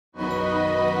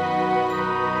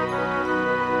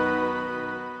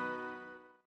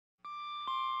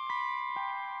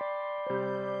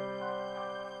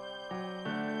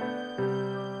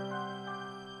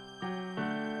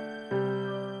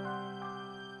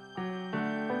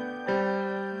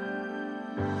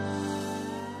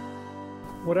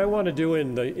What I want to do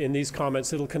in these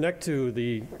comments, it'll connect to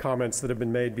the comments that have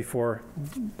been made before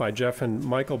by Jeff and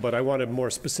Michael, but I want to more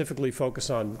specifically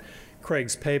focus on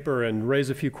Craig's paper and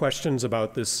raise a few questions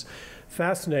about this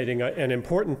fascinating and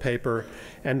important paper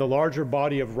and the larger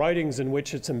body of writings in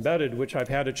which it's embedded, which I've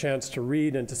had a chance to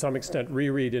read and to some extent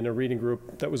reread in a reading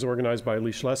group that was organized by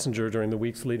Lee Schlesinger during the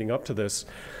weeks leading up to this,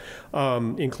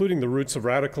 including The Roots of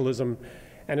Radicalism,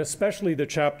 and especially the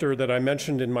chapter that I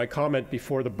mentioned in my comment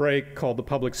before the break called The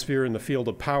Public Sphere in the Field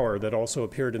of Power that also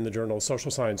appeared in the Journal of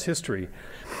Social Science History.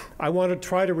 I want to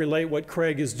try to relate what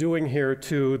Craig is doing here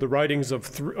to the writings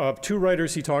of two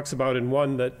writers he talks about and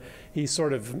one that he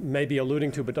sort of may be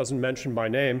alluding to but doesn't mention by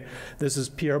name. This is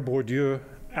Pierre Bourdieu,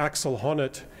 Axel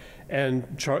Honneth,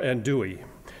 and Dewey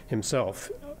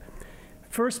himself.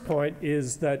 First point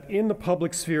is that in the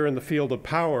public sphere in the field of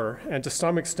power, and to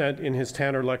some extent in his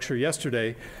Tanner lecture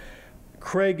yesterday,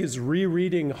 Craig is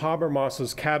rereading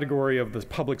Habermas's category of the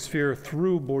public sphere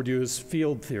through Bourdieu's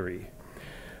field theory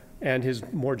and his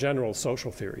more general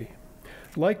social theory.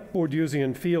 Like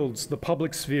Bourdieusian fields, the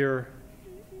public sphere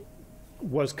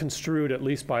was construed, at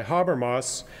least by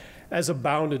Habermas, as a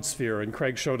bounded sphere, and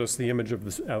Craig showed us the image of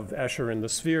Escher in the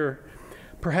sphere.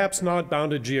 Perhaps not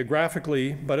bounded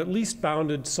geographically, but at least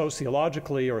bounded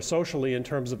sociologically or socially in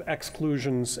terms of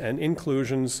exclusions and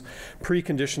inclusions,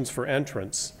 preconditions for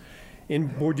entrance. In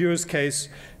Bourdieu's case,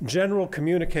 general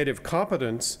communicative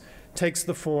competence takes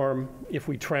the form, if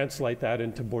we translate that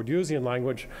into Bourdieusian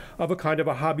language, of a kind of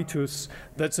a habitus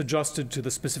that's adjusted to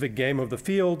the specific game of the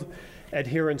field,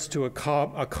 adherence to a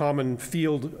common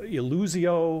field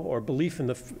illusio, or belief in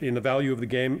the value of the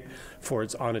game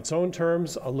on its own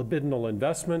terms, a libidinal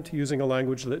investment, using a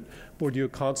language that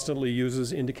Bourdieu constantly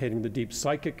uses, indicating the deep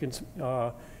psychic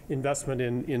investment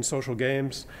in social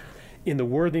games, in the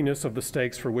worthiness of the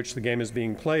stakes for which the game is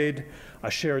being played, a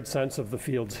shared sense of the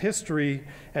field's history,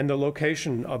 and the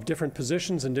location of different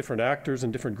positions and different actors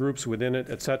and different groups within it,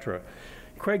 etc.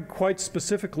 Craig quite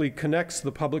specifically connects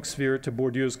the public sphere to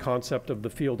Bourdieu's concept of the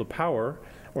field of power,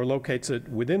 or locates it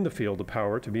within the field of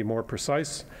power, to be more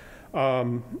precise.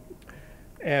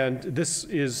 And this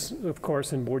is, of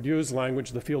course, in Bourdieu's language,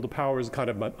 the field of power is kind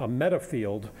of a meta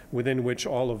field within which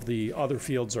all of the other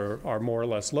fields are more or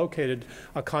less located,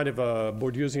 a kind of a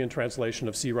Bourdieusian translation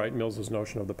of C. Wright Mills's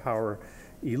notion of the power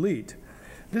elite.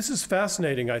 This is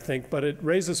fascinating, I think, but it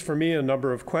raises for me a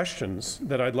number of questions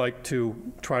that I'd like to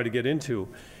try to get into,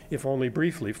 if only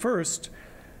briefly. First,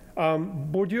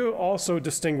 Bourdieu also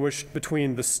distinguished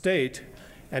between the state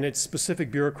and its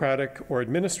specific bureaucratic or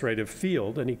administrative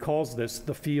field, and he calls this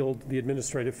the field, the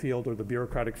administrative field or the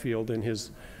bureaucratic field in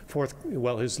his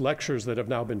his lectures that have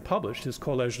now been published, his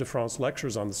Collège de France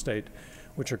lectures on the state,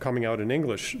 which are coming out in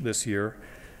English this year.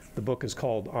 The book is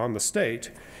called On the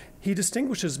State. He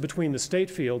distinguishes between the state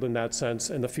field in that sense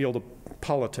and the field of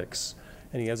politics.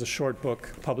 And he has a short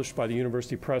book published by the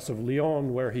University Press of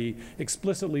Lyon where he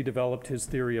explicitly developed his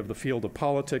theory of the field of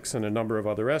politics and a number of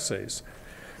other essays.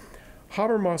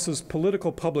 Habermas's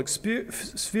political public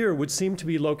sphere would seem to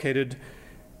be located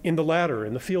in the latter,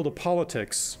 in the field of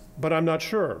politics, but I'm not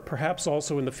sure, perhaps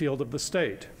also in the field of the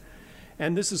state.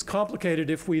 And this is complicated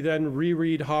if we then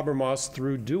reread Habermas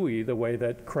through Dewey the way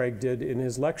that Craig did in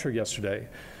his lecture yesterday.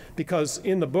 Because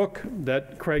in the book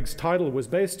that Craig's title was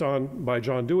based on by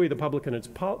John Dewey, The Public and Its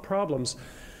Problems,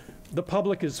 the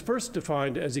public is first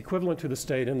defined as equivalent to the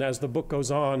state, and as the book goes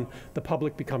on, the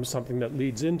public becomes something that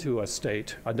leads into a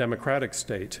state, a democratic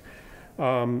state.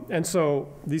 And so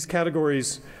these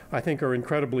categories, I think, are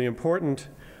incredibly important,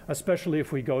 especially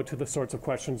if we go to the sorts of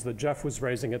questions that Jeff was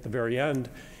raising at the very end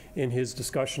in his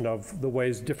discussion of the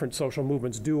ways different social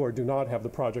movements do or do not have the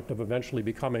project of eventually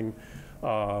becoming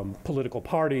political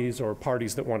parties or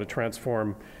parties that want to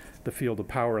transform the field of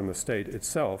power in the state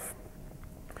itself.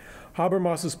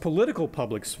 Habermas's political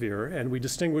public sphere, and we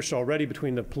distinguished already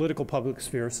between the political public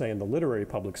sphere, say, and the literary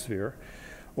public sphere,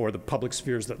 or the public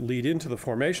spheres that lead into the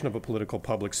formation of a political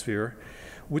public sphere,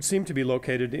 would seem to be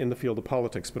located in the field of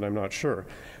politics, but I'm not sure.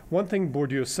 One thing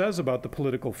Bourdieu says about the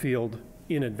political field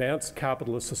in advanced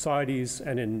capitalist societies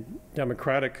and in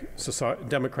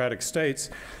democratic states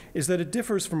is that it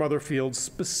differs from other fields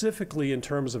specifically in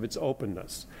terms of its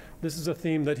openness. This is a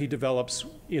theme that he develops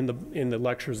in the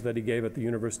lectures that he gave at the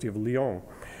University of Lyon.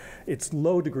 Its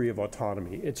low degree of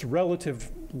autonomy, its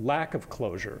relative lack of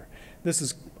closure. This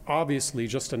is obviously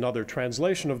just another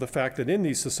translation of the fact that in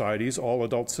these societies, all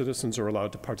adult citizens are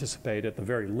allowed to participate, at the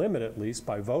very limit at least,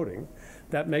 by voting.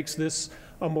 That makes this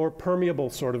a more permeable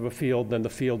sort of a field than the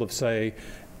field of, say,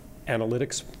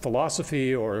 analytics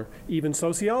philosophy or even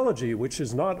sociology, which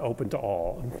is not open to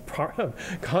all.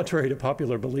 Contrary to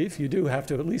popular belief, you do have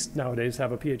to at least nowadays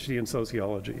have a PhD in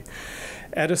sociology.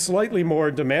 At a slightly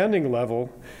more demanding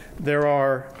level, there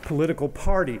are political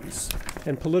parties.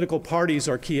 And political parties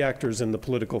are key actors in the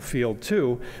political field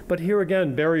too. But here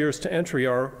again, barriers to entry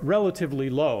are relatively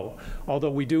low.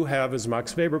 Although we do have, as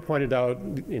Max Weber pointed out,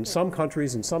 in some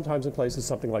countries and sometimes in places,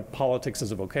 something like politics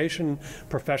as a vocation,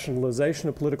 professionalization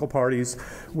of political parties.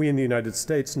 We in the United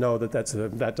States know that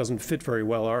that doesn't fit very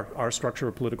well our structure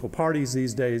of political parties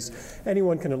these days.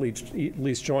 Anyone can at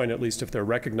least join, at least if they're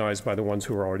recognized by the ones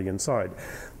who are already inside.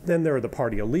 Then there are the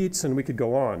party elites, and we could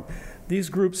go on. These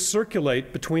groups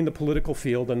circulate between the political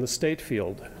field and the state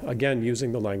field, again,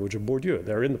 using the language of Bourdieu.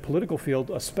 They're in the political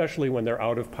field, especially when they're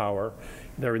out of power.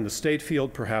 They're in the state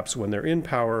field, perhaps, when they're in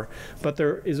power. But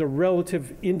there is a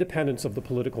relative independence of the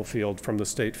political field from the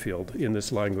state field in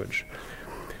this language.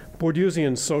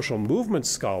 Bourdieusian social movement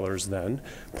scholars, then,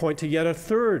 point to yet a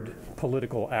third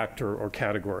political actor or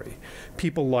category.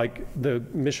 People like the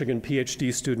Michigan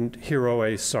PhD student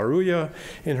Hiroe Saruya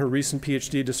in her recent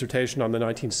PhD dissertation on the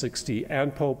 1960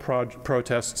 ANPO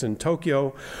protests in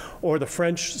Tokyo, or the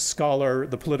French scholar,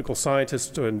 the political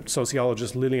scientist and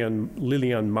sociologist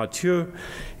Liliane Mathieu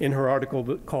in her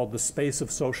article called The Space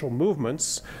of Social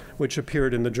Movements, which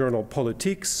appeared in the journal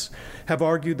Politiques, have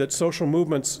argued that social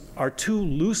movements are too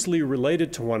loosely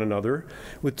related to one another,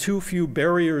 with too few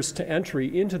barriers to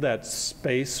entry into that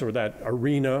space or that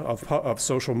arena of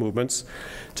social movements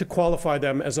to qualify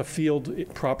them as a field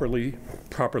properly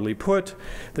put.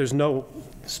 There's no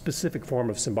specific form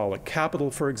of symbolic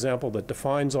capital, for example, that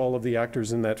defines all of the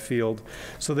actors in that field,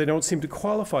 so they don't seem to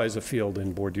qualify as a field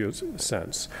in Bourdieu's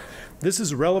sense. This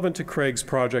is relevant to Craig's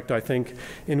project, I think,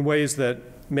 in ways that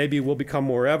maybe will become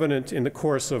more evident in the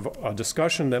course of a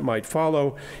discussion that might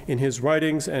follow. In his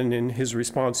writings and in his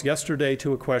response yesterday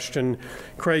to a question,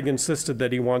 Craig insisted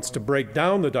that he wants to break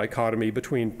down the dichotomy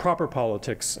between proper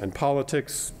politics and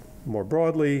politics, more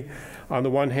broadly, on the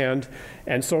one hand,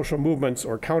 and social movements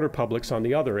or counterpublics on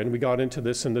the other. And we got into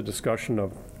this in the discussion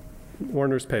of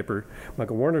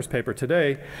Michael Warner's paper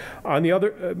today. On the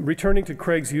other, returning to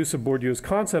Craig's use of Bourdieu's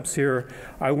concepts here,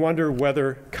 I wonder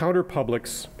whether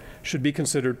counterpublics should be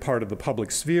considered part of the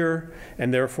public sphere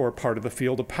and therefore part of the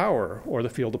field of power or the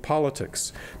field of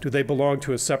politics. Do they belong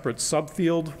to a separate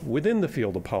subfield within the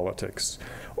field of politics?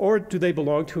 Or do they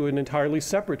belong to an entirely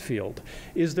separate field?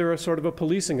 Is there a sort of a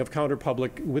policing of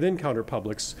within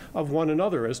counterpublics of one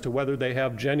another as to whether they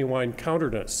have genuine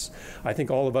counterness? I think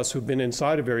all of us who've been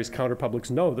inside of various counterpublics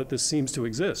know that this seems to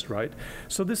exist, right?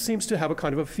 So this seems to have a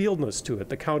kind of a fieldness to it.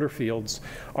 The counterfields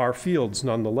are fields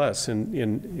nonetheless,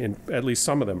 in at least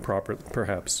some of them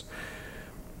perhaps.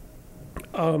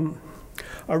 A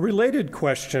related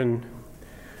question,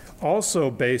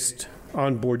 also based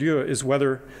on Bourdieu, is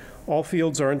whether all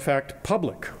fields are in fact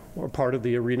public or part of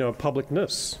the arena of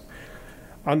publicness.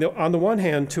 On the one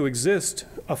hand, to exist,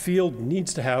 a field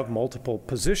needs to have multiple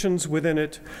positions within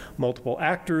it, multiple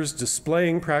actors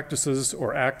displaying practices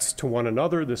or acts to one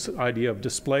another, this idea of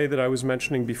display that I was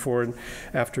mentioning before and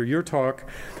after your talk,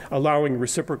 allowing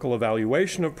reciprocal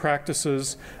evaluation of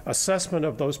practices, assessment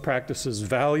of those practices'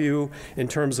 value in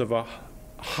terms of a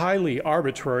highly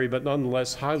arbitrary but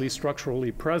nonetheless highly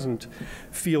structurally present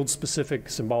field-specific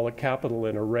symbolic capital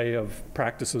and array of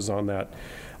practices on that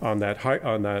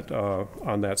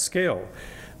scale.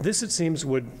 This, it seems,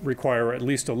 would require at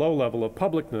least a low level of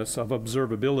publicness, of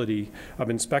observability, of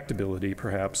inspectability,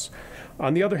 perhaps.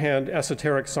 On the other hand,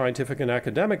 esoteric scientific and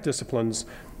academic disciplines,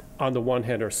 on the one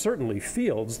hand, are certainly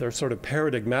fields. They're sort of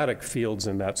paradigmatic fields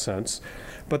in that sense,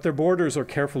 but their borders are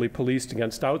carefully policed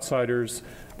against outsiders.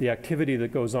 The activity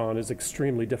that goes on is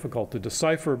extremely difficult to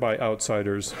decipher by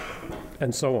outsiders,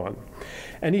 and so on.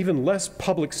 An even less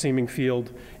public-seeming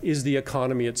field is the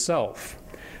economy itself.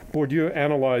 Bourdieu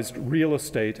analyzed real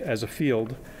estate as a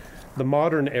field. The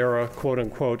modern era, quote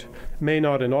unquote, may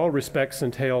not in all respects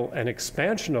entail an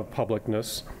expansion of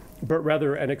publicness, but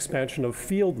rather an expansion of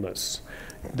fieldness,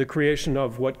 the creation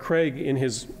of what Craig, in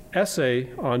his essay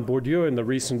on Bourdieu in the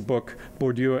recent book,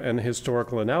 Bourdieu and the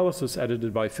Historical Analysis,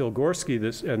 edited by Phil Gorski,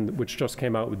 which just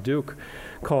came out with Duke,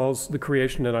 calls the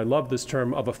creation, and I love this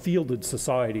term, of a fielded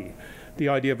society, the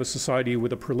idea of a society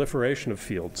with a proliferation of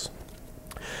fields,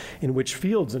 in which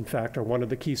fields, in fact, are one of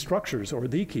the key structures, or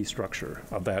the key structure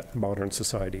of that modern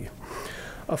society.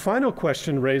 A final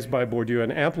question raised by Bourdieu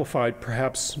and amplified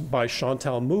perhaps by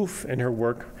Chantal Mouffe in her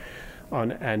work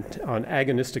on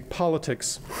agonistic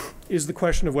politics is the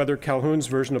question of whether Calhoun's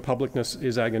version of publicness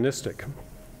is agonistic.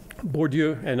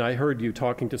 Bourdieu, and I heard you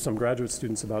talking to some graduate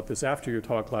students about this after your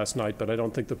talk last night, but I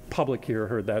don't think the public here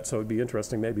heard that, so it'd be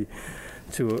interesting maybe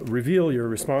to reveal your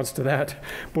response to that.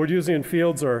 Bourdieusian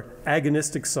fields are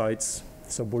agonistic sites.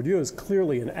 So Bourdieu is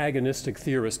clearly an agonistic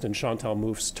theorist in Chantal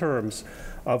Mouffe's terms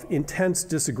of intense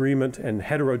disagreement and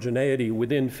heterogeneity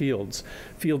within fields.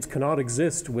 Fields cannot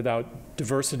exist without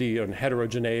diversity and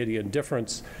heterogeneity and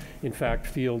difference. In fact,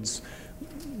 fields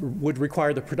would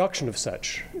require the production of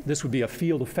such. This would be a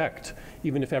field effect,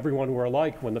 even if everyone were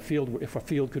alike. If a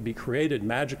field could be created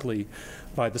magically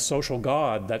by the social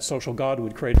god, that social god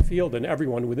would create a field, and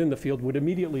everyone within the field would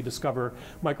immediately discover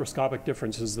microscopic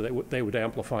differences that they would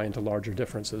amplify into larger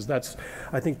differences. That's,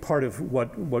 I think, part of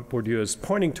what Bourdieu is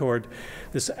pointing toward,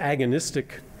 this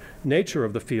agonistic nature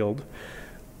of the field.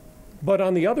 But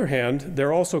on the other hand,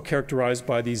 they're also characterized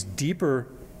by these deeper,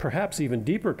 perhaps even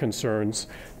deeper concerns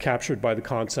captured by the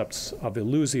concepts of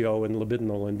illusio and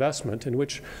libidinal investment, in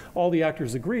which all the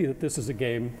actors agree that this is a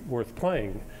game worth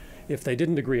playing. If they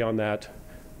didn't agree on that,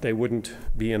 they wouldn't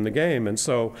be in the game. And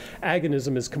so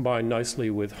agonism is combined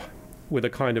nicely with a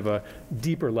kind of a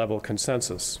deeper level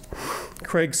consensus.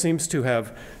 Craig seems to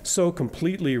have so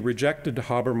completely rejected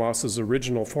Habermas's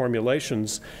original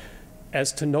formulations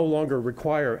as to no longer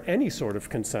require any sort of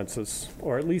consensus,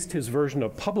 or at least his version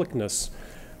of publicness.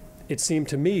 It seemed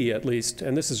to me, at least,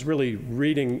 and this is really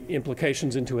reading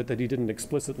implications into it that he didn't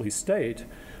explicitly state,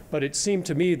 but it seemed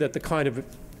to me that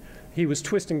he was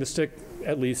twisting the stick,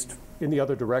 at least in the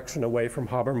other direction, away from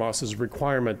Habermas's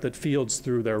requirement that fields,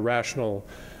 through their rational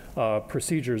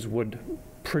procedures, would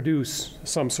produce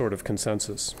some sort of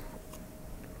consensus.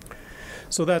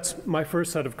 So that's my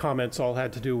first set of comments, all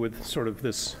had to do with sort of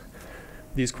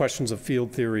these questions of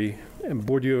field theory and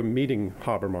Bourdieu meeting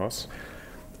Habermas.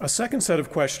 A second set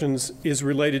of questions is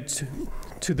related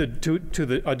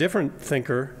to a different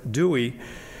thinker, Dewey,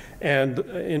 and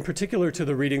in particular to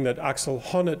the reading that Axel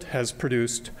Honneth has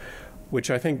produced,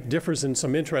 which I think differs in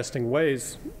some interesting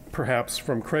ways, perhaps,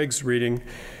 from Craig's reading.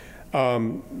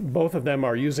 Both of them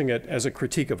are using it as a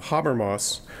critique of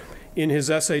Habermas. In his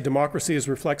essay, Democracy as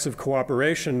Reflexive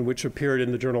Cooperation, which appeared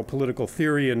in the journal Political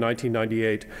Theory in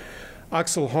 1998,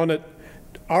 Axel Honneth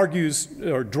argues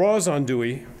or draws on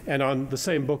Dewey and on the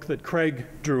same book that Craig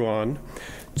drew on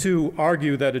to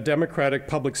argue that a democratic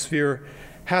public sphere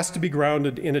has to be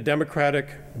grounded in a democratic,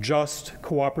 just,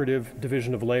 cooperative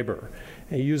division of labor.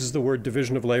 And he uses the word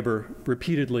division of labor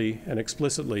repeatedly and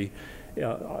explicitly.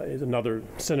 Another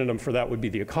synonym for that would be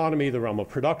the economy, the realm of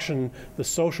production, the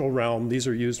social realm. These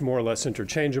are used more or less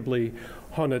interchangeably.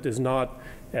 Honneth is not,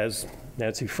 as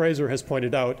Nancy Fraser has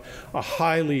pointed out, a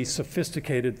highly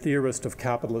sophisticated theorist of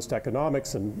capitalist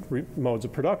economics and modes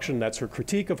of production. That's her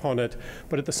critique of Honneth.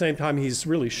 But at the same time, he's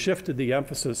really shifted the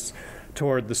emphasis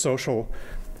toward the social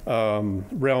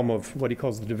realm of what he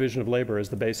calls the division of labor as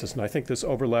the basis. And I think this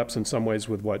overlaps in some ways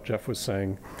with what Jeff was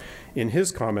saying in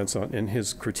his comments in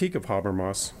his critique of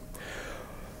Habermas.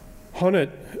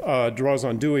 Honneth draws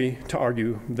on Dewey to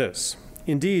argue this.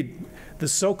 Indeed, the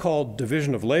so-called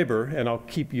division of labor, and I'll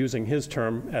keep using his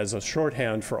term as a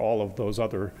shorthand for all of those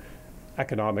other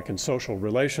economic and social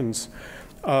relations,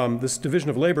 this division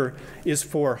of labor is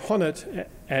for Honneth,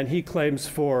 and he claims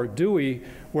for Dewey,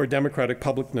 where democratic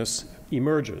publicness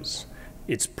emerges.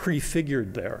 It's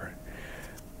prefigured there.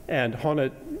 And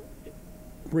Honneth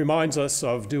reminds us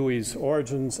of Dewey's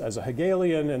origins as a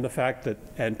Hegelian and the fact that,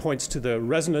 and points to the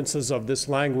resonances of this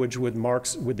language with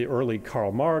Marx, with the early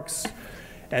Karl Marx,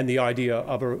 and the idea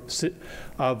of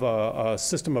a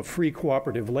system of free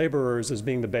cooperative laborers as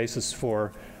being the basis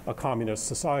for a communist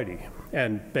society,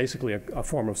 and basically a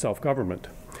form of self-government.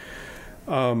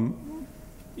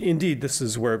 Indeed, this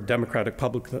is where democratic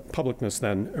publicness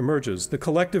then emerges. The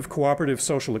collective cooperative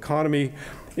social economy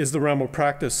is the realm of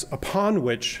practice upon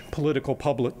which political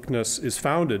publicness is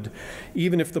founded,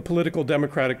 even if the political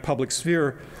democratic public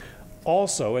sphere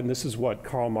also, and this is what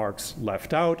Karl Marx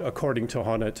left out, according to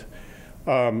Honneth,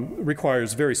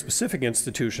 requires very specific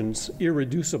institutions,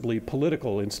 irreducibly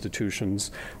political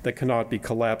institutions that cannot be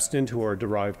collapsed into or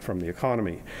derived from the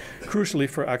economy. Crucially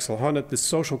for Axel Honneth, this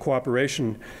social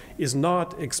cooperation is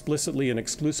not explicitly and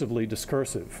exclusively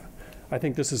discursive. I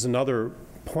think this is another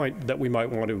point that we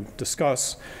might want to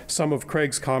discuss. Some of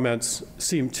Craig's comments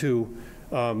seem to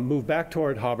move back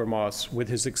toward Habermas with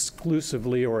his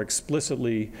exclusively or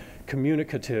explicitly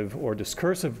communicative or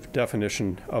discursive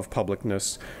definition of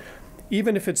publicness,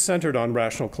 even if it's centered on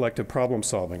rational collective problem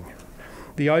solving.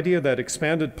 The idea that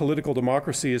expanded political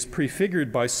democracy is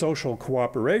prefigured by social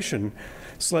cooperation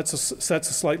sets a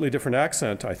slightly different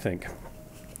accent, I think.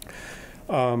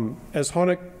 As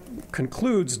Honneth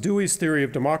concludes, Dewey's theory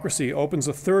of democracy opens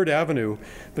a third avenue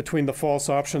between the false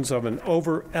options of an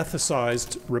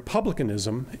over-ethicized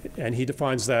republicanism, and he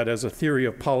defines that as a theory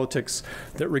of politics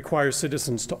that requires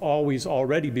citizens to always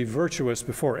already be virtuous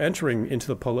before entering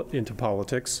into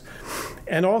politics,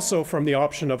 and also from the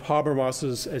option of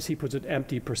Habermas's, as he puts it,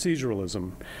 empty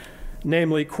proceduralism.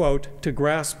 Namely, quote, to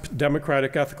grasp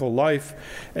democratic ethical life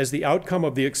as the outcome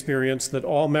of the experience that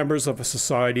all members of a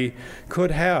society could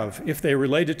have if they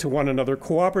related to one another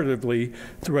cooperatively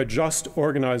through a just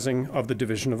organizing of the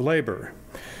division of labor.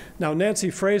 Now,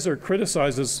 Nancy Fraser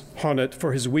criticizes Honneth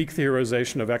for his weak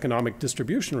theorization of economic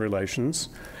distribution relations,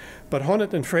 but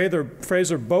Honneth and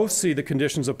Fraser both see the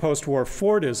conditions of post-war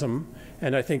Fordism,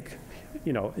 and I think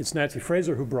it's Nancy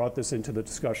Fraser who brought this into the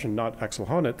discussion, not Axel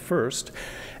Honneth first,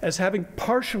 as having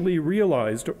partially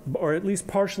realized, or at least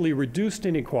partially reduced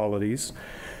inequalities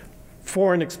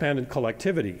for an expanded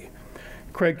collectivity.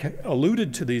 Craig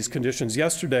alluded to these conditions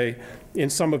yesterday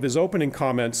in some of his opening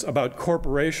comments about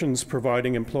corporations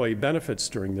providing employee benefits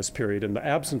during this period and the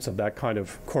absence of that kind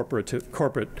of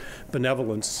corporate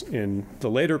benevolence in the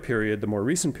later period, the more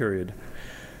recent period.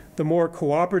 The more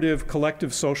cooperative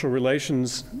collective social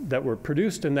relations that were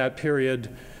produced in that period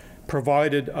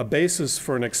provided a basis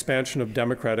for an expansion of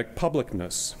democratic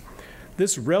publicness.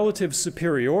 This relative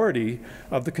superiority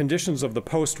of the conditions of the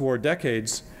post-war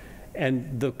decades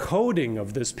and the coding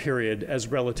of this period as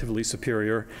relatively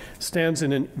superior stands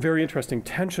in a very interesting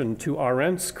tension to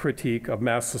Arendt's critique of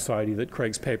mass society that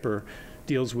Craig's paper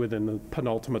deals with in the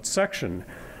penultimate section.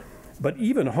 But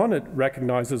even Honneth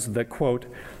recognizes that, quote,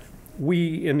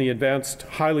 we in the advanced,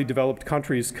 highly developed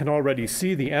countries can already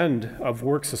see the end of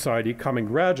work society coming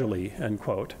gradually, end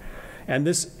quote. And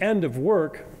this end of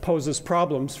work poses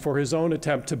problems for his own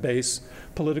attempt to base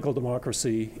political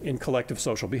democracy in collective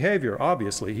social behavior.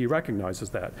 Obviously, he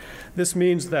recognizes that. This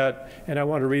means that, and I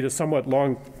want to read a somewhat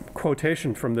long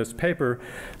quotation from this paper,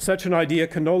 such an idea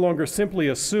can no longer simply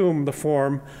assume the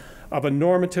form of a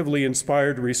normatively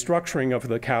inspired restructuring of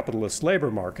the capitalist labor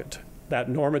market. That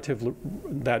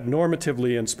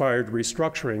normatively inspired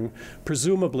restructuring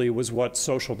presumably was what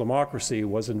social democracy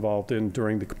was involved in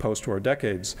during the post-war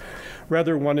decades.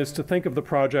 Rather, one is to think of the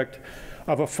project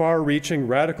of a far-reaching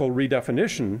radical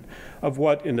redefinition of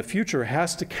what in the future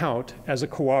has to count as a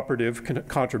cooperative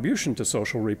contribution to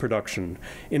social reproduction,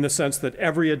 in the sense that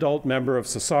every adult member of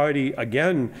society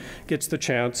again gets the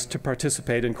chance to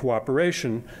participate in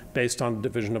cooperation based on the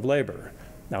division of labor.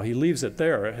 Now, he leaves it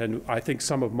there, and I think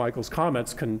some of Michael's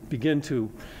comments can begin to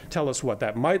tell us what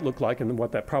that might look like and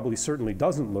what that probably certainly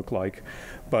doesn't look like.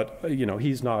 But,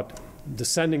 he's not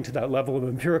descending to that level of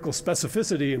empirical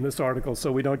specificity in this article,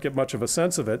 so we don't get much of a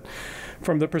sense of it.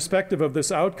 From the perspective of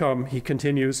this outcome, he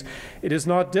continues, it is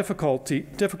not difficult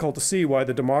to see why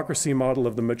the democracy model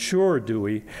of the mature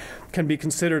Dewey can be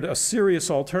considered a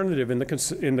serious alternative in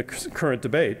the current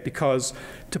debate, because,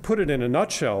 to put it in a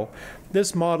nutshell,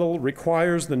 this model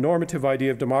requires the normative idea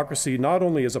of democracy not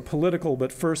only as a political,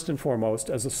 but first and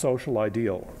foremost as a social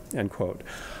ideal, end quote.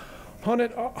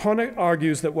 Honneth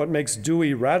argues that what makes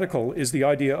Dewey radical is the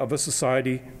idea of a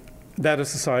society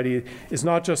is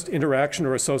not just interaction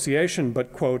or association,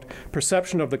 but, quote,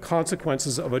 perception of the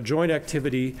consequences of a joint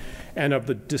activity and of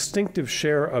the distinctive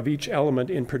share of each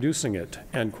element in producing it,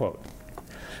 end quote.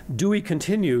 Dewey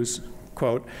continues,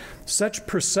 quote, such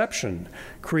perception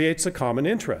creates a common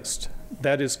interest,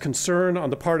 that is, concern on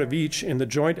the part of each in the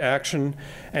joint action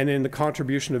and in the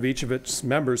contribution of each of its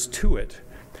members to it.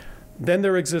 Then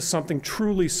there exists something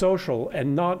truly social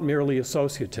and not merely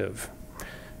associative,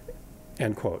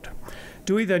 end quote.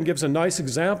 Dewey then gives a nice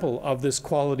example of this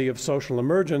quality of social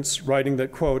emergence, writing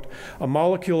that, quote, a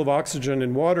molecule of oxygen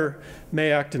in water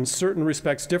may act in certain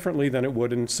respects differently than it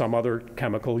would in some other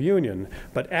chemical union,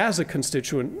 but as a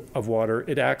constituent of water,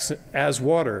 it acts as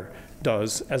water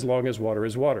does as long as water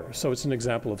is water. So it's an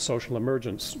example of social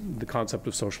emergence, the concept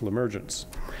of social emergence.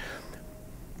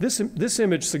 This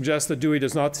image suggests that Dewey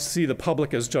does not see the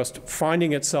public as just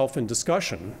finding itself in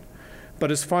discussion, but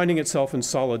as finding itself in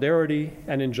solidarity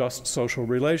and in just social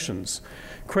relations.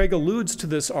 Craig alludes to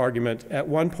this argument at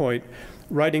one point,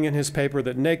 writing in his paper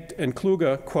that Nacht and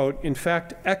Kluge, quote, in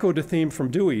fact echoed a theme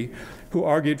from Dewey, who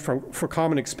argued for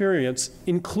common experience,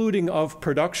 including of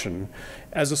production,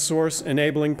 as a source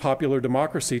enabling popular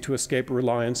democracy to escape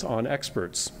reliance on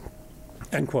experts.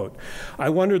 End quote. I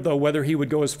wondered, though, whether he would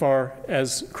go as far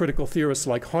as critical theorists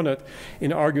like Honneth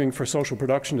in arguing for social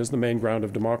production as the main ground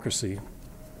of democracy.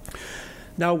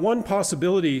 Now, one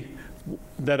possibility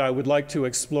that I would like to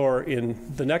explore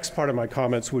in the next part of my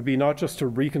comments would be not just to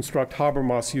reconstruct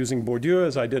Habermas using Bourdieu,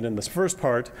 as I did in this first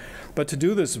part, but to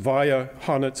do this via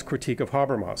Honneth's critique of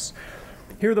Habermas.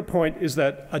 Here the point is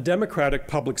that a democratic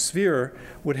public sphere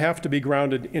would have to be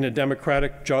grounded in a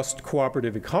democratic, just,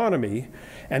 cooperative economy,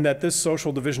 and that this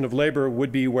social division of labor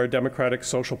would be where democratic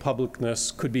social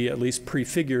publicness could be at least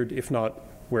prefigured, if not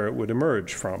where it would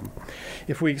emerge from.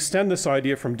 If we extend this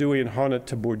idea from Dewey and Honneth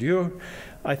to Bourdieu,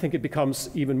 I think it becomes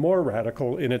even more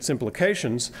radical in its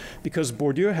implications, because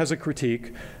Bourdieu has a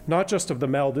critique not just of the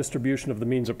maldistribution of the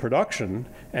means of production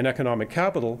and economic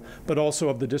capital, but also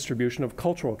of the distribution of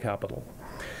cultural capital.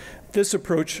 This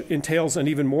approach entails an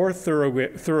even more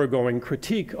thoroughgoing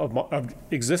critique of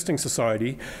existing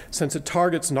society, since it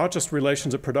targets not just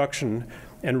relations of production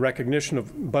and recognition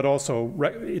of, but also,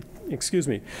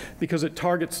 because it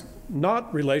targets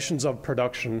not relations of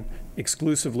production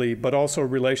exclusively, but also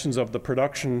relations of the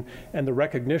production and the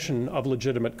recognition of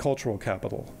legitimate cultural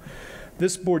capital.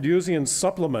 This Bourdieusian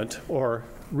supplement, or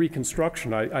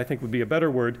reconstruction, I think would be a better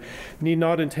word, need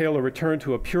not entail a return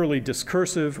to a purely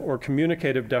discursive or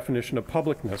communicative definition of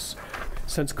publicness,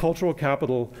 since cultural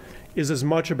capital is as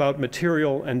much about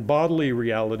material and bodily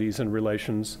realities and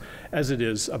relations as it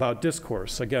is about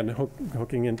discourse. Again,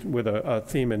 hooking in with a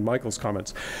theme in Michael's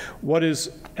comments. What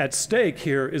is at stake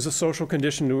here is a social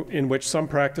condition in which some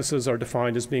practices are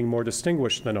defined as being more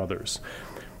distinguished than others.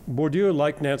 Bourdieu,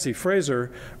 like Nancy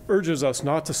Fraser, urges us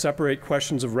not to separate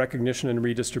questions of recognition and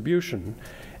redistribution,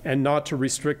 and not to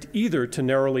restrict either to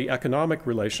narrowly economic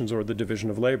relations or the division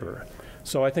of labor.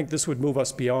 So I think this would move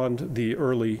us beyond the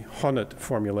early Honneth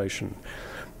formulation.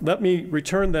 Let me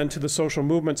return then to the social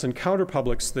movements and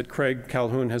counterpublics that Craig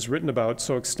Calhoun has written about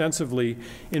so extensively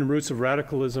in Roots of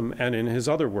Radicalism and in his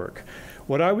other work.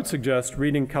 What I would suggest,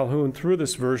 reading Calhoun through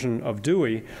this version of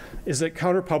Dewey, is that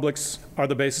counterpublics are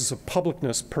the basis of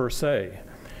publicness per se.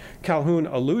 Calhoun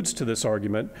alludes to this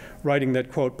argument, writing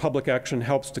that, quote, public action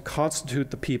helps to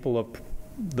constitute the people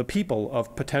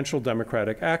of potential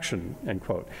democratic action, end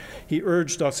quote. He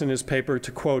urged us in his paper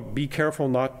to, quote, be careful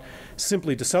not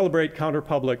simply to celebrate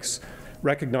counterpublics,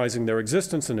 recognizing their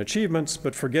existence and achievements,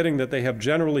 but forgetting that they have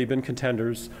generally been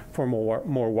contenders for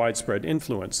more widespread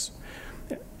influence,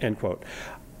 end quote.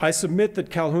 I submit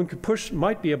that Calhoun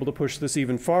might be able to push this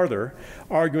even farther,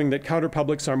 arguing that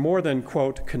counterpublics are more than,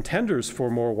 quote, contenders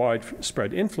for more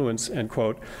widespread influence, end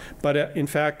quote, but in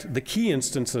fact, the key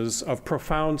instances of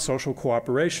profound social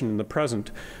cooperation in the present,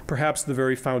 perhaps the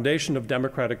very foundation of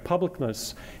democratic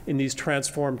publicness in these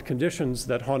transformed conditions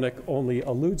that Honneth only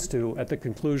alludes to at the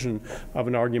conclusion of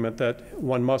an argument that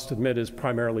one must admit is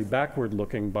primarily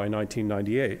backward-looking by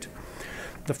 1998.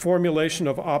 The formulation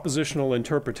of oppositional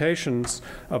interpretations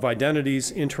of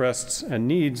identities, interests, and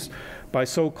needs by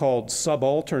so-called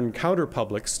subaltern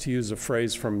counterpublics, to use a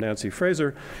phrase from Nancy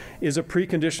Fraser, is a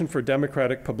precondition for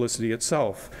democratic publicity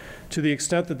itself. To the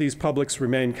extent that these publics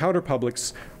remain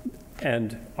counterpublics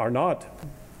and are not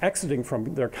exiting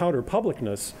from their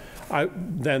counterpublicness,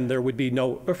 then there would be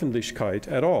no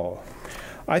Öffentlichkeit at all.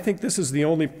 I think this is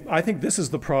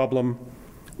the problem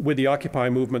with the Occupy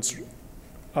movement's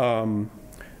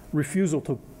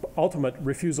ultimate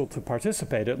refusal to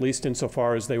participate, at least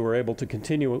insofar as they were able to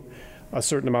continue a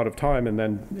certain amount of time and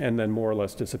then more or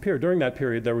less disappear. During that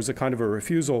period, there was a kind of a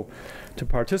refusal to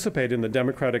participate in the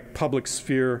democratic public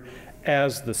sphere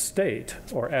as the state,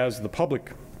 or as the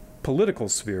public political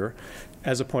sphere,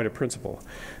 as a point of principle.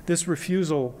 This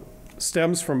refusal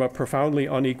stems from a profoundly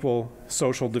unequal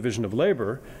social division of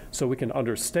labor, so we can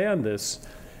understand this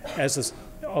as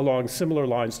along similar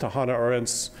lines to Hannah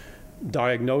Arendt's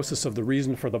diagnosis of the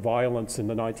reason for the violence in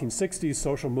the 1960s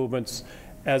social movements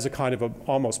as a kind of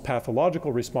almost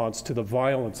pathological response to the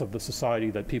violence of the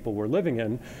society that people were living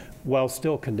in, while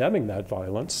still condemning that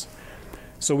violence.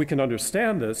 So we can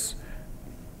understand this,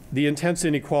 the intense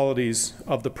inequalities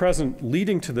of the present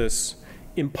leading to this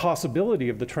impossibility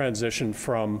of the transition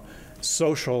from the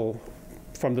social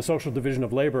division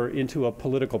of labor into a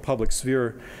political public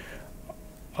sphere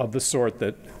of the sort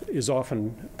that is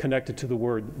often connected to the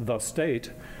word the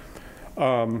state,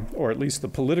 or at least the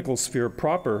political sphere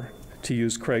proper, to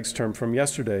use Craig's term from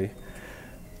yesterday.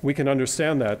 We can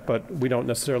understand that, but we don't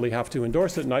necessarily have to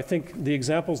endorse it. And I think the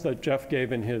examples that Jeff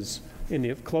gave in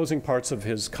the closing parts of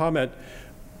his comment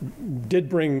did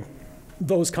bring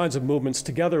those kinds of movements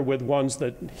together with ones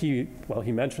that he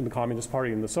mentioned the Communist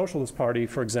Party and the Socialist Party,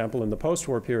 for example, in the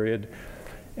post-war period.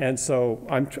 And so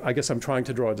I guess I'm trying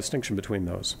to draw a distinction between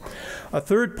those. A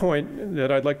third point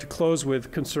that I'd like to close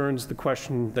with concerns the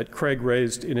question that Craig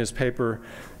raised in his paper,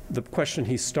 the question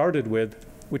he started with,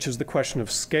 which is the question of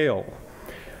scale.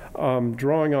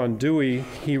 Drawing on Dewey,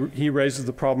 he raises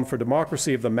the problem for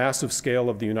democracy of the massive scale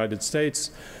of the United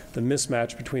States, the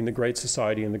mismatch between the great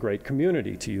society and the great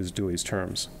community, to use Dewey's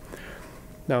terms.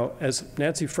 Now, as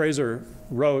Nancy Fraser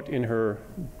wrote in her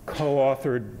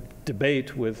co-authored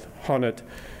debate with Honneth,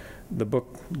 the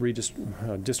book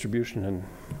Distribution and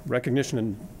Recognition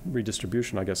and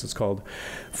Redistribution, I guess it's called,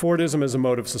 Fordism as a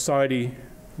mode of society,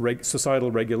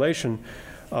 societal regulation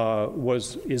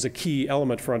is a key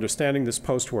element for understanding this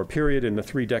post-war period in the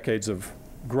 3 decades of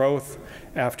growth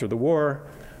after the war.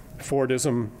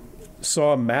 Fordism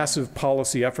saw massive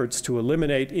policy efforts to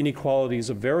eliminate inequalities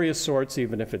of various sorts,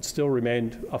 even if it still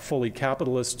remained a fully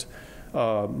capitalist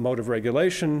mode of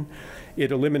regulation.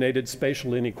 It eliminated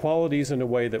spatial inequalities in a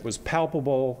way that was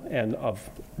palpable and of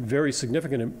very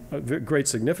significant, great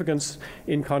significance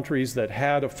in countries that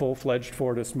had a full-fledged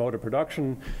Fordist mode of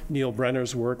production. Neil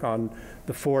Brenner's work on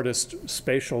the Fordist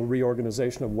spatial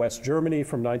reorganization of West Germany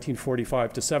from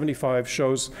 1945 to 75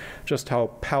 shows just how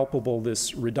palpable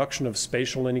this reduction of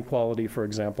spatial inequality, for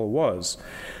example, was.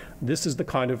 This is the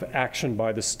kind of action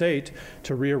by the state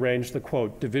to rearrange the,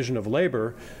 quote, division of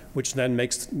labor, which then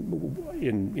makes,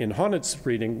 in Honneth's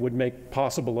reading, would make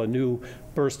possible a new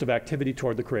burst of activity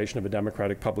toward the creation of a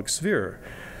democratic public sphere,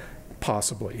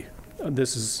 possibly.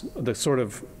 This is the sort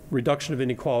of reduction of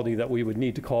inequality that we would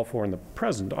need to call for in the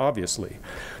present, obviously.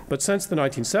 But since the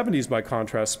 1970s, by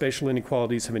contrast, spatial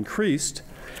inequalities have increased,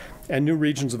 and new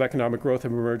regions of economic growth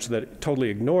have emerged that totally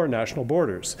ignore national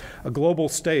borders. A global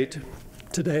state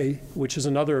today, which is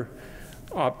another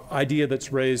idea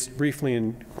that's raised briefly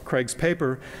in Craig's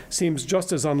paper, seems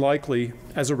just as unlikely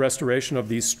as a restoration of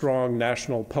these strong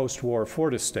national post-war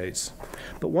Fordist states.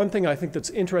 But one thing I think that's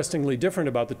interestingly different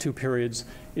about the two periods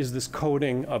is this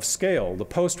coding of scale. The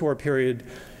post-war period,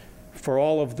 for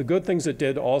all of the good things it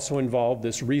did, also involved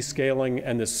this rescaling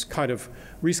and this kind of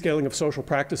rescaling of social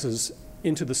practices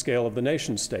into the scale of the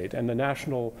nation state. And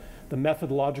the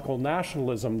methodological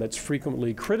nationalism that's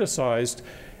frequently criticized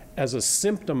as a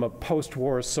symptom of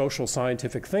post-war social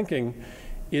scientific thinking,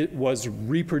 it was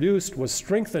reproduced, was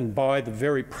strengthened by the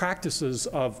very practices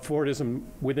of Fordism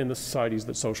within the societies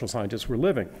that social scientists were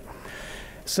living.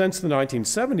 Since the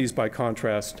 1970s, by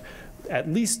contrast, at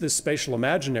least this spatial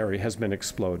imaginary has been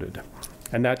exploded,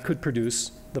 and that could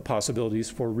produce the possibilities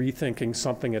for rethinking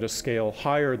something at a scale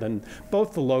higher than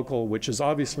both the local, which is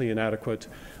obviously inadequate,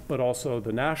 but also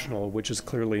the national, which is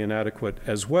clearly inadequate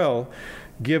as well,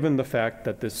 given the fact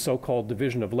that this so-called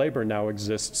division of labor now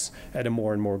exists at a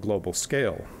more and more global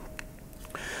scale.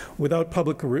 Without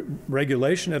public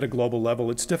regulation at a global level,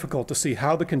 it's difficult to see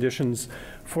how the conditions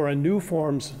for new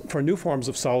forms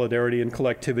of solidarity and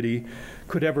collectivity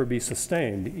could ever be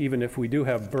sustained, even if we do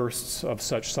have bursts of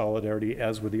such solidarity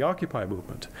as with the Occupy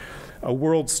movement. A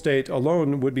world state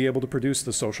alone would be able to produce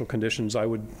the social conditions, I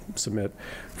would submit,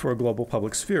 for a global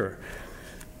public sphere.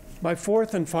 My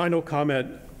fourth and final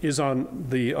comment is on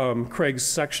the Craig's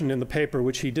section in the paper,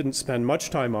 which he didn't spend much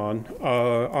time on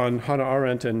Hannah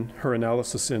Arendt and her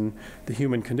analysis in The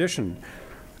Human Condition.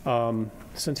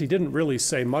 Since he didn't really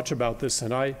say much about this,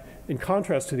 and I, in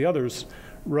contrast to the others,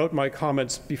 wrote my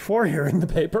comments before hearing the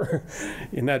paper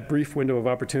in that brief window of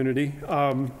opportunity,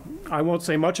 I won't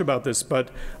say much about this,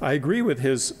 but I agree with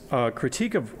his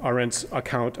critique of Arendt's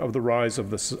account of the rise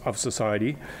of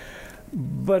society.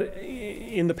 But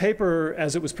in the paper,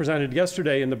 as it was presented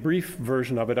yesterday, in the brief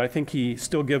version of it, I think he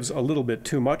still gives a little bit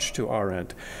too much to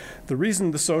Arendt. The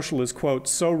reason the social is, quote,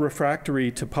 so refractory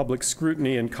to public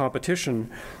scrutiny and competition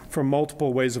from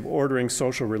multiple ways of ordering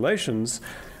social relations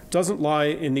doesn't lie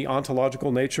in the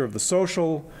ontological nature of the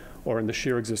social or in the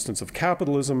sheer existence of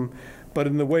capitalism, but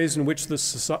in the ways in which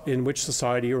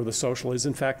society or the social is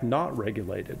in fact not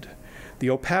regulated. The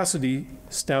opacity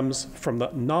stems from the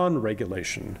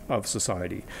non-regulation of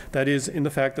society. That is, in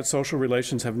the fact that social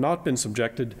relations have not been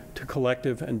subjected to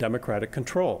collective and democratic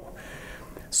control.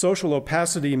 Social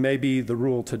opacity may be the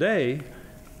rule today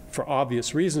for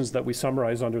obvious reasons that we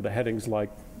summarize under the headings like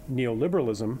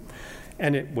neoliberalism,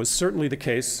 and it was certainly the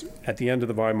case at the end of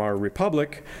the Weimar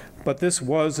Republic, but this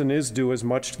was and is due as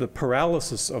much to the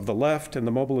paralysis of the left and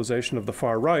the mobilization of the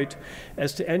far right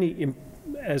as to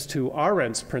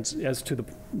Arendt's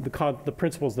the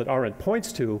principles that Arendt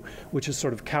points to, which is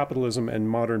sort of capitalism and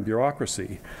modern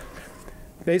bureaucracy.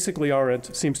 Basically,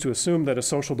 Arendt seems to assume that a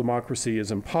social democracy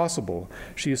is impossible.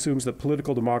 She assumes that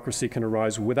political democracy can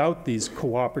arise without these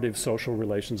cooperative social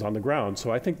relations on the ground.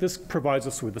 So I think this provides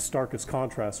us with the starkest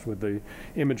contrast with the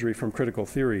imagery from critical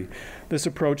theory. This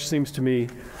approach seems to me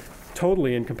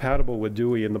totally incompatible with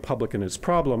Dewey and the public and its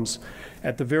problems.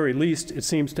 At the very least, it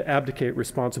seems to abdicate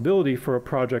responsibility for a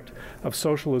project of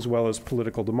social as well as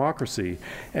political democracy.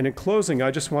 And in closing,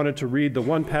 I just wanted to read the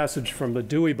one passage from the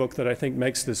Dewey book that I think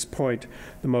makes this point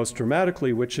the most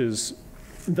dramatically, which is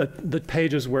the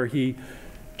pages where he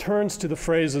turns to the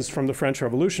phrases from the French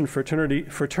Revolution,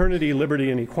 fraternity, liberty,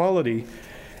 and equality,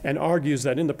 and argues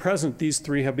that in the present, these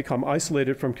three have become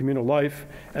isolated from communal life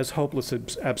as hopeless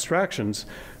abstractions.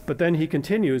 But then he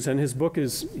continues, and his book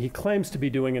he claims to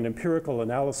be doing an empirical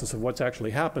analysis of what's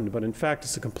actually happened, but in fact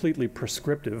it's a completely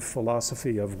prescriptive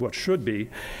philosophy of what should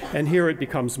be. And here it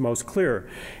becomes most clear.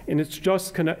 In its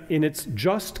just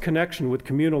connection with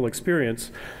communal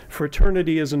experience,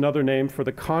 fraternity is another name for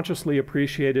the consciously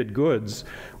appreciated goods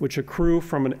which accrue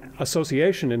from an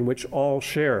association in which all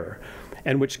share,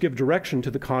 and which give direction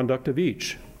to the conduct of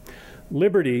each.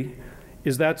 Liberty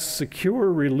is that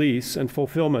secure release and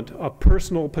fulfillment of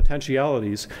personal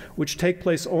potentialities which take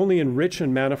place only in rich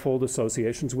and manifold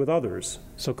associations with others,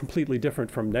 so completely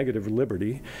different from negative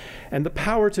liberty, and the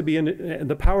power to be an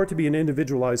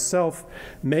individualized self,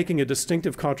 making a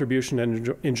distinctive contribution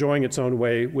and enjoying its own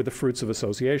way with the fruits of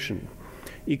association.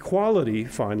 Equality,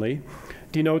 finally,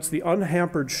 denotes the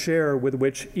unhampered share with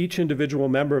which each individual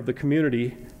member of the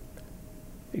community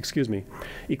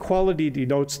equality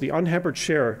denotes the unhampered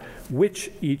share which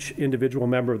each individual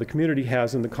member of the community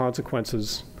has in the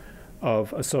consequences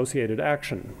of associated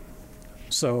action.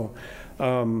 So,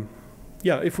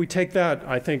 yeah, if we take that,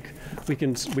 I think we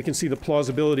can see the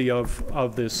plausibility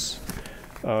of this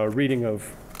reading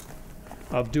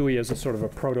of Dewey as a sort of a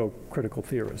proto-critical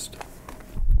theorist.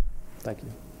 Thank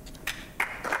you.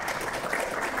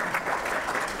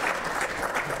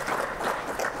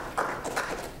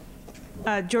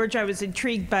 George, I was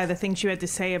intrigued by the things you had to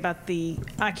say about the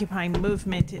Occupy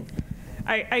movement. And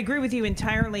I agree with you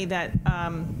entirely that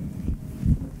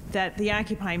that the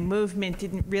Occupy movement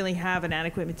didn't really have an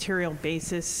adequate material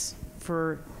basis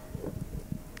for,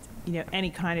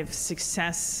 any kind of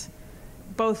success,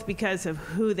 both because of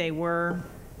who they were,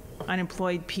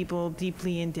 unemployed people,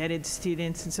 deeply indebted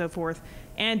students, and so forth,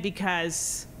 and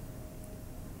because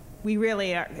we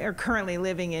really are currently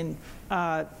living in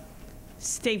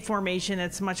state formation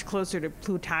that's much closer to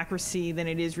plutocracy than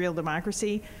it is real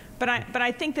democracy. But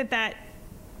I think that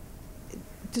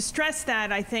to stress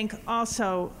that, I think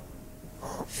also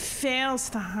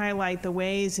fails to highlight the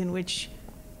ways in which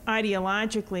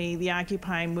ideologically the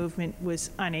Occupy movement was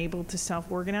unable to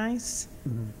self-organize,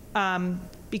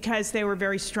 because they were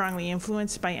very strongly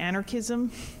influenced by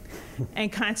anarchism,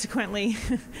 and consequently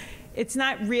it's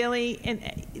not really,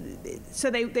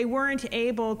 so they weren't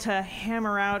able to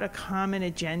hammer out a common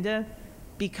agenda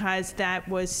because that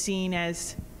was seen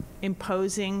as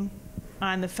imposing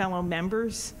on the fellow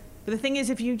members. But the thing is,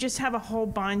 if you just have a whole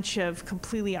bunch of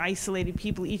completely isolated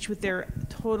people, each with their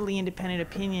totally independent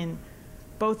opinion,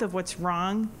 both of what's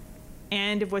wrong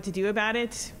and of what to do about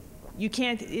it, you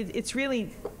can't,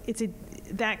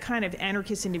 that kind of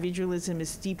anarchist individualism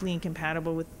is deeply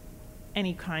incompatible with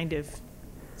any kind of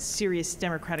serious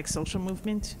democratic social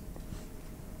movement.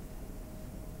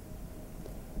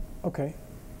 Okay.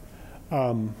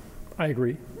 I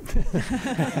agree.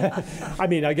 I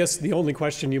mean, I guess the only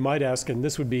question you might ask, and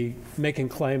this would be making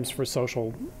claims for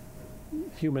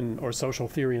human or social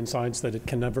theory in science that it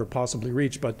can never possibly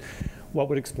reach, but what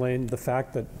would explain the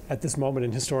fact that at this moment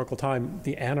in historical time,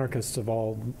 the anarchists of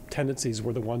all tendencies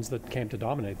were the ones that came to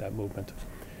dominate that movement?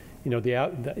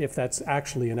 If that's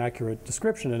actually an accurate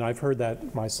description, and I've heard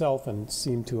that myself and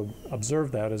seem to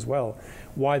observe that as well,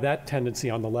 why that tendency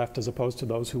on the left as opposed to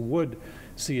those who would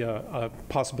see a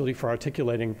possibility for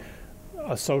articulating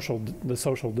the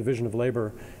social division of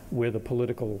labor with a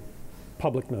political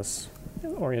publicness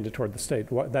oriented toward the state.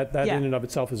 That in and of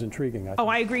itself is intriguing, I think.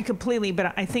 I agree completely,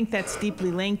 but I think that's deeply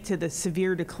linked to the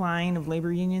severe decline of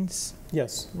labor unions.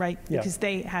 Yes. Right? Yeah. Because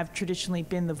they have traditionally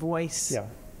been the voice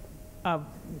of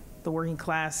the working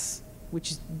class,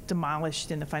 which is demolished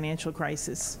in the financial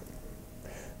crisis.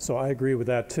 So I agree with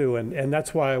that too, and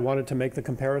that's why I wanted to make the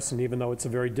comparison, even though it's a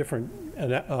very different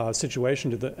situation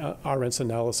to the Arendt's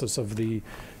analysis of the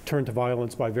turn to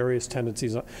violence by various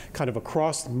tendencies kind of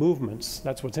across movements.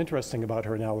 That's what's interesting about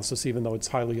her analysis, even though it's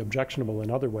highly objectionable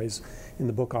in other ways. In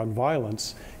the book on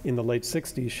violence, in the late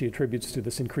 60s, she attributes to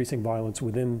this increasing violence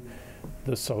within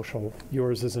the social.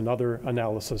 Yours is another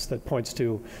analysis that points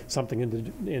to something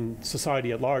in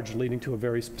society at large leading to a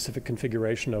very specific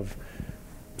configuration of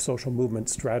social movement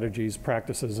strategies,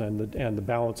 practices, and the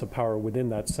balance of power within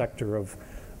that sector of,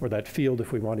 or that field,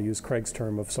 if we want to use Craig's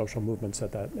term, of social movements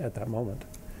at that moment.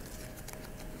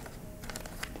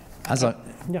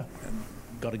 Yeah.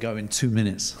 Got to go in 2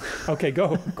 minutes. Okay,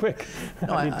 go quick.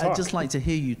 No, I'd just like to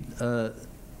hear you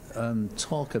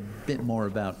talk a bit more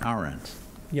about Arendt.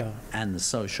 Yeah. And the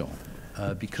social.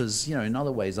 Because, in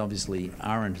other ways, obviously,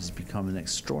 Arendt has become an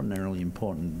extraordinarily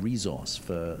important resource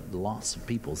for lots of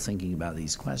people thinking about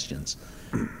these questions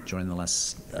during the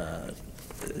last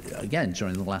again,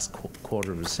 during the last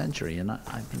quarter of a century. And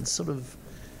I've been sort of,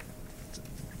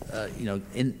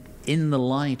 in the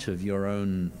light of your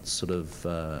own sort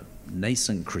of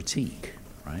nascent critique,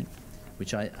 right,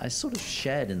 which I sort of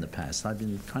shared in the past, I've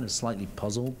been kind of slightly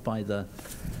puzzled by the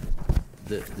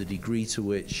degree to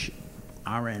which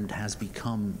Arendt has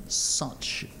become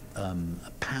such a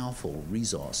powerful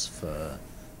resource for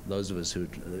those of us who,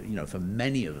 for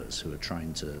many of us who are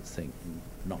trying to think,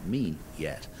 not me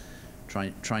yet,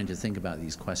 trying to think about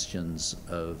these questions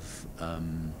of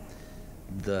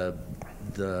the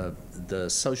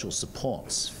social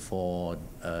supports for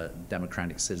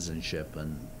democratic citizenship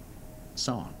and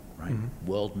so on, right? Mm-hmm.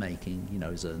 World making,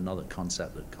 is another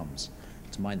concept that comes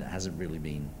to mind that hasn't really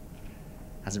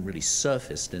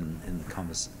surfaced in the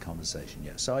conversation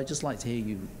yet. So I'd just like to hear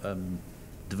you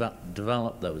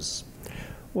develop those.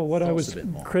 Well, what I was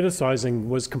criticizing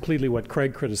was completely what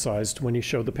Craig criticized when he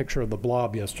showed the picture of the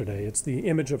blob yesterday. It's the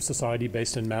image of society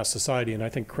based in mass society, and I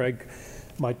think Craig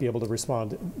might be able to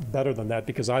respond better than that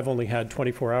because I've only had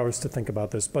 24 hours to think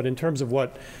about this. But in terms of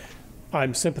what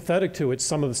I'm sympathetic to, it's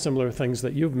some of the similar things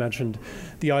that you've mentioned,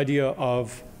 the idea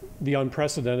of the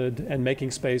unprecedented and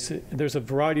making space. There's a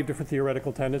variety of different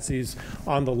theoretical tendencies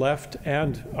on the left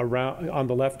and on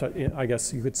the left, I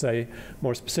guess you could say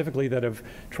more specifically, that have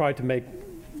tried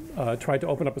to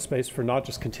open up a space for not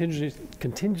just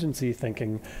contingency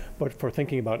thinking, but for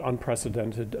thinking about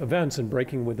unprecedented events and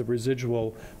breaking with the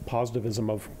residual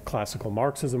positivism of classical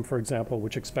Marxism, for example,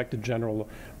 which expected general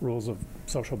rules of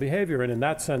social behavior. And in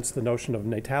that sense, the notion of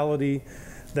natality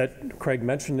that Craig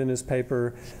mentioned in his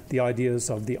paper, the ideas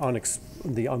of the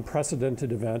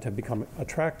unprecedented event have become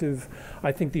attractive.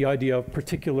 I think the idea of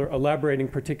elaborating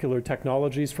particular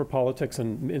technologies for politics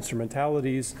and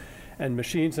instrumentalities and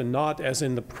machines, and not as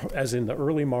in the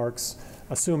early Marx,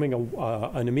 assuming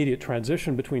an immediate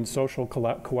transition between social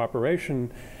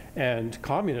cooperation and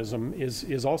communism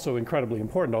is also incredibly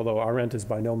important, although Arendt is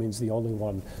by no means the only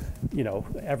one.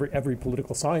 Every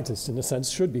political scientist, in a sense,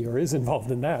 should be or is involved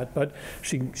in that, but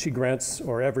she grants,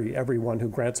 or everyone who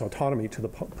grants autonomy to the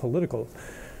political.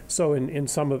 So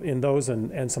in those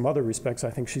and some other respects,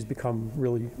 I think she's become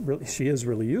she is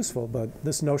really useful, but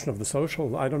this notion of the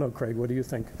social, I don't know, Craig, what do you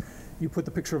think? You put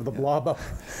the picture of the blob up.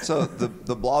 So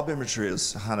the blob imagery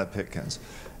is Hannah Pitkin's,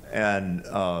 and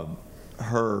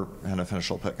Hannah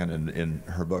Finichel-Pitkin in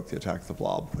her book, The Attack of the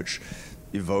Blob, which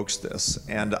evokes this,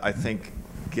 and I think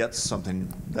gets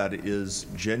something that is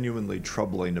genuinely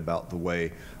troubling about the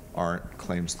way Arendt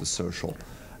claims the social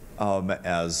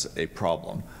as a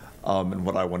problem. And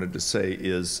what I wanted to say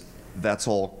is that's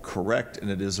all correct, and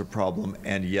it is a problem,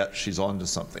 and yet she's onto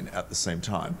something at the same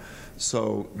time.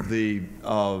 So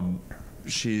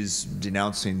she's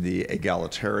denouncing the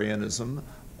egalitarianism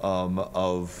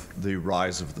of the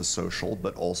rise of the social,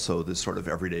 but also the sort of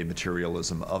everyday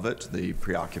materialism of it, the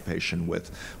preoccupation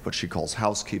with what she calls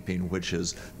housekeeping, which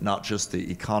is not just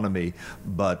the economy,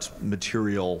 but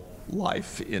material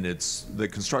life in the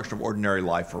construction of ordinary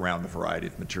life around a variety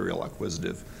of material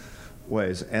acquisitive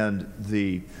ways. And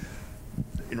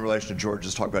in relation to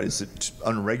George's talk about, is it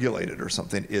unregulated or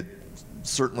something? It's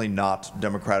certainly not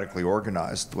democratically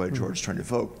organized the way George is trying to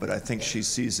evoke, but I think she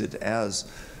sees it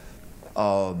as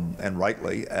and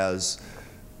rightly, as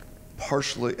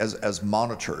partially as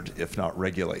monitored, if not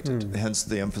regulated. Hence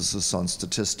the emphasis on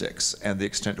statistics and the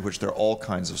extent to which there are all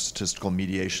kinds of statistical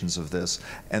mediations of this.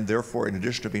 And therefore, in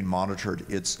addition to being monitored,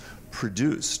 it's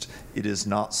produced. It is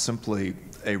not simply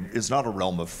it's not a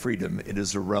realm of freedom. It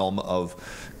is a realm of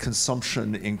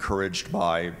consumption encouraged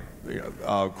by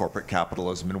corporate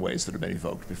capitalism in ways that have been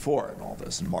evoked before, and all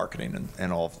this, and marketing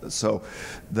and all of this. So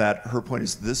that her point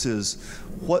is, this is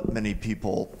what many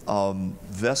people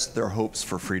vest their hopes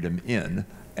for freedom in,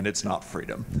 and it's not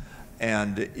freedom.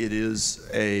 And it is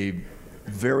a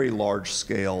very large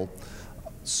scale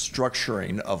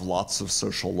structuring of lots of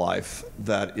social life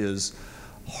that is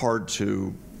hard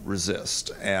to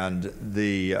resist, and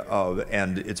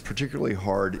it's particularly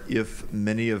hard if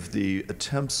many of the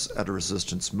attempts at a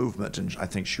resistance movement, and I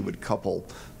think she would couple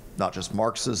not just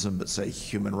Marxism but say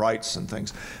human rights and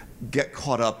things, get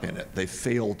caught up in it. They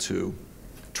fail to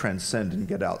transcend and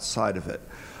get outside of it.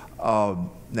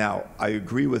 Now, I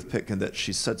agree with Pitkin that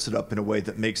she sets it up in a way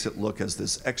that makes it look as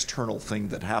this external thing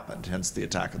that happened, hence the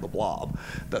attack of the blob,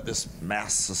 that this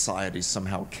mass society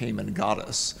somehow came and got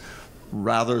us,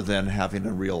 rather than having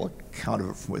a real account of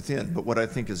it from within. But what I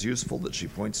think is useful that she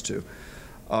points to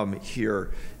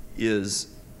here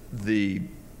is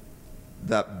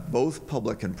that both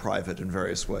public and private in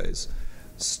various ways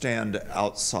stand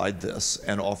outside this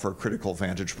and offer critical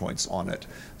vantage points on it.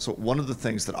 So one of the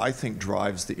things that I think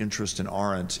drives the interest in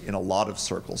Arendt in a lot of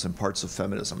circles, in parts of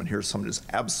feminism, and here's someone who's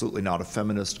absolutely not a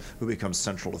feminist who becomes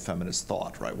central to feminist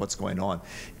thought, right? What's going on?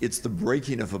 It's the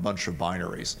breaking of a bunch of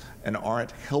binaries, and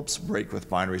Arendt helps break with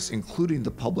binaries, including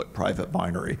the public-private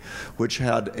binary, which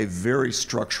had a very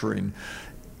structuring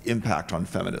impact on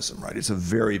feminism, right? It's a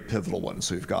very pivotal one.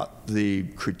 So you've got the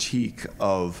critique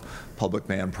of public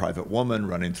man, private woman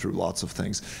running through lots of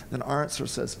things. Then Arendt sort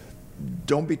of says,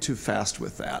 don't be too fast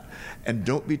with that. And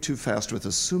don't be too fast with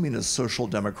assuming a social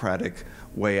democratic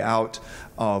way out,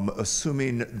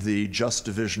 assuming the just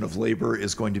division of labor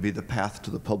is going to be the path to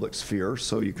the public sphere.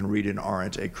 So you can read in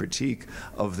Arendt a critique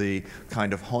of the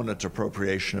kind of Honnet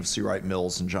appropriation of C. Wright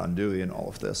Mills and John Dewey and all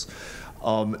of this.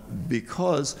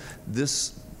 Because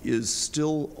this is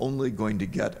still only going to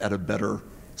get at a better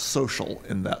social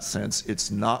in that sense.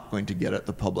 It's not going to get at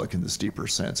the public in this deeper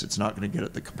sense. It's not going to get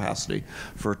at the capacity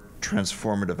for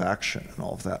transformative action and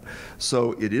all of that.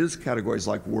 So it is categories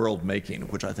like world making,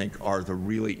 which I think are the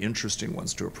really interesting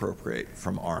ones to appropriate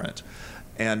from Arendt.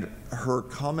 And her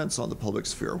comments on the public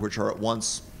sphere, which are at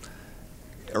once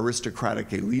aristocratic,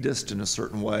 elitist in a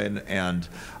certain way, and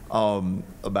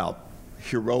about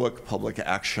heroic public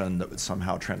action that would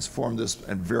somehow transform this,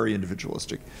 and very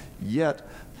individualistic, yet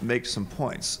make some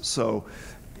points. So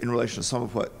in relation to some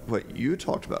of what you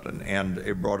talked about, and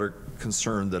a broader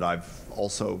concern that I've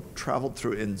also traveled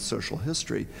through in social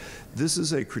history, this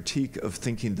is a critique of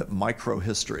thinking that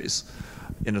micro-histories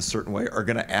in a certain way are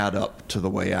going to add up to the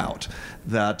way out.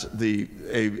 That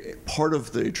a part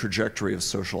of the trajectory of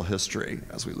social history,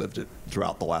 as we lived it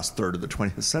throughout the last third of the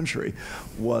 20th century,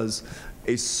 was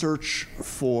a search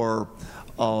for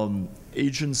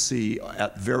agency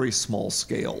at very small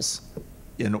scales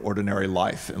in ordinary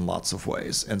life in lots of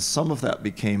ways. And some of that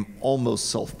became almost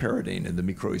self-parodying in the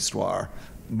micro-histoire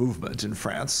movement in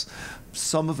France.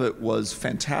 Some of it was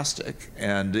fantastic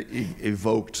and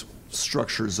evoked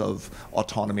structures of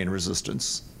autonomy and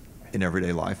resistance in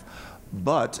everyday life.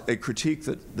 But a critique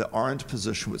that the Arendt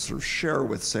position would sort of share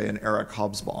with, say, an Eric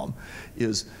Hobsbawm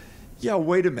is, yeah,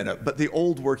 wait a minute, but the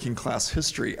old working class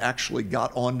history actually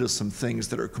got onto some things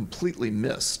that are completely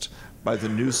missed by the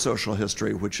new social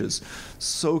history, which is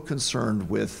so concerned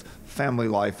with family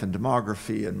life and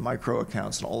demography and micro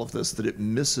accounts and all of this, that it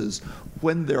misses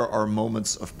when there are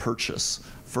moments of purchase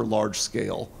for large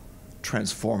scale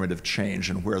transformative change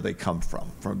and where they come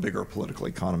from a bigger political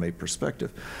economy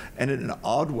perspective. And in an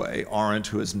odd way, Arendt,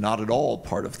 who is not at all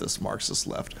part of this Marxist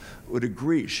left, would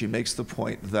agree. She makes the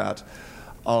point that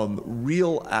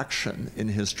real action in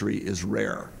history is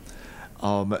rare.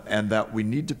 And that we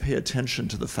need to pay attention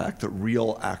to the fact that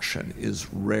real action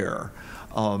is rare,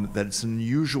 that it's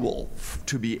unusual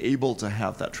to be able to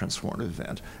have that transformative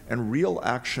event. And real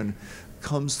action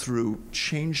comes through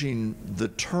changing the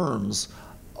terms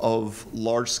of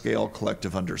large-scale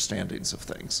collective understandings of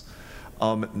things,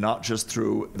 not just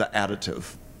through the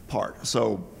additive part.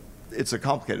 So it's a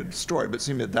complicated story, but it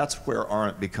seems that that's where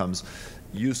Arendt becomes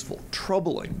useful,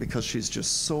 troubling, because she's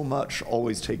just so much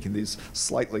always taking these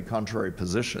slightly contrary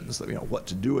positions that, what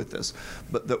to do with this,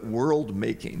 but that world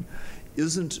making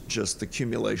isn't just the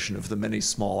accumulation of the many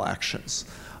small actions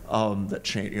that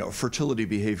change, fertility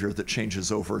behavior that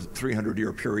changes over a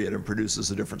 300-year period and produces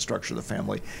a different structure of the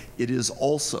family. It is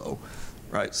also,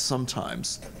 right,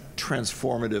 sometimes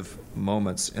transformative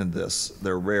moments in this.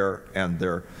 They're rare and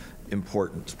they're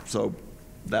important. So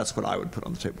that's what I would put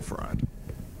on the table for Arendt.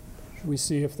 Should we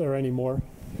see if there are any more?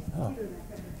 Oh,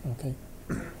 okay.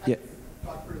 Yeah.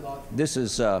 This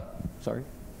is, sorry?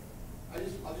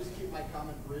 I'll just keep my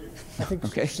comment brief. I think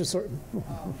Okay. it's just sort of,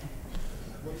 When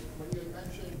you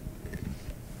mentioned,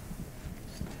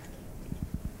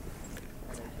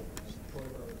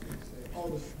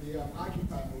 the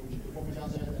Occupy movement, the woman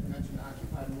down there that mentioned the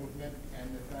Occupy movement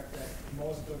and the fact that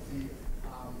most of the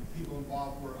people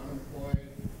involved were unemployed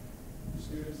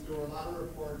students. There were a lot of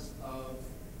reports of,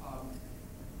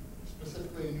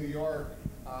 specifically in New York,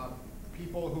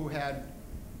 people who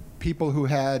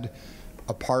had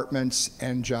apartments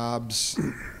and jobs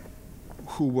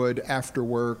who would, after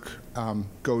work,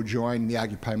 go join the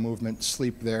Occupy movement,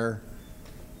 sleep there,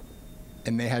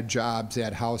 and they had jobs, they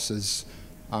had houses.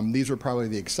 These were probably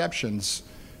the exceptions,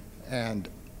 and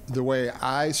the way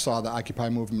I saw the Occupy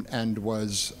movement end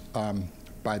was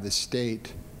by the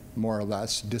state, more or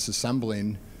less,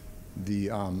 disassembling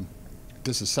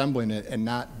it, and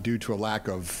not due to a lack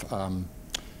of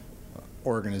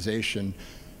organization.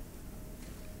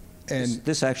 And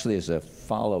This actually is a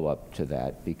follow-up to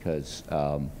that, because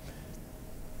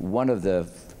one of the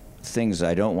things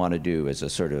I don't want to do as a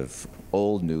sort of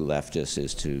old new leftist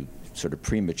is to sort of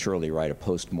prematurely write a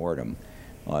post-mortem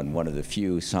on one of the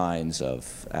few signs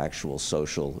of actual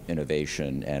social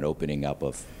innovation and opening up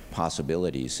of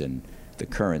possibilities in the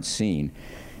current scene.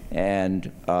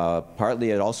 And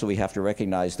partly also we have to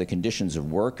recognize the conditions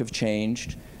of work have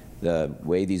changed. The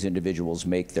way these individuals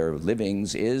make their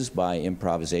livings is by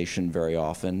improvisation very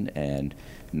often, and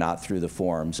not through the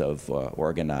forms of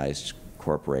organized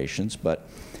corporations. But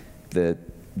the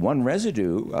one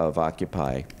residue of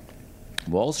Occupy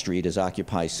Wall Street is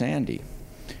Occupy Sandy,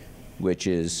 which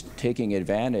is taking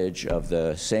advantage of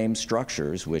the same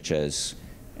structures which, as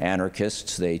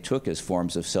anarchists, they took as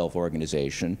forms of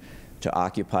self-organization to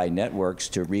occupy networks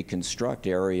to reconstruct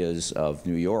areas of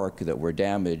New York that were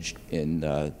damaged in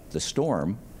the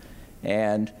storm.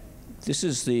 And this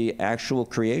is the actual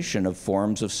creation of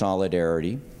forms of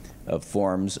solidarity, of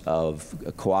forms of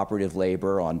cooperative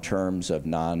labor on terms of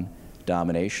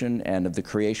non-domination, and of the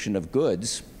creation of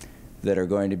goods that are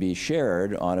going to be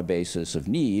shared on a basis of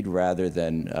need rather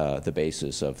than the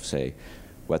basis of, say,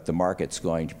 what the market's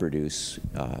going to produce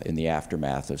in the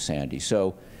aftermath of Sandy.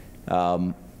 So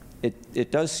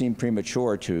it does seem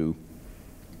premature to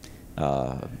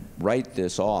write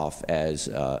this off as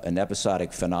an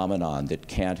episodic phenomenon that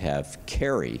can't have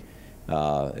carry.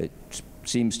 It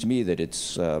seems to me that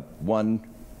it's one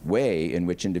way in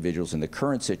which individuals in the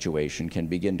current situation can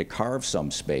begin to carve some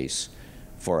space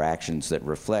for actions that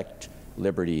reflect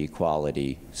liberty,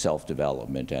 equality,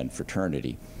 self-development, and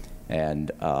fraternity.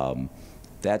 And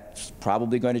that's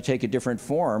probably going to take a different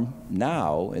form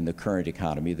now in the current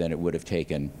economy than it would have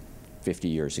taken 50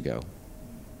 years ago.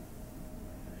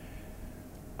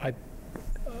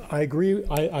 I agree.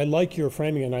 I like your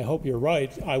framing, and I hope you're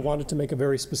right. I wanted to make a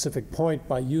very specific point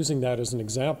by using that as an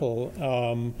example.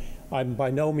 I'm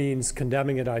by no means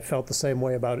condemning it. I felt the same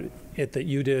way about it that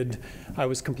you did. I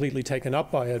was completely taken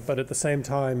up by it, but at the same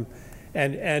time,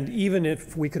 and even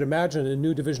if we could imagine a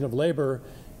new division of labor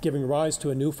giving rise to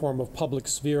a new form of public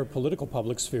sphere, political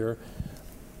public sphere,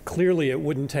 clearly it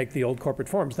wouldn't take the old corporate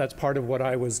forms. That's part of what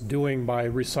I was doing by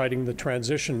reciting the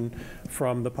transition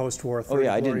from the post-war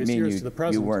 30 glorious years to the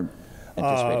present. You weren't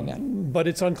anticipating that. But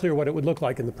it's unclear what it would look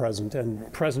like in the present,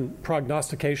 and present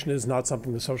prognostication is not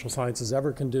something the social sciences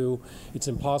ever can do. It's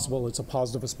impossible. It's a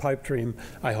positivist pipe dream.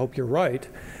 I hope you're right.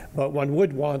 But one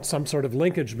would want some sort of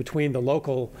linkage between the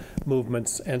local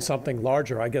movements and something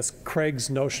larger. I guess Craig's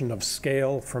notion of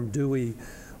scale from Dewey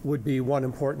would be one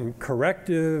important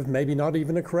corrective, maybe not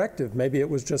even a corrective. Maybe it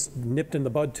was just nipped in the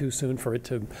bud too soon for it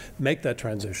to make that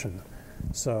transition.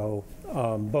 So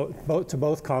to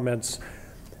both comments,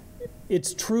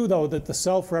 it's true, though, that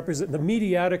the the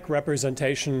mediatic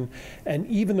representation and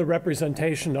even the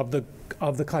representation of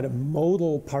the kind of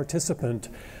modal participant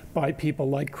by people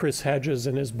like Chris Hedges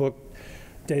in his book,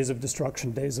 Days of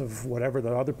Destruction, Days of whatever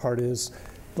the other part is,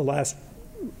 the last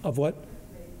of what?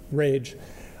 Rage.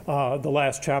 The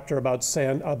last chapter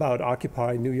about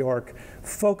Occupy New York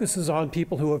focuses on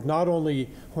people who are not only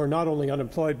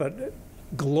unemployed, but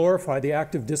glorify the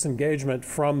active disengagement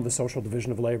from the social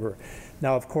division of labor.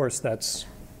 Now, of course, that's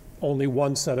only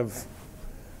one set of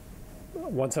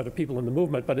people in the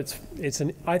movement, but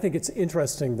I think it's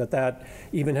interesting that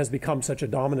even has become such a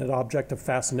dominant object of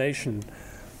fascination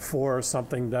for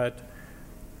something that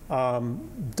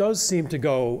does seem to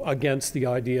go against the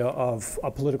idea of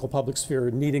a political public sphere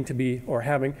needing to be, or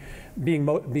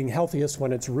being healthiest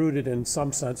when it's rooted in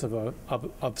some sense of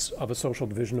a social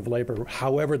division of labor,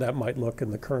 however that might look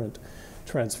in the current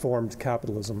transformed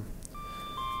capitalism.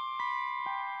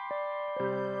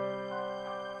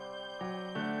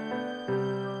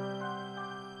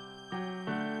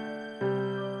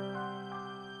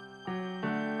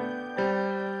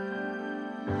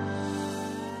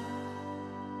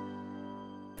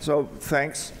 So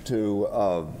thanks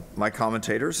to my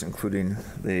commentators, including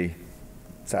the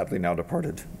sadly now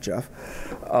departed Jeff.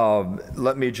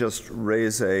 Let me just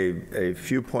raise a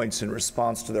few points in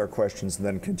response to their questions and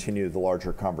then continue the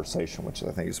larger conversation, which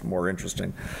I think is more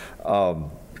interesting.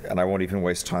 And I won't even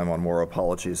waste time on more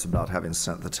apologies about having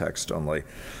sent the text only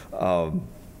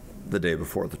the day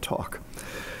before the talk.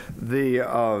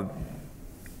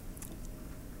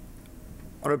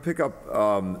 I want to pick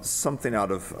up something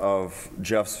out of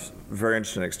Jeff's very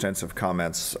interesting, extensive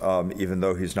comments, even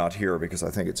though he's not here, because I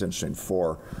think it's interesting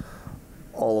for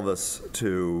all of us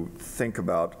to think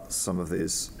about some of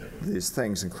these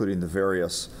things, including the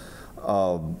various,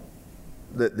 the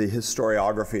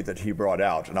historiography that he brought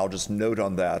out. And I'll just note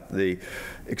on that the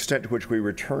extent to which we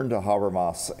return to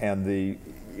Habermas and the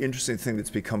interesting thing that's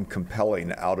become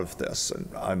compelling out of this,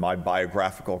 and my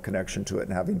biographical connection to it,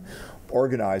 and having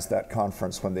organized that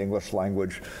conference when the English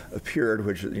language appeared,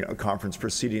 which, you know, conference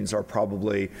proceedings are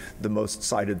probably the most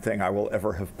cited thing I will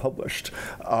ever have published,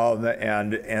 and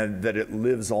that it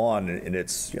lives on in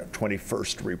its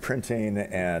 21st reprinting,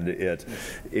 and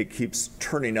it keeps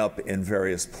turning up in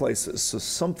various places. So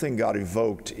something got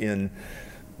evoked in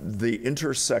the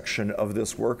intersection of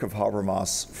this work of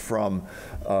Habermas from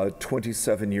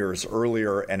 27 years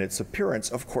earlier and its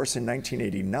appearance, of course, in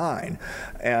 1989,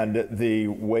 and the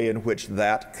way in which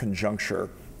that conjuncture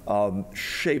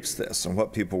shapes this and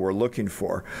what people were looking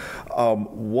for.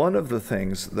 One of the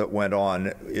things that went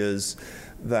on is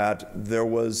that there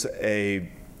was a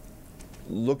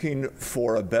looking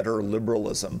for a better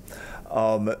liberalism.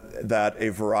 That a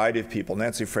variety of people,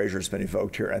 Nancy Fraser's been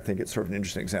evoked here, and I think it's sort of an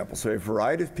interesting example. So a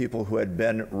variety of people who had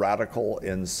been radical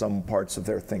in some parts of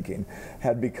their thinking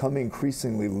had become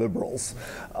increasingly liberals,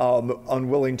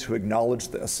 unwilling to acknowledge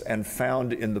this, and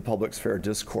found in the public sphere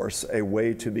discourse a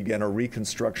way to begin a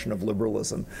reconstruction of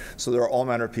liberalism. So there are all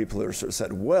manner of people who sort of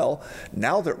said, well,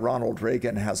 now that Ronald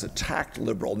Reagan has attacked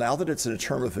liberal, now that it's in a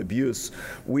term of abuse,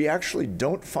 we actually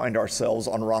don't find ourselves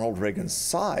on Ronald Reagan's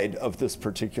side of this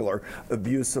particular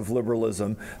abuse of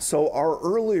liberalism. So our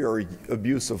earlier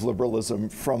abuse of liberalism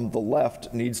from the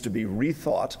left needs to be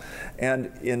rethought,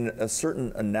 and in a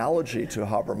certain analogy to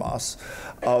Habermas,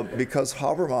 because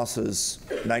Habermas's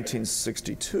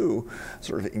 1962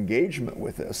 sort of engagement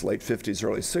with this, late 50s,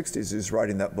 early 60s, he's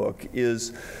writing that book,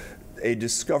 is a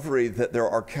discovery that there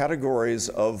are categories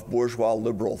of bourgeois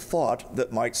liberal thought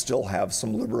that might still have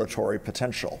some liberatory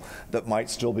potential, that might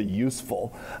still be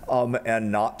useful,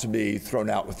 and not to be thrown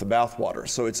out with the bathwater.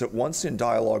 So it's at once in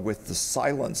dialogue with the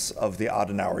silence of the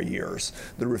Adenauer years,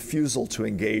 the refusal to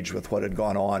engage with what had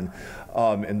gone on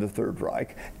in the Third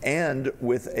Reich, and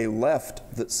with a left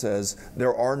that says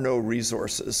there are no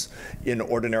resources in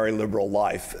ordinary liberal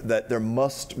life, that there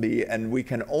must be, and we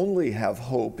can only have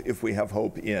hope if we have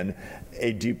hope in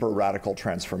a deeper radical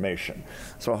transformation.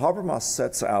 So Habermas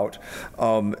sets out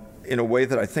in a way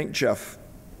that I think Jeff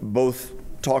both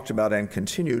talked about and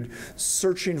continued,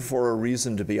 searching for a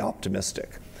reason to be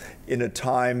optimistic in a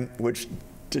time which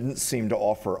didn't seem to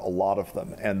offer a lot of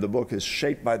them. And the book is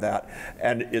shaped by that,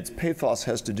 and its pathos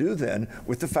has to do then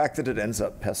with the fact that it ends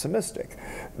up pessimistic,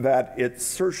 that it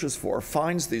searches for,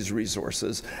 finds these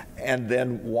resources, and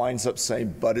then winds up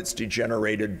saying, but it's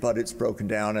degenerated, but it's broken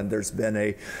down, and there's been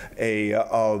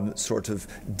a sort of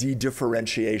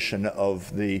de-differentiation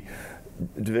of the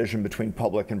division between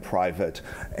public and private,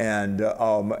 and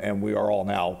we are all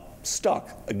now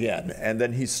stuck again. And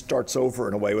then he starts over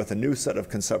in a way with a new set of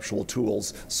conceptual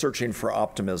tools, searching for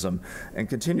optimism, and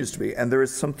continues to be. And there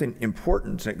is something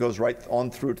important, and it goes right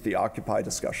on through to the Occupy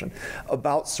discussion,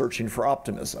 about searching for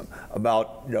optimism,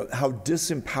 about how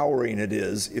disempowering it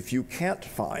is if you can't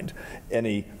find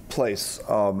any place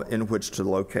in which to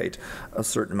locate a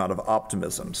certain amount of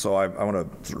optimism. So I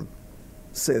want to sort of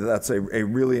say that that's a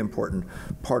really important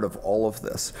part of all of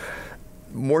this.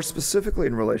 More specifically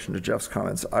in relation to Jeff's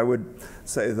comments, I would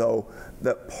say, though,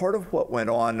 that part of what went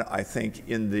on, I think,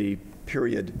 in the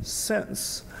period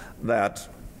since that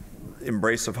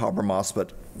embrace of Habermas,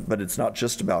 but it's not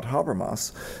just about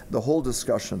Habermas, the whole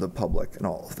discussion of the public and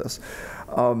all of this,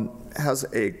 has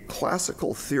a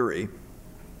classical theory,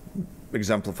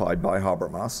 exemplified by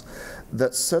Habermas,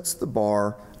 that sets the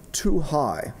bar too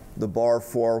high, the bar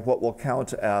for what will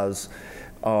count as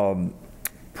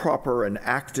proper and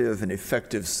active and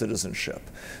effective citizenship.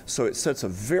 So it sets a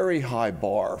very high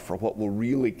bar for what will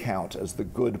really count as the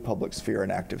good public sphere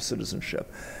and active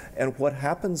citizenship. And what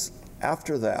happens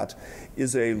after that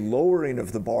is a lowering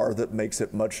of the bar that makes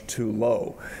it much too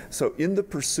low. So in the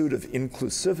pursuit of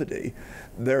inclusivity,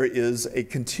 there is a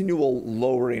continual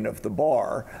lowering of the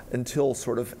bar until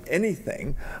sort of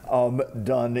anything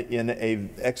done in a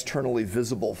externally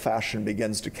visible fashion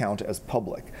begins to count as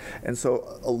public. And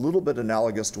so a little bit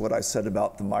analogous to what I said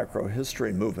about the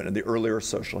microhistory movement and the earlier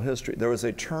social history, there was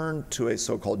a turn to a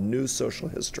so-called new social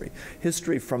history,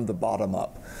 history from the bottom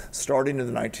up, starting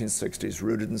in the 1960s,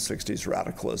 rooted in 60s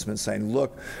radicalism, and saying,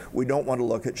 look, we don't want to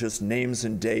look at just names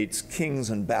and dates, kings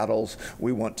and battles.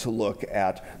 We want to look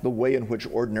at the way in which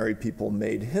ordinary people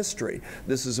made history.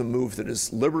 This is a move that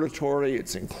is liberatory,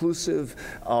 it's inclusive,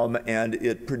 and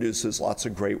it produces lots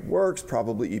of great works.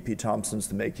 Probably E.P. Thompson's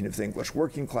The Making of the English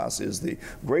Working Class is the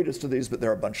greatest of these, but there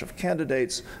are a bunch of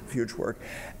candidates, huge work.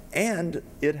 And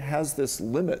it has this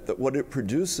limit that what it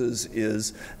produces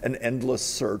is an endless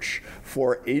search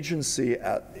for agency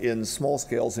in small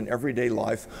scales in everyday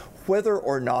life whether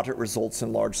or not it results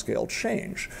in large-scale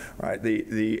change, right?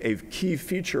 A key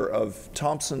feature of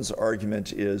Thompson's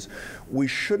argument is we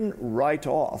shouldn't write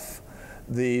off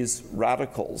these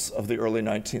radicals of the early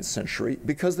 19th century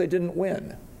because they didn't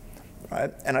win.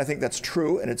 Right? And I think that's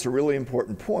true, and it's a really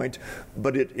important point,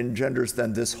 but it engenders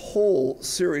then this whole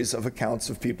series of accounts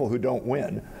of people who don't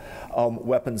win,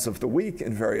 weapons of the weak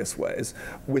in various ways,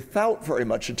 without very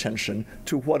much attention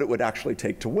to what it would actually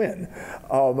take to win,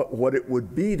 what it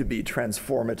would be to be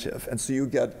transformative. And so you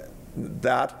get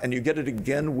that, and you get it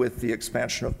again with the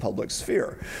expansion of public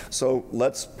sphere. So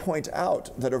let's point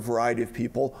out that a variety of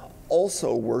people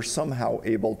also were somehow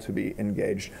able to be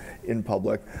engaged in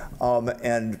public,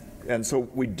 and so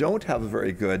we don't have a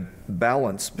very good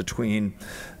balance between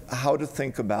how to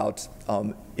think about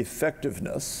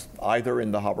effectiveness, either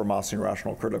in the Habermasian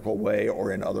rational critical way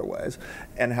or in other ways,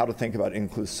 and how to think about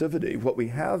inclusivity. What we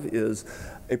have is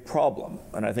a problem,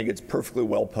 and I think it's perfectly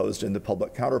well posed in the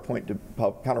public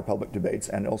counter-public debates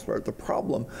and elsewhere, the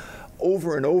problem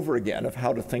over and over again of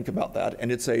how to think about that,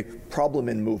 and it's a problem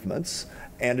in movements,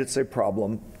 and it's a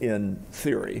problem in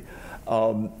theory.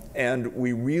 And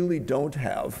we really don't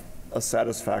have a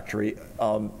satisfactory,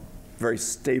 very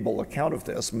stable account of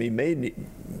this. We may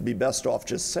be best off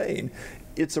just saying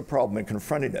it's a problem and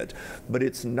confronting it, but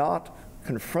it's not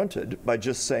confronted by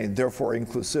just saying, therefore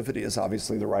inclusivity is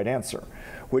obviously the right answer,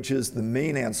 which is the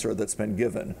main answer that's been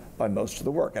given by most of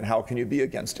the work. And how can you be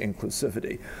against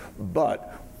inclusivity?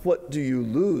 But what do you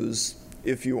lose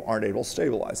if you aren't able to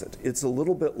stabilize it? It's a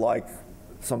little bit like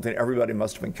something everybody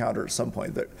must have encountered at some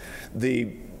point, that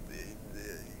the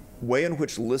way in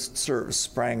which listservs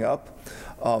sprang up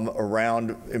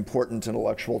around important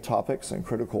intellectual topics and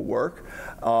critical work,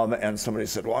 and somebody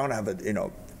said, well, I want to have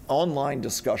a, online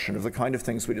discussion of the kind of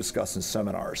things we discuss in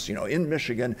seminars. In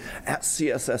Michigan, at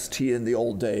CSST in the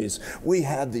old days, we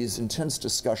had these intense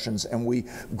discussions and we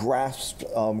grasped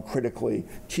critically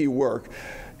key work.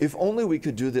 If only we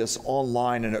could do this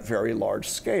online and at very large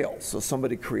scale. So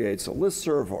somebody creates a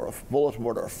listserv or a bulletin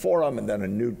board or a forum, and then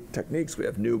in new techniques, we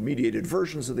have new mediated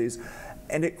versions of these,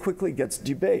 and it quickly gets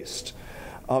debased.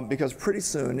 Because pretty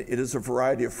soon it is a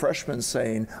variety of freshmen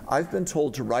saying, I've been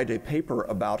told to write a paper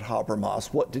about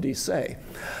Habermas, what did he say?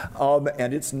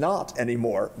 And it's not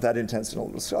anymore that intense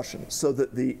discussion. So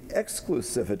that the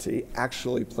exclusivity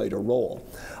actually played a role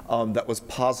that was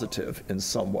positive in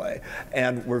some way.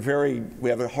 And we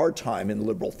have a hard time in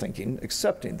liberal thinking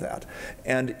accepting that.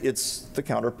 And it's the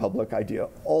counter-public idea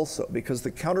also, because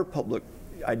the counter-public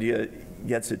idea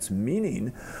gets its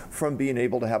meaning from being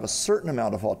able to have a certain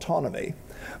amount of autonomy,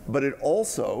 but it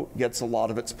also gets a lot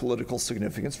of its political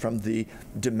significance from the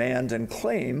demand and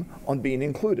claim on being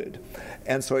included.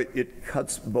 And so it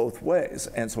cuts both ways.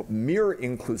 And so mere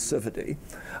inclusivity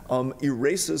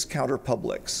erases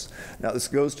counter-publics. Now this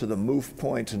goes to the MOVE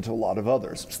point and to a lot of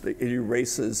others. It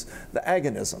erases the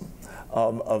agonism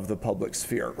of the public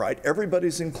sphere, right?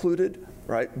 Everybody's included,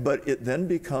 right? But it then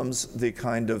becomes the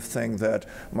kind of thing that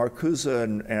Marcuse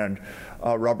and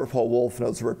Robert Paul Wolff and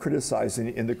others were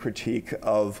criticizing in the critique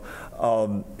of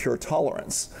pure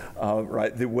tolerance,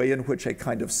 right? The way in which a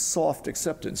kind of soft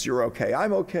acceptance, you're okay,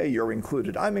 I'm okay, you're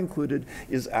included, I'm included,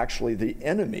 is actually the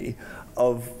enemy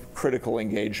of critical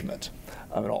engagement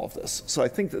in all of this. So I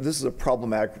think that this is a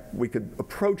problematic we could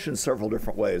approach in several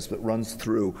different ways, but runs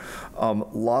through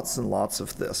lots and lots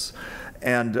of this.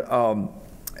 And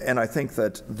I think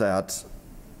that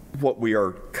what we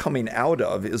are coming out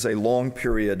of is a long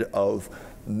period of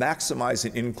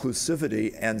maximizing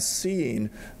inclusivity and seeing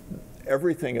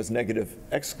everything as negative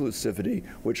exclusivity,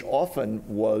 which often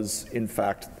was, in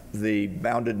fact, the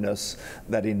boundedness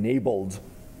that enabled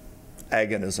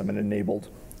agonism and enabled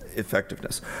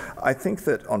effectiveness. I think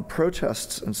that on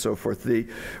protests and so forth,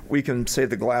 we can say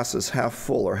the glass is half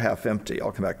full or half empty.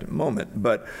 I'll come back in a moment,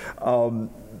 but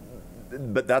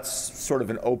that's sort of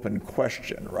an open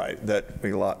question, right?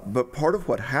 But part of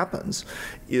what happens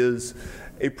is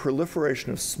a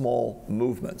proliferation of small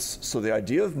movements. So the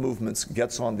idea of movements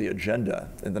gets on the agenda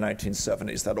in the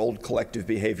 1970s. That old collective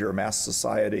behavior, mass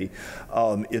society,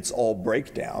 it's all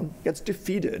breakdown, gets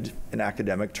defeated in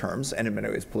academic terms and in many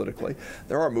ways politically.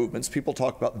 There are movements. People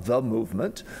talk about the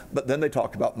movement, but then they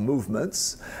talk about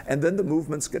movements, and then the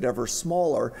movements get ever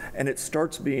smaller, and it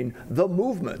starts being the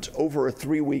movement over a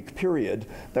 3-week period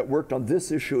that worked on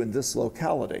this issue in this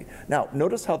locality. Now,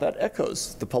 notice how that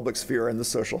echoes the public sphere and the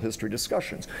social history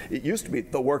discussion. It used to be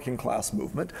the working class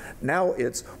movement. Now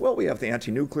it's, well, we have the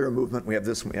anti-nuclear movement, we have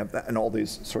this, and we have that, and all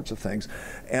these sorts of things.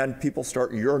 And people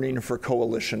start yearning for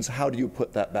coalitions. How do you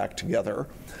put that back together?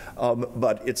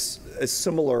 But it's a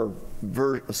similar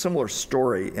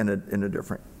story in a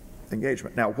different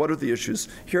engagement. Now, what are the issues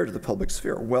here to the public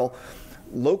sphere? Well,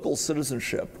 local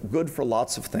citizenship, good for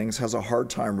lots of things, has a hard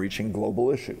time reaching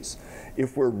global issues.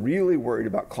 If we're really worried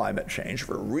about climate change, if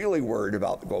we're really worried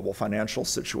about the global financial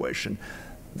situation,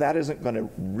 that isn't going to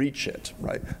reach it,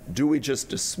 right? Do we just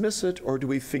dismiss it, or do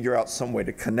we figure out some way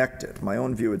to connect it? My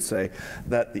own view would say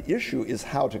that the issue is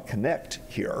how to connect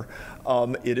here.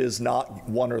 It is not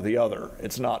one or the other.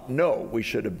 It's not, no, we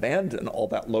should abandon all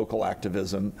that local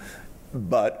activism,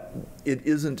 but it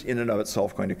isn't in and of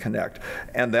itself going to connect.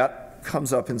 And that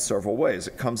comes up in several ways.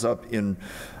 It comes up in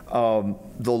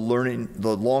the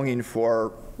longing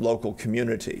for local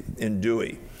community in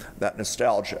Dewey, that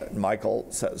nostalgia. And Michael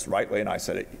says rightly, and I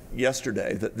said it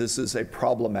yesterday, that this is a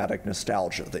problematic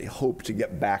nostalgia. They hope to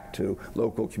get back to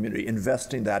local community,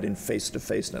 investing that in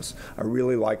face-to-faceness. I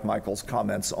really like Michael's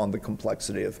comments on the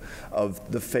complexity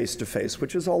of the face-to-face,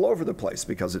 which is all over the place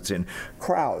because it's in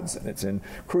crowds, and it's in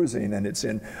cruising, and it's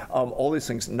in all these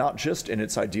things, not just in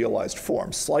its idealized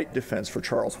form. Slight defense for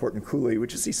Charles Horton Cooley,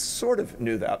 which is he sort of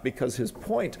knew that because his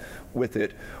point with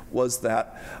it was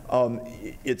that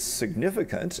it's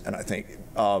significant, and I think,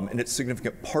 and it's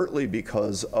significant partly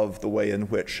because of the way in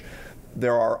which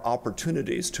there are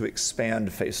opportunities to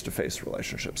expand face-to-face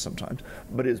relationships sometimes.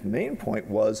 But his main point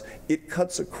was it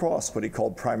cuts across what he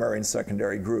called primary and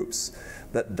secondary groups,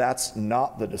 that's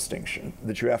not the distinction,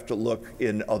 that you have to look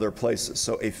in other places.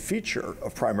 So a feature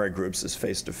of primary groups is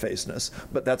face-to-faceness,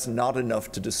 but that's not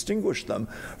enough to distinguish them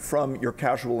from your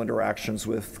casual interactions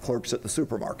with clerks at the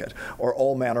supermarket or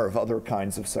all manner of other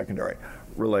kinds of secondary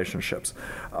relationships.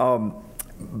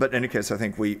 But in any case, I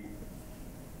think we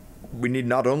need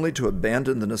not only to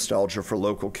abandon the nostalgia for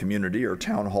local community or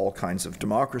town hall kinds of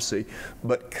democracy,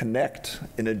 but connect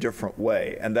in a different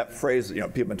way. And that phrase, people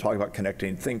have been talking about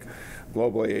connecting, think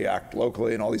globally, act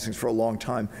locally, and all these things for a long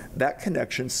time. That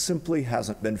connection simply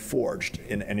hasn't been forged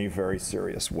in any very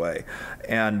serious way.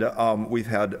 And we've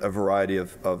had a variety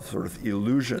of sort of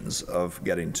illusions of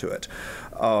getting to it.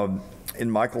 In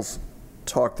Michael's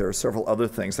talk, there are several other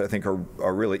things that I think are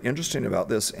really interesting about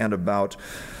this and about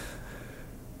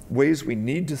ways we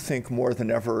need to think more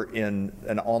than ever in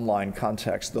an online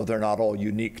context, though they're not all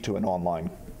unique to an online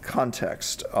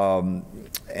context,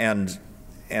 and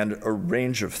a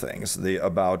range of things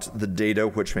about the data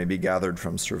which may be gathered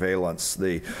from surveillance,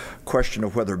 the question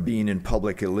of whether being in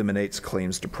public eliminates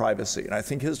claims to privacy. And I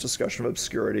think his discussion of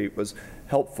obscurity was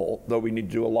helpful, though we need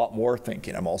to do a lot more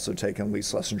thinking. I'm also taking Lee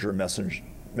Schlesinger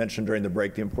mentioned during the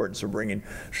break the importance of bringing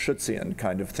Schutzian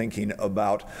kind of thinking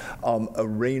about a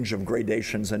range of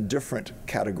gradations and different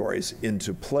categories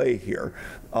into play here,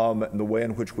 the way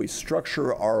in which we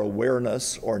structure our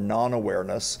awareness or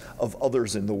non-awareness of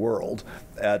others in the world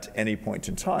at any point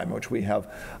in time, which we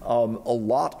have a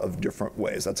lot of different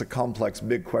ways. That's a complex,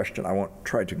 big question I won't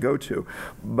try to go to.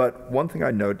 But one thing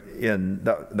I note in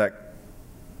that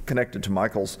connected to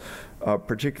Michael's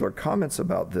particular comments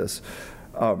about this,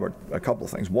 or a couple of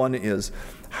things. One is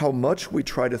how much we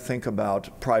try to think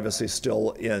about privacy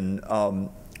still in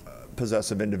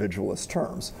possessive individualist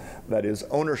terms, that is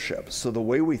ownership. So the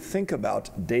way we think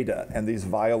about data and these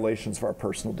violations of our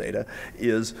personal data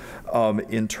is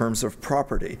in terms of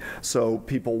property. So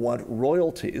people want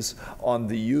royalties on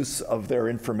the use of their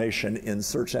information in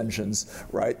search engines,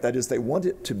 right? That is, they want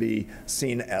it to be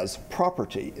seen as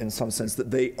property in some sense, that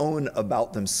they own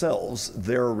about themselves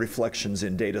their reflections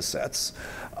in data sets.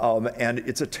 And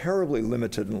it's a terribly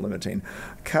limited and limiting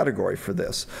category for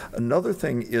this. Another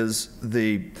thing is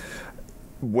the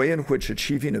way in which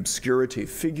achieving obscurity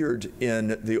figured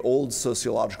in the old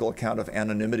sociological account of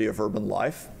anonymity of urban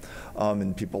life,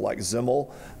 and people like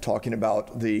Zimmel talking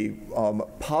about the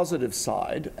positive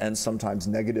side and sometimes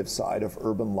negative side of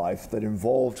urban life that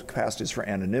involved capacities for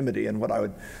anonymity. And what I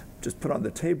would just put on the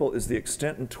table is the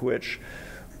extent to which,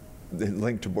 the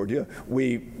link to Bourdieu,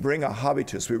 we bring a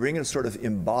habitus, we bring a sort of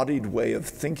embodied way of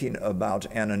thinking about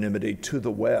anonymity to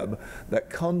the web that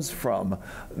comes from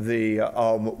the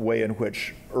way in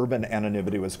which urban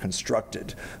anonymity was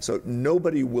constructed. So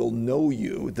nobody will know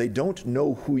you, they don't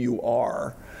know who you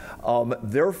are.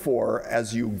 Therefore,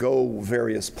 as you go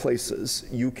various places,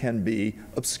 you can be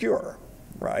obscure.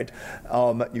 Right?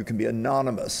 You can be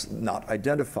anonymous, not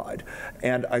identified.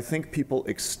 And I think people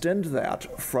extend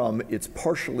that from its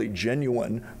partially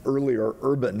genuine earlier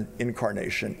urban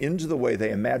incarnation into the way they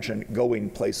imagine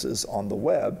going places on the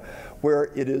web,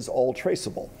 where it is all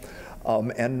traceable.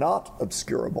 And not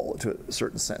obscurable to a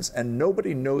certain sense. And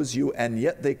nobody knows you, and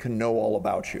yet they can know all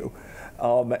about you.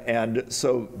 And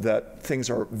so that things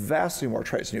are vastly more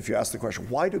traced. And if you ask the question,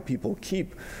 why do people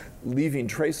keep leaving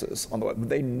traces on the web?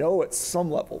 They know at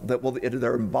some level that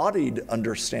their embodied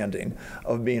understanding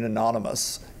of being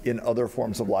anonymous in other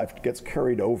forms of life gets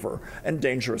carried over, and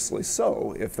dangerously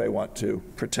so if they want to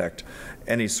protect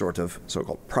any sort of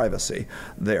so-called privacy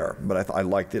there. But I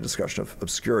like the discussion of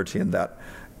obscurity in that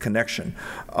connection.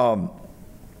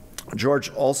 George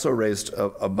also raised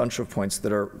a bunch of points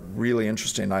that are really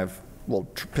interesting. Will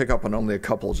pick up on only a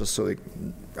couple just so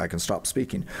I can stop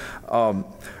speaking.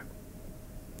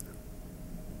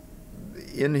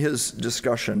 In his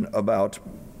discussion about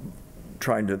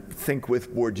trying to think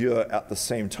with Bourdieu at the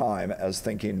same time as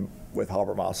thinking with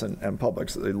Habermas and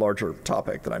Publix, the larger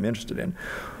topic that I'm interested in,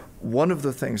 one of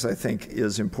the things I think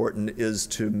is important is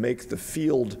to make the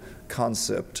field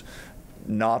concept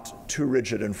not too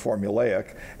rigid and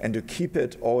formulaic, and to keep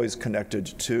it always connected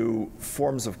to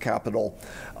forms of capital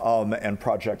and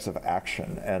projects of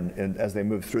action. And as they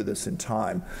move through this in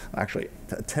time, I actually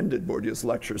attended Bourdieu's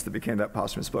lectures that became that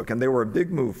posthumous book, and they were a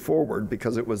big move forward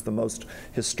because it was the most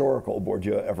historical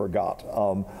Bourdieu ever got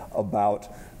about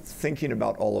thinking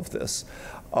about all of this.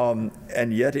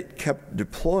 And yet it kept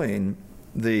deploying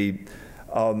the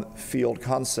field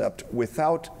concept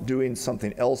without doing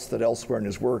something else that elsewhere in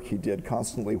his work he did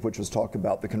constantly, which was talk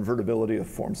about the convertibility of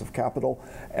forms of capital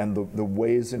and the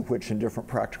ways in which in different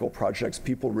practical projects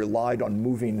people relied on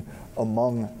moving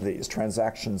among these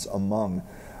transactions among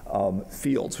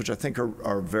fields, which I think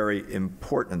are very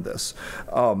important in this.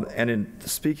 And in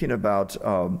speaking about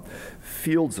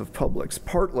fields of publics,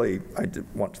 partly I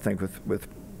did want to think with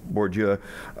Bourdieu,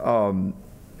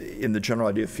 in the general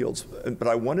idea of fields, but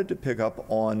I wanted to pick up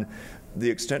on the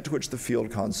extent to which the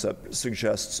field concept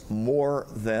suggests more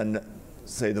than,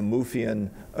 say, the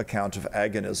Muffian account of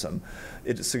agonism.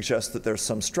 It suggests that there's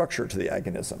some structure to the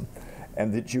agonism,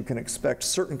 and that you can expect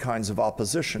certain kinds of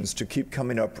oppositions to keep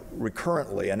coming up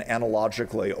recurrently and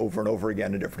analogically over and over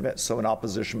again in different events. So an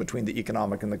opposition between the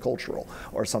economic and the cultural,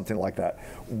 or something like that,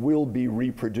 will be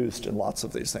reproduced in lots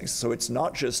of these things. So it's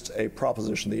not just a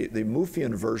proposition. The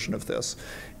Muffian version of this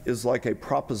is like a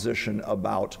proposition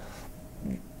about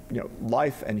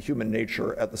life and human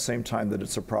nature at the same time that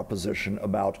it's a proposition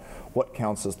about what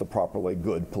counts as the properly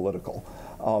good political.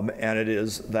 And it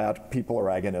is that people are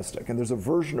agonistic. And there's a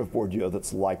version of Bourdieu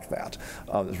that's like that.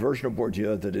 There's a version of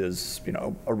Bourdieu that is,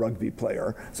 a rugby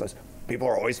player. So people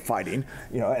are always fighting,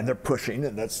 and they're pushing,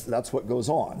 and that's what goes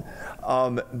on.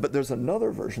 But there's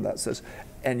another version that says,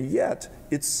 and yet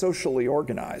it's socially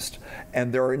organized,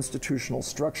 and there are institutional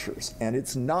structures, and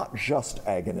it's not just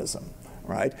agonism.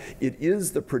 Right? It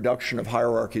is the production of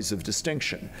hierarchies of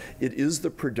distinction. It is the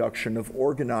production of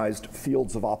organized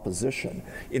fields of opposition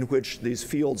in which these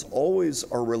fields always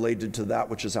are related to that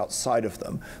which is outside of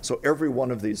them. So every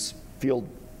one of these field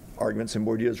arguments in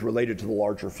Bourdieu is related to the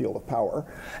larger field of power.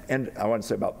 And I want to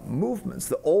say about movements,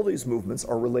 that all these movements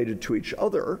are related to each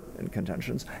other in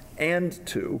contentions and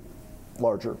to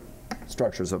larger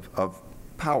structures of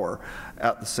power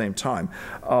at the same time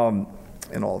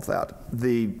in all of that.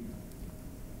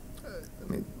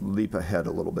 Let me leap ahead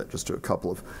a little bit just to a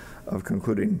couple of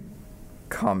concluding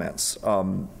comments.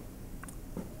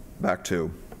 Back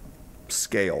to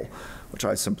scale, which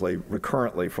I simply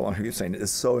recurrently, for long keep saying,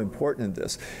 is so important in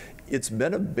this. It's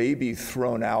been a baby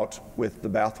thrown out with the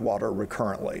bathwater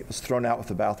recurrently. It was thrown out with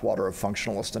the bathwater of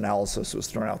functionalist analysis. It was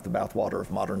thrown out with the bathwater of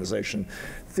modernization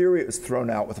theory. It was thrown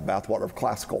out with the bathwater of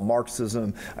classical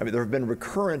Marxism. I mean, there have been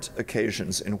recurrent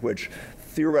occasions in which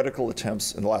theoretical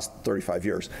attempts in the last 35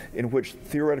 years, in which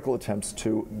theoretical attempts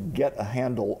to get a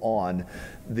handle on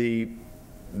the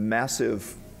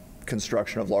massive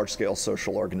construction of large-scale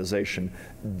social organization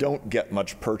don't get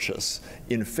much purchase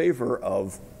in favor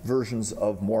of versions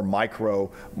of more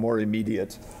micro, more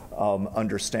immediate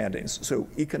understandings. So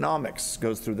economics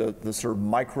goes through the sort of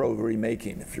micro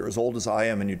remaking. If you're as old as I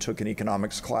am and you took an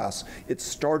economics class, it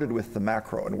started with the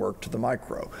macro and worked to the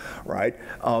micro, right?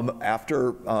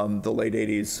 After the late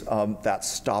 80s, that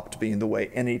stopped being the way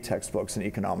any textbooks in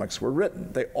economics were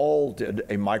written. They all did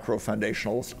a micro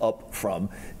foundationalist up from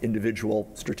individual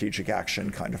strategic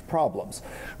action kind of problems,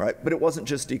 right? But it wasn't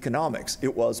just economics.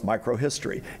 It was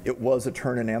microhistory. It was a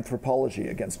turn in anthropology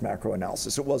against macro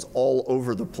analysis. It was all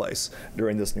over the place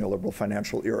during this neoliberal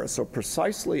financial era. So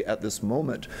precisely at this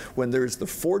moment, when there's the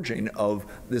forging of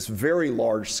this very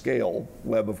large-scale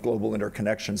web of global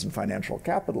interconnections and financial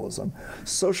capitalism,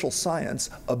 social science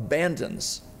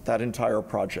abandons that entire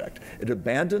project. It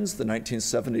abandons the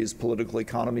 1970s political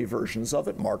economy versions of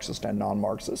it, Marxist and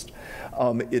non-Marxist,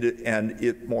 and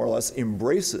it more or less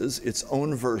embraces its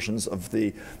own versions of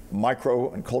the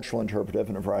micro and cultural interpretive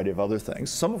and a variety of other things,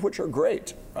 some of which are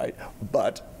great, right?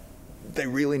 But they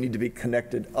really need to be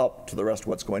connected up to the rest of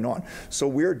what's going on. So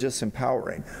we're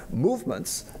disempowering.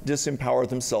 Movements disempower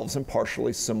themselves in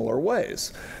partially similar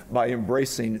ways by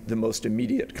embracing the most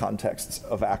immediate contexts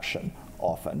of action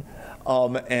often.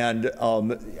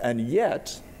 And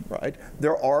yet, right,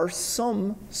 there are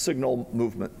some signal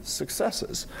movement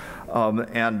successes.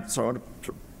 And so I want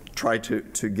to try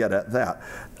to get at that.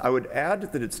 I would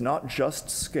add that it's not just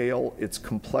scale, it's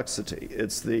complexity.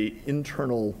 It's the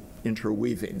internal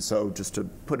interweaving. So just to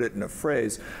put it in a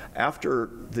phrase, after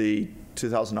the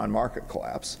 2009 market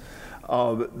collapse,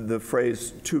 the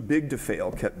phrase too big to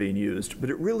fail kept being used, but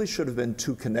it really should have been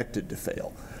too connected to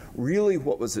fail. Really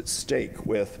what was at stake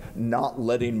with not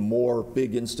letting more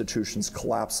big institutions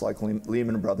collapse like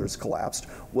Lehman Brothers collapsed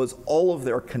was all of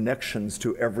their connections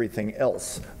to everything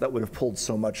else that would have pulled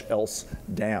so much else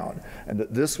down. And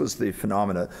that this was the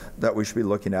phenomena that we should be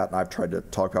looking at, and I've tried to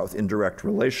talk about with indirect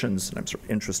relations, and I'm sort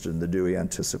of interested in the Dewey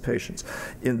anticipations.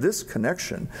 In this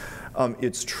connection,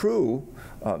 it's true,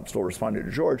 still responding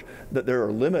to George, that there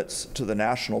are limits to the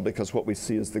national because what we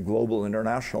see is the global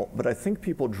international, but I think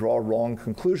people draw wrong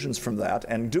conclusions from that,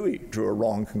 and Dewey drew a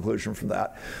wrong conclusion from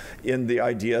that, in the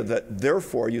idea that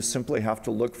therefore you simply have to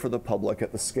look for the public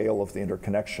at the scale of the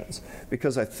interconnections.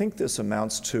 Because I think this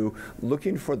amounts to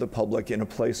looking for the public in a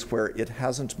place where it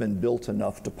hasn't been built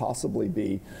enough to possibly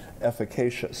be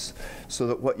efficacious. So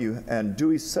that what you, and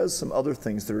Dewey says some other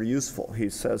things that are useful. He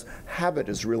says habit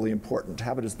is really important.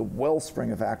 Habit is the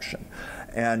wellspring of action.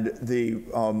 And the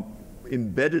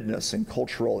embeddedness in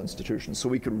cultural institutions. So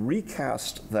we could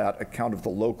recast that account of the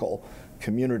local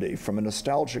community from a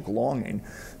nostalgic longing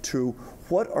to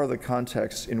what are the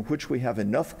contexts in which we have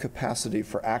enough capacity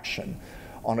for action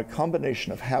on a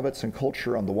combination of habits and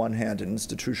culture on the one hand and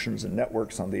institutions and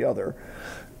networks on the other,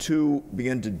 to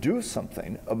begin to do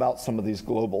something about some of these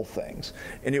global things.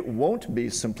 And it won't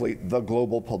be simply the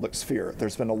global public sphere.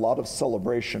 There's been a lot of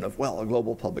celebration of, well, a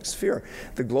global public sphere.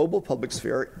 The global public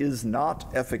sphere is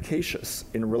not efficacious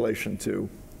in relation to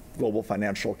global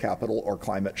financial capital or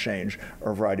climate change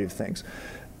or a variety of things.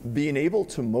 Being able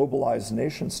to mobilize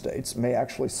nation states may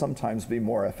actually sometimes be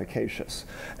more efficacious.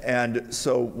 And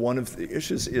so one of the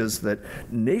issues is that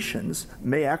nations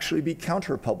may actually be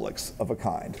counter-publics of a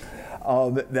kind.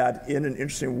 That in an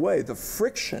interesting way, the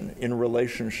friction in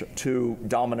relationship to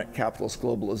dominant capitalist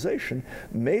globalization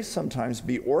may sometimes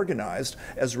be organized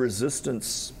as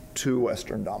resistance to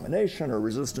Western domination or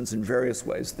resistance in various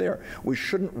ways there. We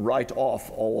shouldn't write off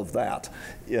all of that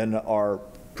in our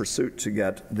pursuit to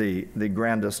get the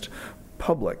grandest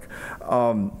public.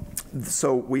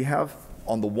 So we have,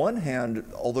 on the one hand,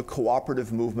 all the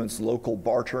cooperative movements, local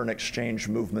barter and exchange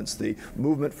movements, the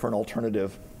movement for an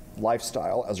alternative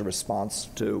lifestyle as a response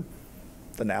to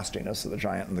the nastiness of the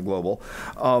giant and the global.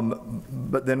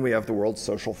 But then we have the World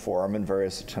Social Forum and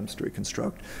various attempts to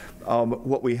reconstruct.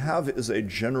 What we have is a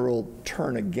general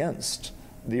turn against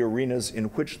the arenas in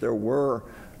which there were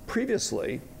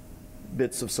previously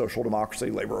bits of social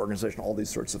democracy, labor organization, all these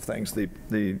sorts of things,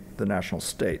 the national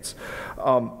states.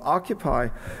 Occupy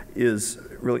is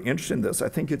really interesting in this. I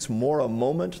think it's more a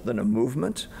moment than a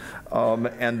movement,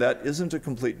 and that isn't a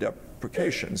complete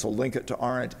deprecation. So link it to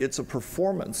Arendt. It's a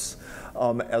performance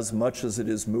as much as it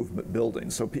is movement building.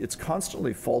 So it's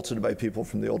constantly faulted by people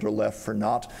from the older left for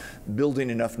not building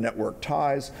enough network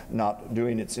ties, not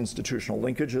doing its institutional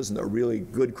linkages, and there are really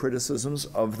good criticisms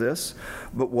of this.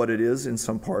 But what it is, in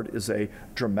some part, is a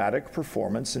dramatic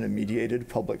performance in a mediated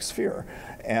public sphere.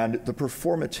 And the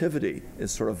performativity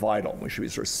is sort of vital. We should be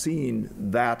sort of seeing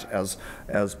that as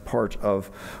part of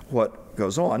what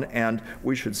goes on, and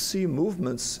we should see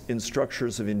movements in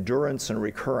structures of endurance and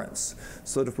recurrence.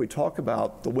 So that if we talk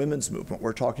about the women's movement,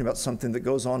 we're talking about something that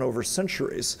goes on over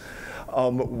centuries,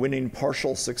 winning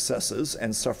partial successes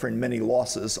and suffering many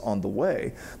losses on the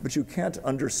way, but you can't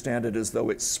understand it as though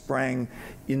it sprang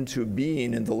into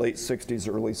being in the late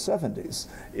 60s, early 70s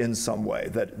in some way,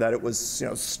 that it was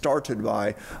started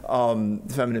by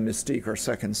feminine mystique or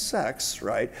second sex,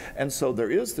 right? And so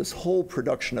there is this whole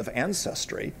production of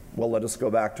ancestry. Well, let us go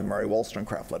back to Mary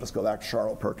Wollstonecraft, let us go back to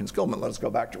Charlotte Perkins Gilman, let us go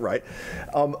back to, right?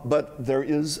 But there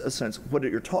is a sense, what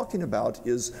you're talking about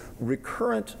is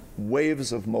recurrent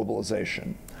waves of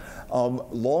mobilization,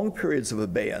 long periods of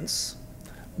abeyance,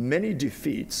 many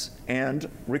defeats, and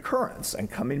recurrence, and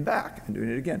coming back and doing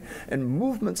it again. And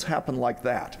movements happen like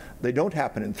that. They don't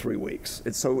happen in 3 weeks.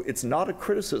 So it's not a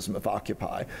criticism of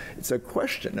Occupy. It's a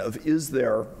question of, is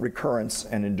there recurrence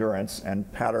and endurance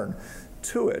and pattern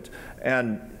to it?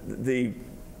 And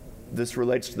this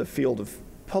relates to the field of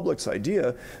public's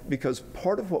idea, because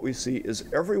part of what we see is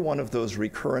every one of those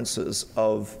recurrences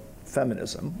of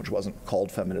feminism, which wasn't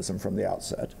called feminism from the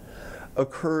outset,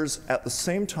 occurs at the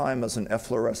same time as an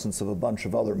efflorescence of a bunch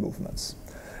of other movements.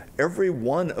 Every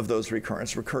one of those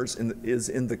recurrences is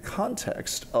in the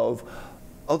context of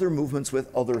other movements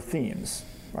with other themes.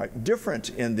 Right? Different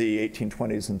in the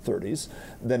 1820s and 30s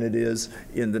than it is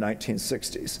in the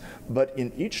 1960s. But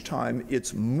in each time,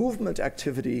 it's movement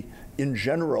activity in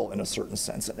general, in a certain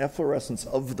sense, an efflorescence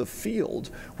of the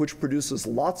field, which produces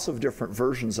lots of different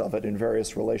versions of it in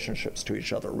various relationships to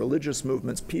each other. Religious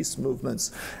movements, peace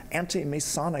movements,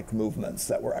 anti-Masonic movements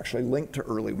that were actually linked to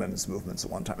early women's movements at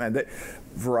one time, and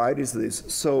varieties of these.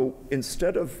 So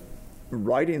instead of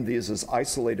writing these as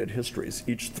isolated histories,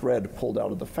 each thread pulled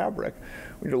out of the fabric,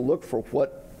 we need to look for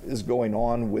what is going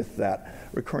on with that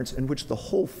recurrence in which the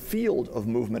whole field of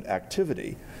movement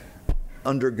activity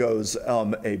undergoes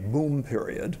a boom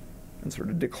period and sort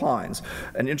of declines.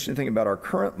 An interesting thing about our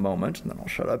current moment, and then I'll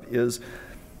shut up, is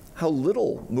how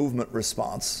little movement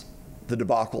response the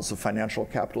debacles of financial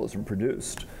capitalism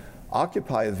produced.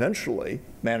 Occupy eventually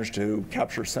managed to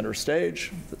capture center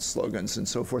stage, the slogans and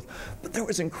so forth, but there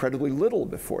was incredibly little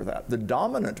before that. The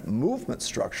dominant movement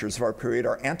structures of our period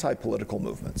are anti-political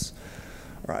movements,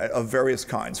 right, of various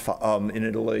kinds. In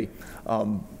Italy,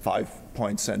 5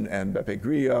 Points and Beppe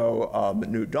Grillo,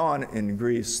 New Dawn in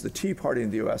Greece, the Tea Party in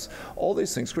the US, all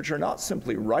these things which are not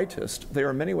simply rightist, they are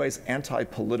in many ways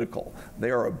anti-political.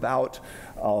 They are about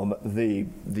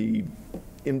the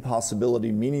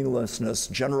impossibility, meaninglessness,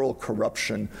 general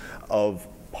corruption of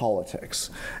politics.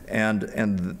 And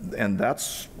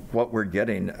that's what we're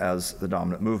getting as the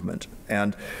dominant movement.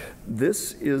 And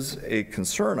this is a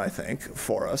concern, I think,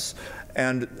 for us.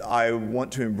 And I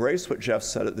want to embrace what Jeff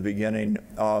said at the beginning,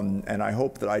 and I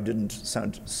hope that I didn't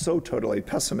sound so totally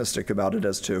pessimistic about it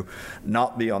as to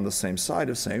not be on the same side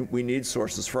of saying we need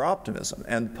sources for optimism.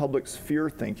 And public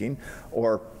sphere thinking,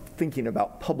 or thinking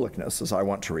about publicness, as I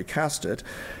want to recast it,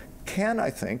 can,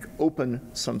 I think, open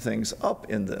some things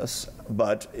up in this,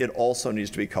 but it also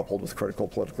needs to be coupled with critical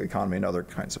political economy and other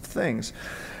kinds of things.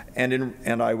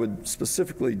 And I would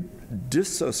specifically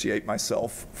dissociate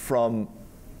myself from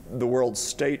the world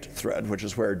state thread, which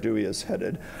is where Dewey is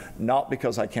headed, not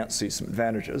because I can't see some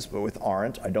advantages, but with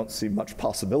Arendt, I don't see much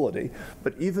possibility.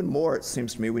 But even more, it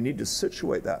seems to me, we need to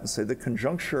situate that and say the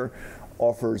conjuncture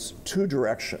offers two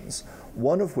directions,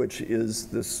 one of which is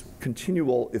this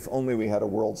continual, if only we had a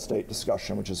world state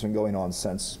discussion, which has been going on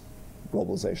since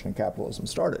globalization and capitalism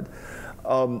started.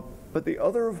 But the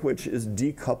other of which is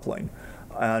decoupling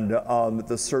and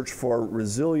the search for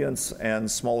resilience and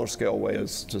smaller scale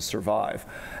ways to survive.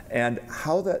 And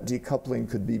how that decoupling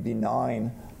could be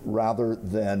benign rather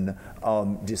than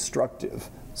destructive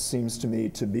seems to me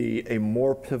to be a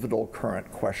more pivotal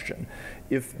current question.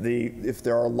 If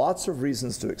there are lots of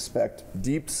reasons to expect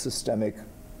deep systemic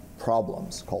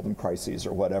problems, call them crises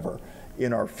or whatever,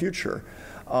 in our future,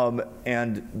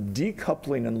 and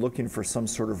decoupling and looking for some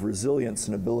sort of resilience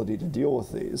and ability to deal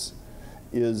with these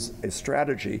is a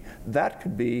strategy that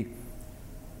could be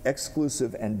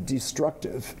exclusive and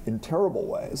destructive in terrible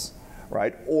ways,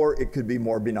 right? Or it could be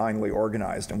more benignly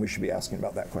organized, and we should be asking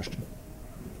about that question.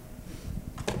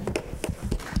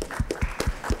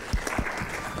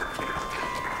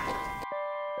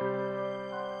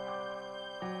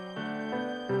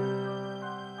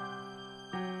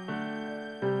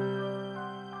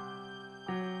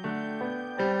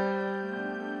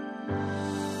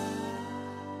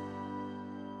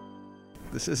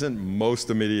 This isn't most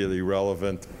immediately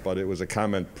relevant, but it was a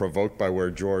comment provoked by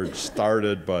where George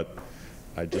started, but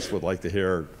I just would like to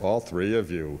hear all three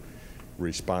of you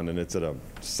respond, and it's at a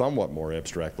somewhat more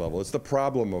abstract level. It's the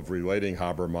problem of relating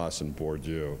Habermas and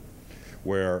Bourdieu,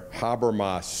 where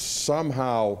Habermas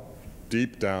somehow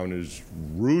deep down is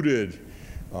rooted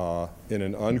in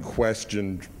an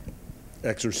unquestioned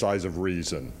exercise of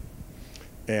reason.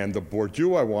 And the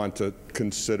Bourdieu I want to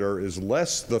consider is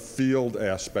less the field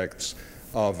aspects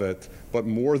of it, but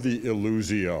more the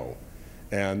illusio,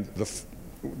 and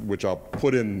which I'll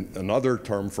put in another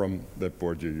term from that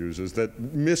Bourdieu uses, that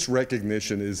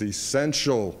misrecognition is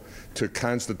essential to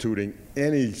constituting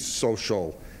any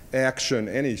social action,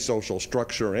 any social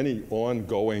structure, any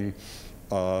ongoing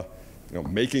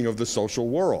making of the social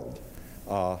world.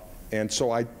 And so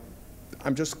I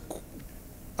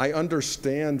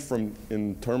understand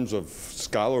in terms of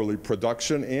scholarly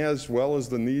production as well as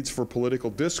the needs for political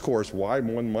discourse why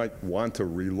one might want to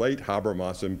relate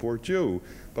Habermas and Bourdieu,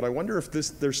 but I wonder if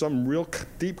there's some real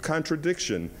deep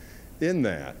contradiction in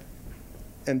that.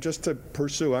 And just to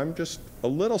pursue, I'm just a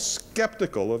little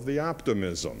skeptical of the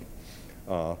optimism.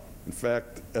 In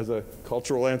fact, as a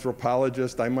cultural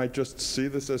anthropologist, I might just see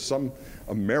this as some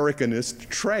Americanist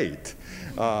trait.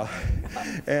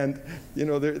 And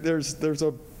there's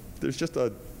a there's just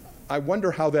I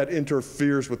wonder how that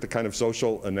interferes with the kind of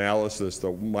social analysis that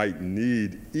we might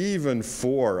need even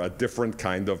for a different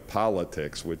kind of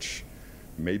politics, which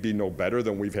may be no better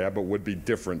than we've had, but would be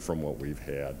different from what we've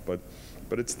had. But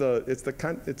it's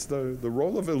the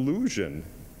role of illusion.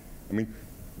 I mean,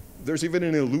 there's even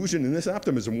an illusion in this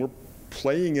optimism. We're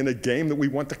playing in a game that we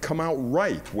want to come out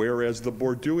right, whereas the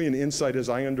Bourdieuian insight, as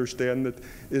I understand it,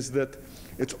 is that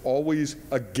it's always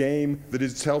a game that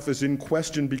itself is in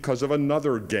question because of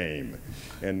another game.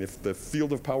 And if the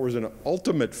field of power is an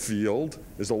ultimate field,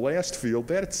 is a last field,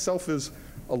 that itself is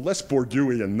a less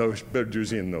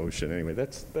Bourdieusian notion. Anyway,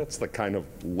 that's the kind of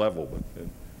level that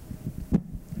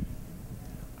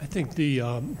I think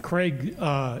Craig,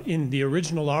 in the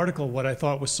original article, what I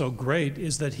thought was so great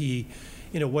is that he,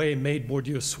 in a way, made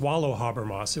Bourdieu swallow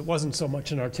Habermas. It wasn't so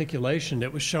much an articulation.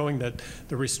 It was showing that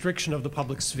the restriction of the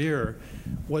public sphere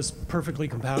was perfectly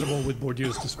compatible with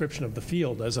Bourdieu's description of the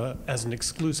field as an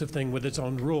exclusive thing with its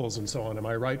own rules and so on. Am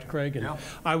I right, Craig? And yeah.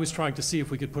 I was trying to see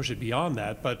if we could push it beyond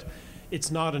that, but it's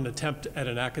not an attempt at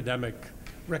an academic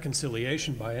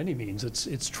reconciliation by any means.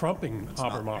 It's trumping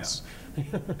Habermas.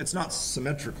 It's not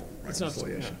symmetrical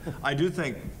reconciliation. It's not, I do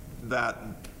think that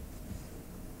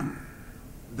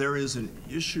there is an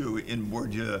issue in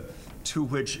Bourdieu to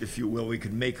which, if you will, we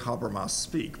could make Habermas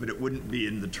speak, but it wouldn't be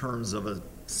in the terms of a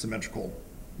symmetrical,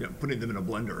 putting them in a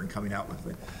blender and coming out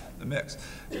with the mix.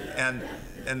 And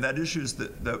that issue is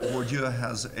that Bourdieu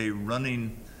has a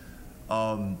running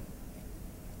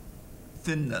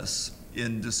thinness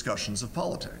in discussions of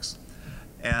politics.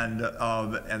 And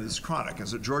it's chronic.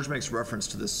 As George makes reference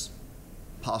to this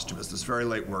posthumous, this very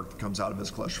late work that comes out of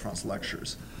his Collège de France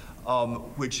lectures,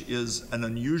 which is an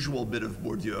unusual bit of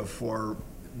Bourdieu for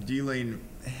dealing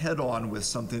head-on with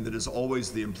something that is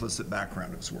always the implicit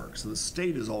background of his work. So the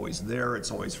state is always there, it's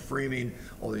always framing,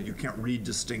 although you can't read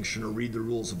distinction or read the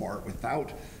rules of art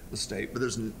without the state. But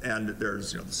there's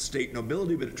the state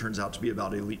nobility, but it turns out to be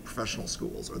about elite professional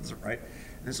schools, right?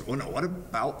 And so, well, no, what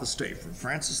about the state from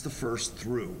Francis I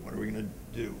through? What are we going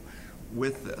to do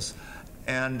with this?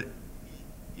 And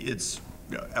it's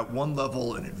at one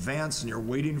level in advance, and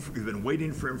you've been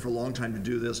waiting for him for a long time to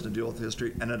do this, to deal with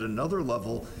history. And at another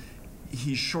level,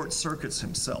 he short circuits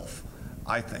himself,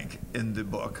 I think, in the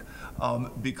book,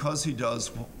 because he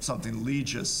does something Lee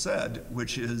just said,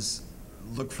 which is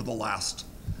look for the last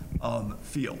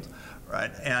field,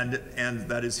 right? And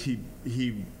that is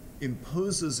he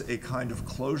imposes a kind of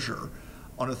closure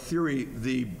on a theory,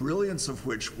 the brilliance of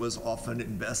which was often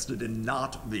invested in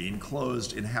not being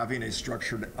closed, in having a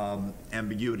structured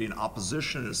ambiguity and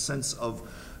opposition, a sense of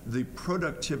the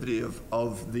productivity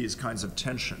of these kinds of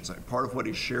tensions. Part of what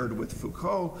he shared with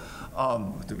Foucault,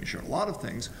 with whom he shared a lot of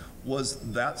things, was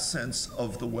that sense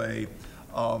of the way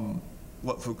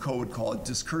what Foucault would call a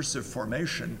discursive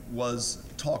formation was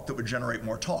talk that would generate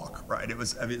more talk, right? It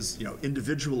was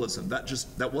individualism.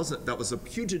 That was a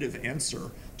putative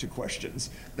answer to questions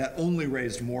that only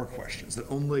raised more questions, that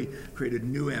only created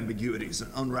new ambiguities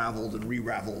and unraveled and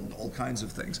re-raveled and all kinds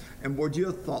of things. And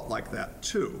Bourdieu thought like that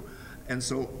too. And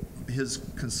so his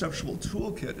conceptual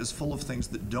toolkit is full of things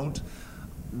that don't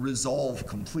resolve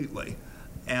completely.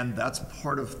 And that's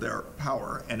part of their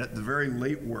power. And at the very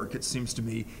late work, it seems to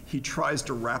me, he tries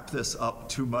to wrap this up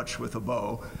too much with a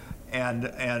bow and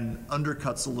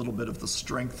undercuts a little bit of the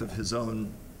strength of his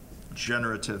own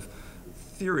generative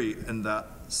theory in that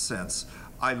sense.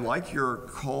 I like your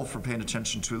call for paying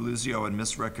attention to illusio and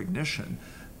misrecognition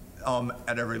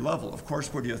at every level. Of course,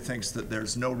 Bourdieu thinks that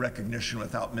there's no recognition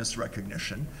without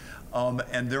misrecognition,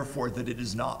 and therefore that it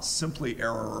is not simply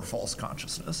error or false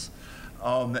consciousness.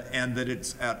 And that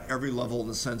it's at every level in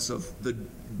the sense of the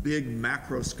big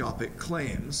macroscopic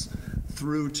claims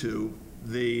through to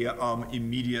the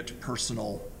immediate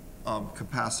personal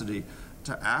capacity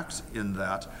to act in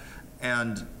that.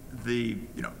 And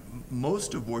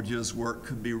most of Bourdieu's work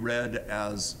could be read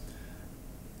as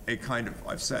a kind of,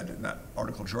 I've said in that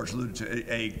article George alluded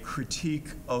to, a critique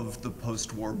of the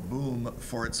post-war boom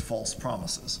for its false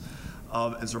promises.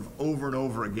 And sort of over and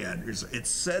over again, it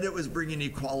said it was bringing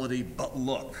equality, but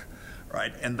look,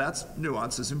 right? And that's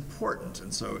nuance is important,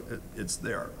 and so it's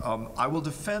there. I will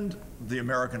defend the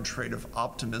American trait of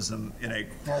optimism in a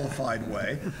qualified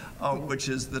way, which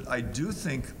is that I do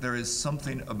think there is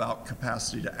something about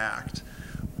capacity to act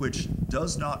which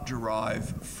does not derive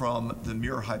from the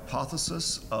mere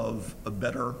hypothesis of a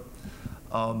better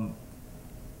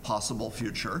possible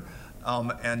future,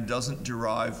 and doesn't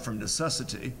derive from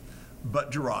necessity,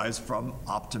 but derives from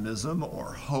optimism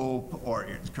or hope, or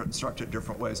construct it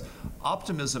different ways.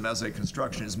 Optimism as a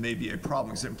construction is maybe a problem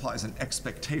because it implies an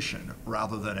expectation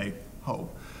rather than a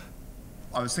hope.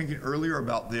 I was thinking earlier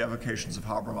about the evocations of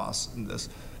Habermas in this.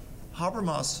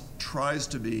 Habermas tries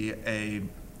to be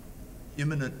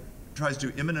imminent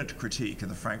critique in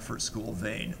the Frankfurt School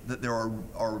vein, that there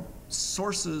are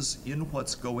sources in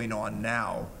what's going on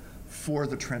now for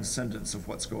the transcendence of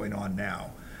what's going on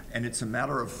now. And it's a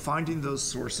matter of finding those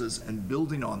sources and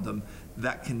building on them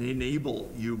that can enable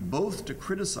you both to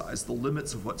criticize the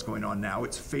limits of what's going on now,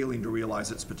 it's failing to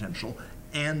realize its potential,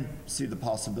 and see the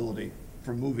possibility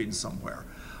for moving somewhere.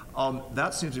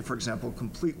 That seems to be, for example,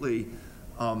 completely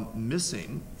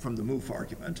missing from the MOOF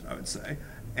argument, I would say,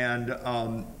 and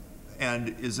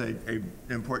is an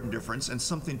important difference, and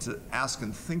something to ask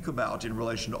and think about in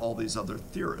relation to all these other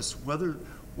theorists,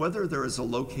 whether there is a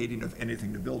locating of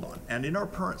anything to build on. And in our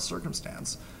current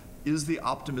circumstance, is the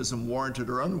optimism warranted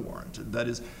or unwarranted? That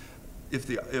is,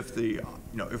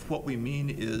 if what we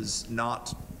mean is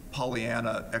not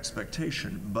Pollyanna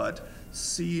expectation, but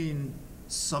seeing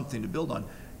something to build on,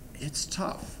 it's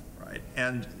tough, right?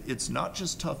 And it's not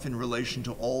just tough in relation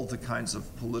to all the kinds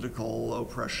of political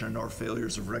oppression or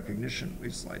failures of recognition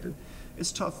we've cited.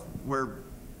 It's tough where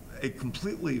a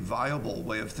completely viable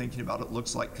way of thinking about it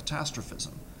looks like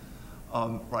catastrophism.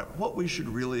 Right, what we should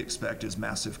really expect is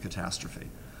massive catastrophe.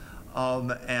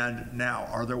 And now,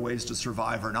 are there ways to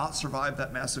survive or not survive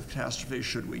that massive catastrophe?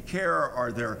 Should we care?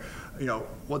 Are there,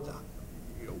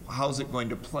 how's it going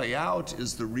to play out?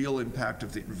 Is the real impact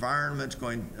of the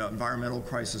environmental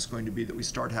crisis going to be that we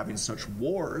start having such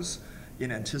wars in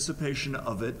anticipation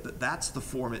of it, that that's the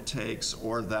form it takes,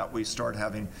 or that we start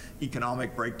having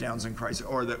economic breakdowns and crisis,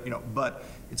 or that, but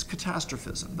it's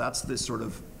catastrophism. That's this sort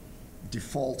of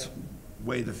default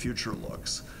way the future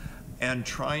looks. And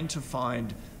trying to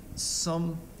find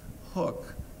some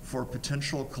hook for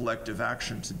potential collective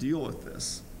action to deal with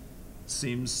this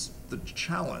seems the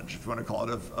challenge, if you want to call it,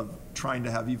 of trying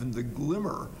to have even the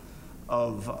glimmer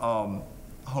of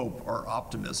hope or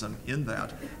optimism in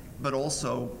that, but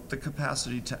also the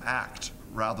capacity to act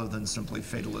rather than simply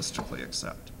fatalistically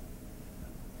accept.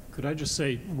 Could I just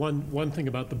say one thing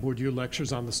about the Bourdieu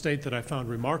lectures on the state that I found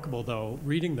remarkable, though,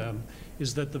 reading them,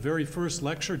 is that the very first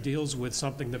lecture deals with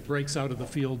something that breaks out of the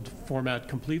field format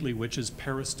completely, which is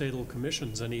parastatal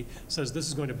commissions. And he says, this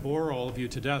is going to bore all of you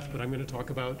to death, but I'm going to talk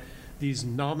about these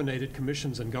nominated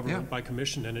commissions and government by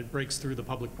commission, and it breaks through the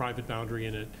public-private boundary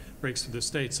and it breaks through the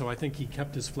state. So I think he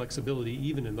kept his flexibility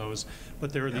even in those.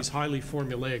 But there are these highly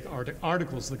formulaic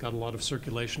articles that got a lot of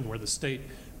circulation where the state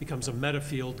becomes a meta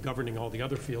field governing all the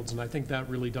other fields, and I think that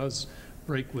really does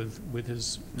break with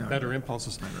his better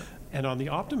impulses. And on the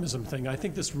optimism thing, I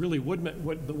think this really would,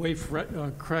 the way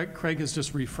Craig has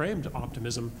just reframed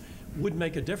optimism would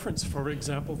make a difference, for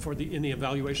example, in the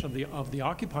evaluation of the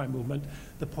Occupy movement,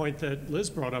 the point that Liz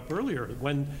brought up earlier,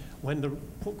 when the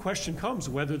question comes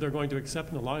whether they're going to accept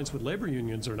an alliance with labor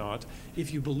unions or not,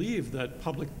 if you believe that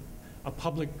a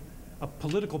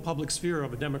political public sphere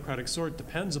of a democratic sort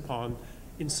depends upon,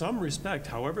 in some respect,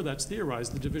 however that's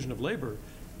theorized, the division of labor,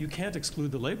 you can't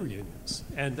exclude the labor unions.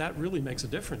 And that really makes a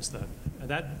difference then.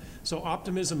 And so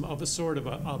optimism of a sort of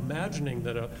imagining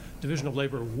that a division of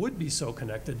labor would be so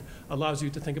connected allows you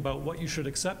to think about what you should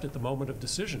accept at the moment of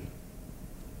decision.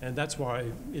 And that's why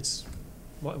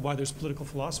why there's political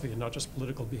philosophy and not just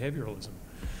political behavioralism,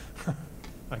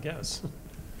 I guess.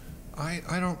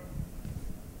 I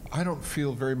don't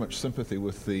feel very much sympathy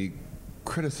with the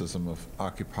criticism of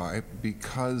Occupy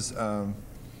because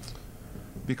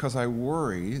I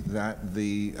worry that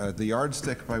the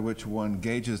yardstick by which one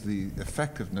gauges the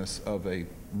effectiveness of a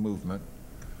movement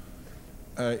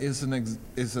is a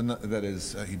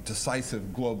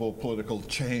decisive global political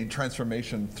change,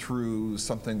 transformation through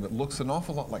something that looks an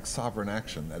awful lot like sovereign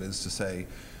action. That is to say,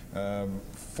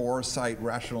 foresight,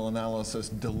 rational analysis,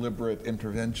 deliberate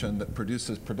intervention that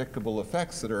produces predictable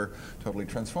effects that are totally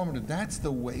transformative. That's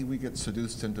the way we get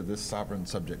seduced into this sovereign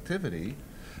subjectivity.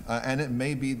 And it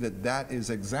may be that that is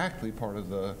exactly part of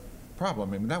the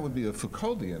problem. I mean, that would be a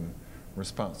Foucauldian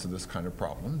response to this kind of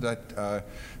problem,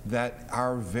 that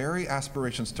our very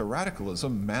aspirations to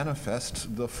radicalism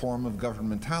manifest the form of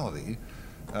governmentality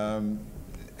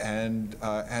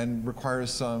and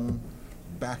requires some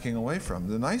backing away from.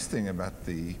 The nice thing about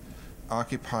the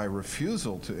Occupy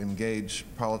refusal to engage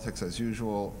politics as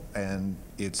usual and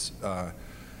its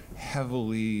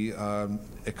heavily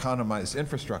economized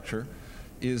infrastructure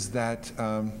is that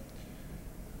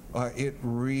it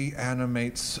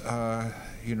reanimates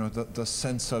the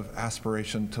sense of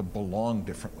aspiration to belong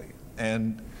differently.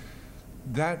 And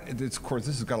of course,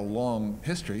 this has got a long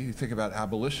history. You think about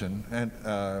abolition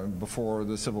and before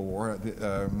the Civil War.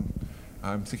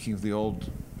 I'm thinking of the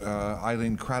old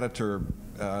Eileen Creditor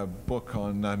book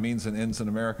on Means and Ends in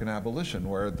American Abolition,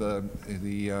 where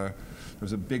there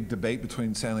was a big debate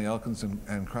between Stanley Elkins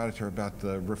and Creditor about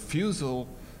the refusal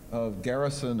of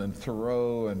Garrison and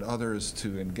Thoreau and others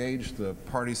to engage the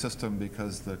party system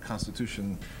because the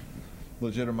Constitution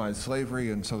legitimized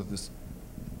slavery, and so this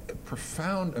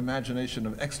profound imagination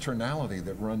of externality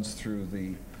that runs through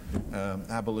the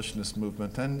abolitionist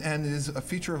movement and is a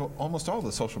feature of almost all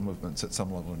the social movements at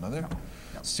some level or another,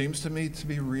 seems to me to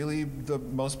be really the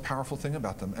most powerful thing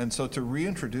about them. And so to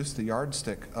reintroduce the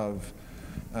yardstick of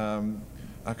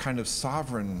a kind of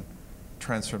sovereign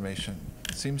transformation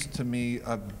seems to me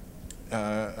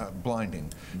blinding.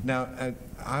 Now,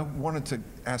 I wanted to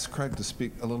ask Craig to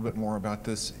speak a little bit more about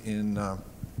this in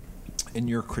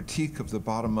your critique of the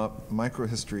bottom-up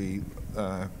microhistory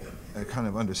kind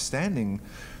of understanding.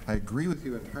 I agree with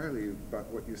you entirely about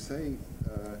what you say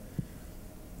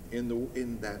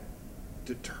in that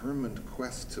determined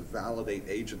quest to validate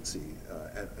agency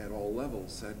at all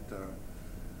levels. That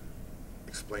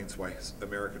explains why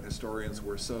American historians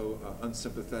were so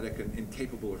unsympathetic and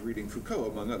incapable of reading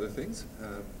Foucault, among other things.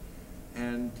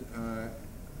 And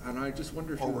I just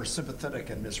wonder if or were sympathetic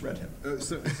and misread him.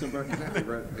 Exactly,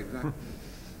 right, exactly.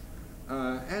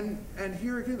 And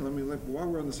here again, while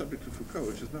we're on the subject of Foucault,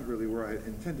 which is not really where I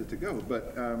intended to go,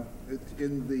 but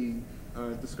in the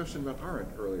discussion about Arendt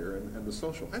earlier and the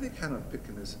social, I think Hannah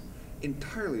Pitkin is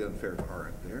entirely unfair to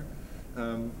Arendt there.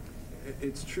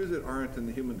 It's true that Arendt in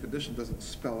The Human Condition doesn't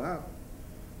spell out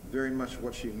very much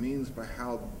what she means by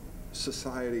how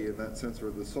society, in that sense, or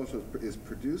the social is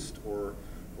produced, or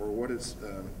what its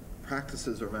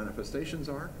practices or manifestations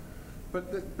are,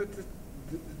 but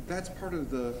that's part of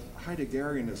the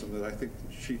Heideggerianism that I think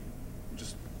she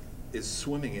just is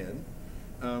swimming in.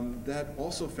 That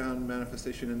also found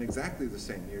manifestation in exactly the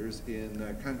same years in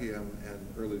Canguilhem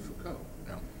and early Foucault.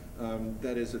 Yeah.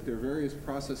 That is, that there are various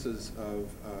processes of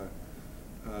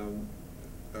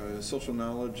social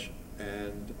knowledge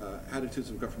and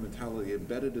attitudes of governmentality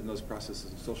embedded in those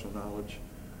processes of social knowledge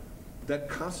that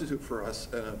constitute for us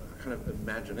a kind of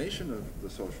imagination of the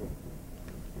social.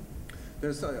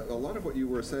 There's a lot of what you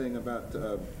were saying about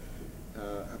the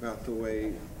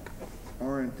way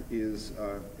Arendt is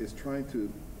trying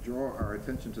to draw our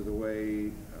attention to the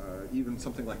way even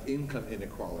something like income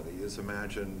inequality is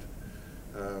imagined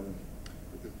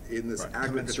in this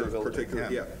aggregate of particular.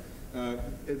 Yeah.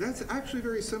 That's actually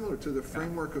very similar to the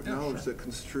framework of knowledge that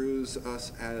construes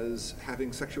us as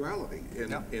having sexuality in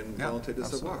Volonté de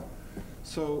Savoir.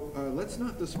 So let's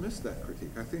not dismiss that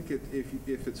critique. I think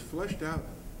if it's fleshed out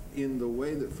in the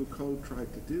way that Foucault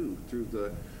tried to do through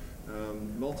the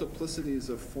multiplicities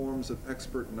of forms of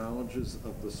expert knowledges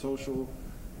of the social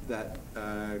that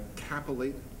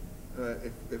capillate,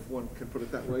 if one can put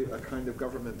it that way, a kind of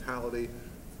governmentality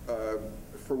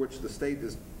for which the state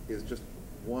is just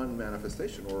one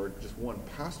manifestation or just one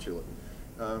postulate,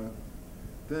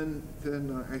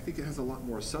 then I think it has a lot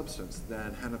more substance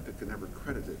than Hannah Pitkin ever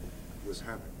credited was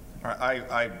having.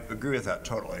 I agree with that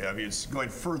totally. I mean, it's going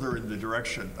further in the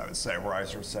direction, I would say, where I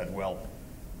sort of said, well,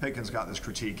 Pitkin's got this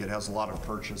critique, it has a lot of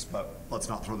purchase, but let's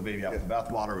not throw the baby out with the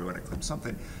bathwater, we want to claim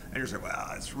something. And you're saying,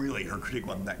 well, it's really, her critique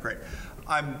wasn't that great.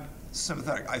 I'm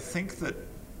sympathetic. I think that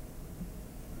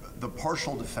the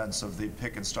partial defense of the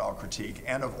Pitkin-style critique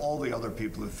and of all the other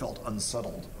people who felt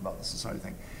unsettled about the society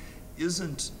thing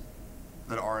isn't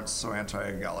that Arendt's so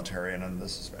anti-egalitarian and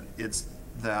this is bad. It's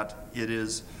that it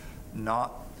is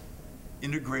not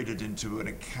integrated into an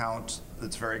account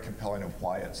that's very compelling of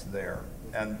why it's there.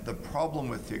 And the problem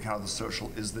with the account of the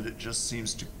social is that it just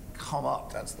seems to come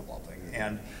up, that's the one thing,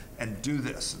 and do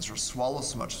this and sort of swallow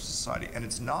so much of society. And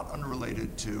it's not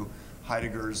unrelated to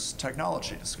Heidegger's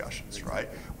technology discussions, right?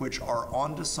 Which are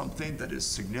onto something that is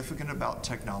significant about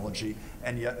technology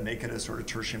and yet make it a sort of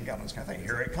tertium gallons kind of thing.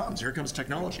 Here comes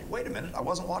technology. Wait a minute, I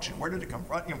wasn't watching. Where did it come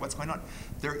from? You know, what's going on?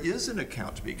 There is an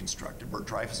account to be constructed. Bert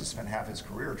Dreyfus has spent half his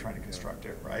career trying to construct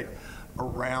it, right?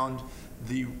 Around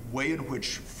the way in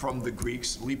which from the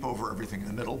Greeks, leap over everything in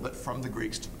the middle, but from the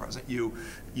Greeks to the present,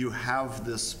 you have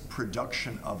this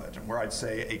production of it, and where I'd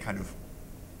say a kind of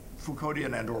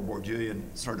Foucauldian and or Bourdieuian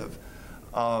sort of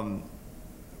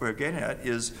we're getting at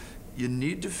is you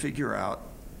need to figure out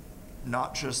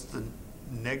not just the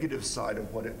negative side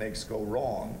of what it makes go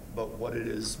wrong, but what it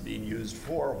is being used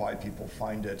for, why people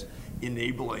find it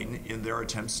enabling in their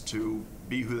attempts to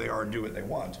be who they are and do what they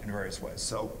want in various ways.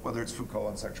 So whether it's Foucault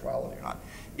on sexuality or not,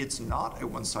 it's not a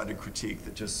one-sided critique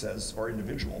that just says, or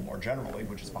individual more generally,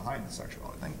 which is behind the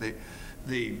sexuality thing.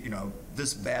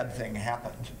 This bad thing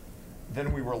happened,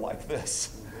 then we were like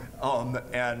this. And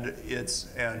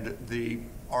the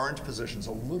Arendt position's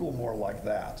a little more like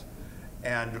that.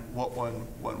 And what one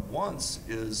wants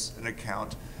is an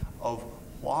account of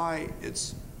why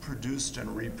it's produced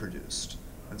and reproduced.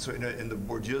 And so in the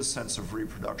Bourdieu sense of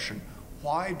reproduction,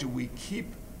 why do we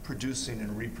keep producing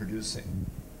and reproducing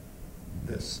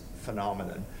this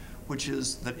phenomenon, which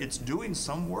is that it's doing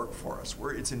some work for us,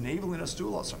 where it's enabling us to do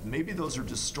a lot of stuff. Maybe those are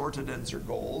distorted ends or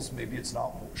goals. Maybe it's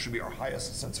not, should be our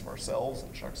highest sense of ourselves,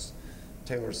 in Chuck's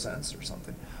Taylor's sense or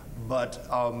something. But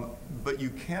you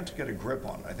can't get a grip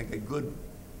on it. I think a good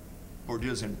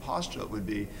Bourdieusian postulate would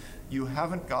be, you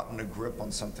haven't gotten a grip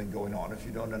on something going on if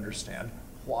you don't understand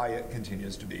why it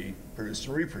continues to be produced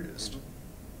and reproduced.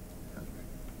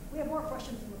 We have more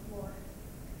questions from the floor.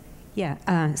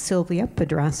 Yeah, Sylvia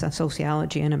Pedraza,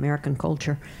 Sociology and American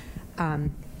Culture.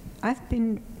 I've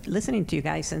been listening to you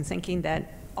guys and thinking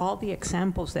that all the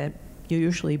examples that you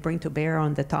usually bring to bear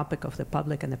on the topic of the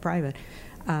public and the private,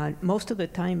 most of the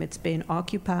time it's been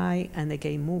Occupy and the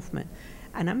gay movement.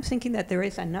 And I'm thinking that there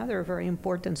is another very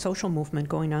important social movement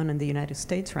going on in the United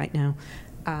States right now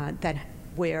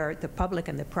where the public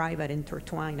and the private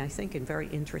intertwine, I think, in very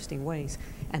interesting ways.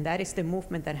 And that is the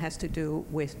movement that has to do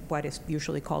with what is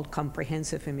usually called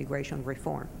comprehensive immigration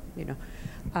reform. You know,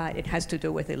 it has to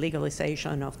do with the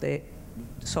legalization of the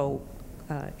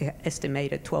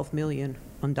estimated 12 million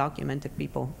undocumented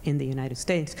people in the United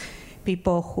States.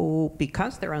 People who,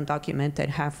 because they're undocumented,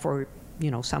 have for, you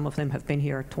know, some of them have been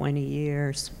here 20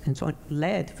 years and so on,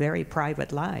 led very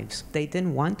private lives. They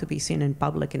didn't want to be seen in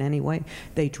public in any way.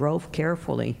 They drove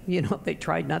carefully. You know, they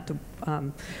tried not to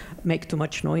make too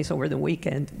much noise over the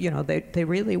weekend. You know, they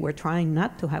really were trying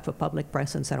not to have a public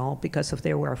presence at all because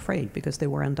they were afraid, because they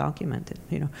were undocumented,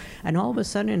 you know. And all of a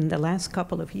sudden, in the last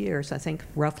couple of years, I think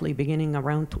roughly beginning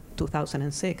around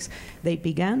 2006, they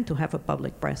began to have a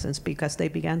public presence because they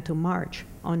began to march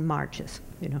on marches,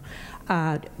 you know.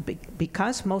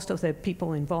 Because most of the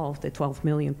people involved, the 12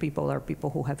 million people, are people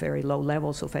who have very low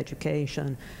levels of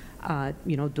education,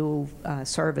 you know, do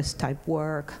service-type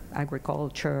work,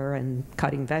 agriculture, and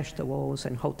cutting vegetables,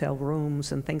 and hotel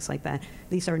rooms, and things like that.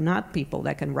 These are not people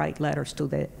that can write letters to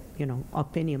the, you know,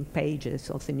 opinion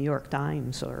pages of the New York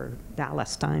Times or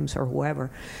Dallas Times or whoever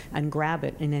and grab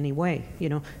it in any way, you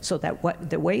know, so that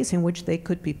the ways in which they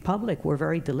could be public were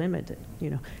very delimited, you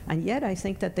know. And yet I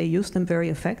think that they used them very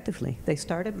effectively. They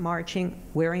started marching,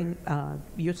 wearing,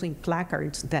 using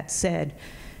placards that said,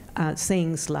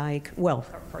 things like, well,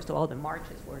 first of all, the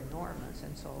marches were enormous,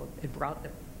 and so it brought the,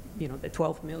 you know, the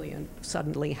 12 million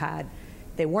suddenly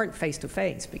they weren't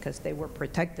face-to-face because they were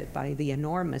protected by the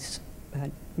enormous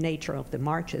nature of the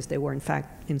marches. They were, in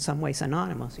fact, in some ways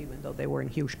anonymous, even though they were in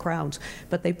huge crowds.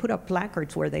 But they put up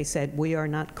placards where they said, we are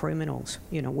not criminals,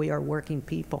 you know, we are working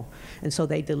people. And so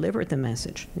they delivered the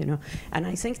message, you know. And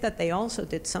I think that they also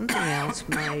did something else.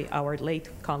 Our late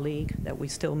colleague that we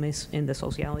still miss in the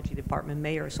sociology department,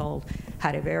 Mayor Sold,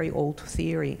 had a very old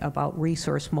theory about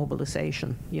resource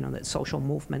mobilization, you know, that social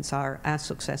movements are as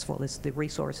successful as the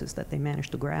resources that they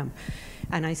manage to grab.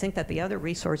 And I think that the other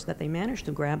resource that they managed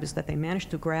to grab is that they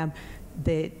managed to grab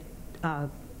the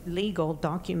legal,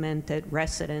 documented,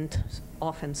 resident,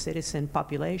 often citizen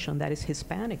population that is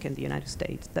Hispanic in the United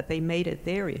States, that they made it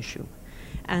their issue.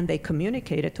 And they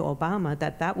communicated to Obama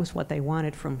that that was what they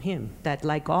wanted from him, that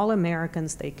like all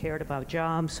Americans, they cared about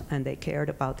jobs and they cared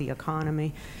about the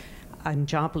economy and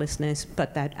joblessness,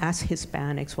 but that as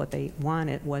Hispanics, what they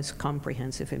wanted was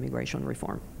comprehensive immigration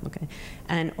reform, okay?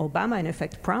 And Obama, in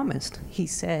effect, promised. He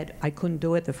said, I couldn't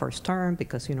do it the first term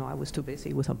because, you know, I was too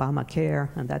busy with Obamacare,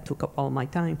 and that took up all my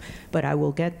time, but I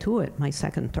will get to it my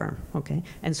second term, okay?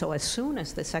 And so as soon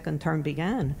as the second term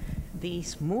began,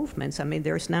 these movements, I mean,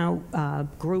 there's now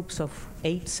groups of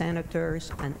 8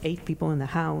 senators and 8 people in the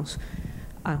House,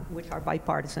 which are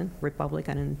bipartisan,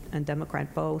 Republican and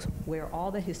Democrat both, where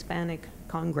all the Hispanic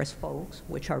Congress folks,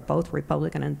 which are both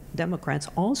Republican and Democrats,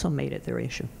 also made it their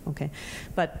issue, okay?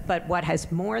 But what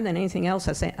has more than anything else,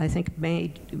 I think,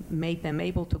 made them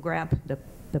able to grab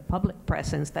the public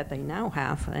presence that they now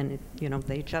have, and you know,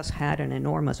 they just had an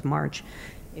enormous march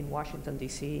in Washington,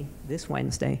 D.C. this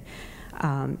Wednesday.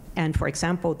 And for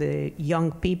example, the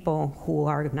young people who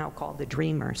are now called the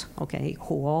Dreamers, okay,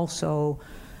 who also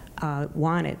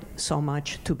wanted so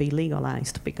much to be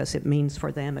legalized because it means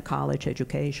for them a college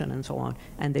education and so on.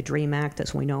 And the DREAM Act,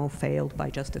 as we know, failed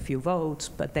by just a few votes,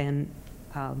 but then,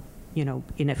 you know,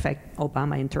 in effect,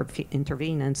 Obama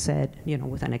intervened and said, you know,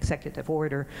 with an executive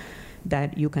order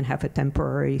that you can have a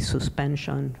temporary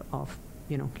suspension of,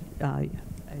 you know,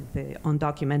 the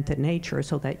undocumented nature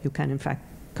so that you can, in fact,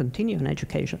 continue in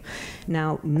education.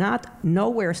 Now,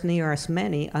 nowhere near as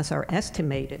many as are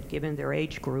estimated, given their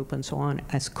age group and so on,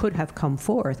 as could have come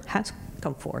forth, has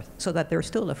come forth, so that they're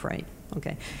still afraid,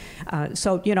 okay?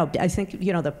 So, you know, I think,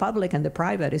 you know, the public and the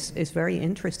private is very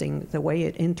interesting, the way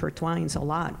it intertwines a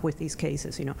lot with these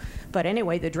cases, you know. But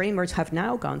anyway, the Dreamers have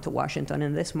now gone to Washington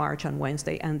in this march on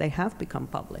Wednesday, and they have become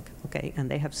public, okay? And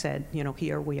they have said, you know,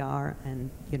 here we are, and,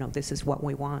 you know, this is what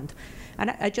we want.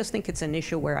 And I just think it's an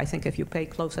issue where I think if you pay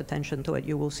close attention to it,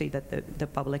 you will see that the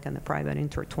public and the private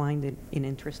intertwined in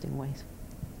interesting ways.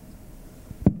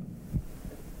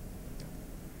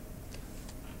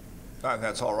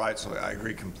 That's all right, so I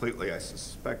agree completely. I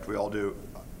suspect we all do.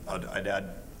 I'd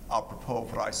add apropos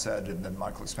what I said, and then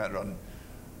Michael expanded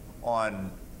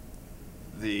on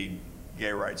the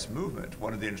gay rights movement.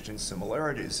 One of the interesting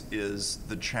similarities is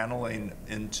the channeling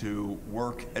into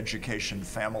work, education,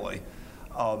 family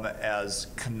as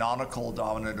canonical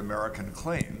dominant American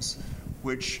claims,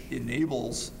 which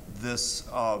enables this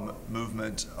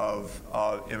movement of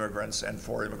immigrants and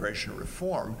for immigration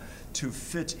reform to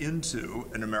fit into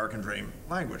an American dream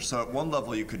language. So at one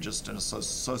level, you could just, in a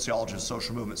sociology of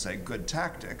social movement, say good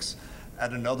tactics.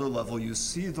 At another level, you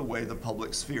see the way the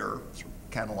public sphere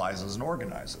canalizes and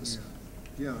organizes.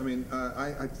 Yeah, I mean,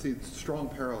 I see strong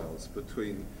parallels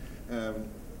between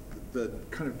the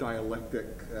kind of dialectic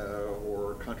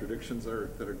or contradictions that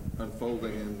are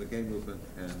unfolding in the gay movement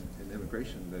and in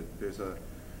immigration. That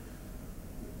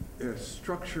there's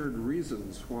structured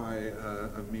reasons why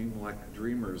a meme like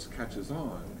Dreamers catches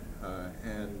on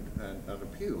and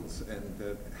appeals, and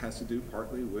that has to do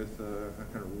partly with a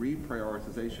kind of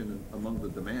reprioritization among the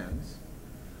demands.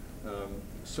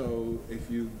 So if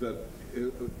you,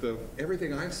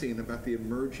 everything I've seen about the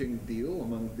emerging deal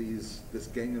among this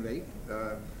gang of 8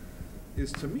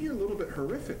 is to me a little bit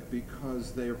horrific,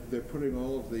 because they're putting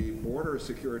all of the border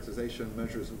securitization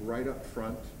measures right up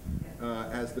front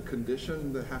as the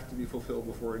condition that have to be fulfilled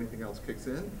before anything else kicks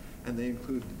in, and they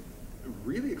include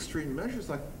really extreme measures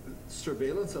like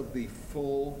surveillance of the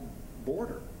full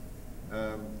border,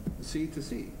 sea to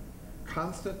sea.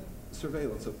 Constant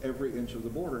surveillance of every inch of the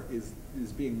border is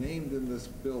being named in this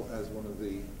bill as one of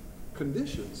the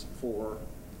conditions for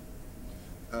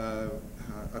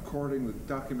according to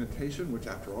documentation, which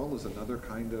after all is another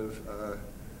kind of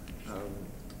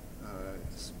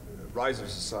rise of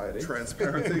society.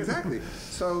 Transparency, exactly.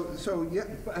 So yeah,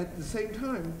 but at the same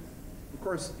time, of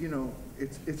course, you know,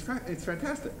 it's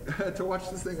fantastic to watch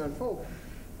this thing unfold.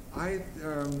 I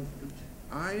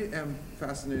am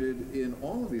fascinated in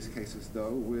all of these cases,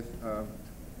 though, with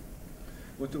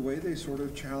the way they sort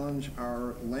of challenge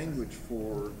our language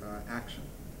for action,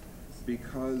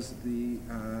 because the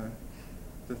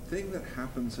thing that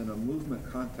happens in a movement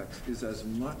context is as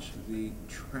much the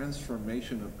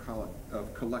transformation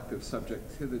of collective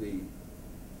subjectivity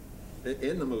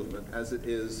in the movement as it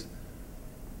is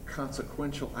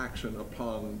consequential action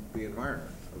upon the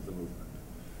environment of the movement.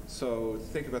 So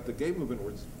think about the gay movement,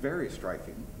 where it's very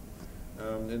striking.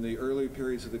 In the early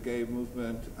periods of the gay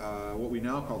movement, what we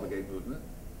now call the gay movement,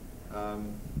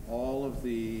 all of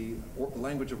the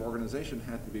language of organization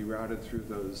had to be routed through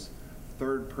those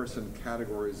third-person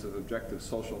categories of objective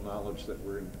social knowledge that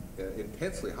were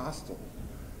intensely hostile.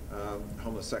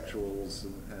 Homosexuals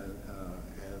and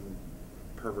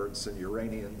perverts and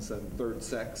Uranians and third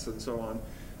sex and so on.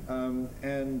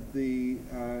 And the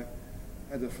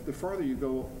farther you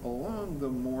go along, the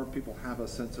more people have a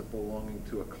sense of belonging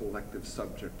to a collective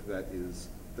subject that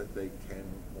they can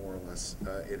more or less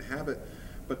inhabit.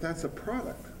 But that's a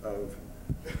product of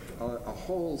a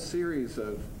whole series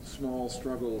of small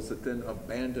struggles that then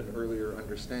abandon earlier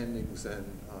understandings and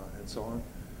so on.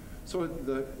 So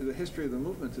the history of the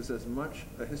movement is as much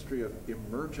a history of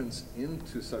emergence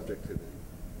into subjectivity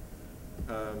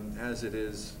as it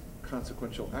is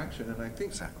consequential action. And I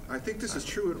think this is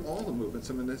true in all the movements.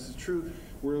 I mean, this is true.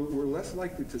 We're less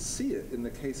likely to see it in the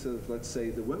case of, let's say,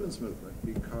 the women's movement,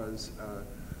 because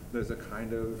there's a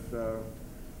kind of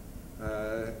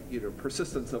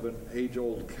persistence of an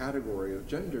age-old category of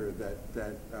gender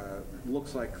that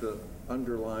looks like the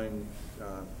underlying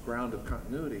ground of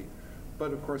continuity.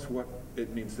 But of course, what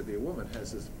it means to be a woman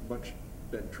has as much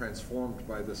been transformed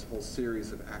by this whole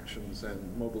series of actions and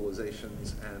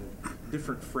mobilizations and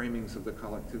different framings of the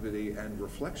collectivity and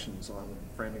reflections on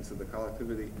framings of the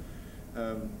collectivity.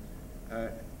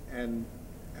 And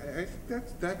I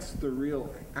think that's the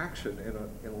real action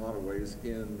in a lot of ways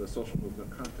in the social movement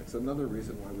context. Another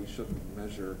reason why we shouldn't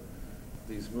measure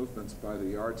these movements by the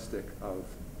yardstick of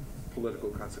political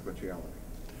consequentiality.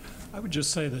 I would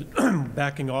just say that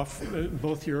backing off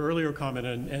both your earlier comment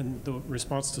and the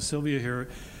response to Sylvia here,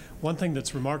 one thing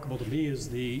that's remarkable to me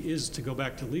is to go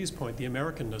back to Lee's point, the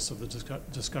Americanness of the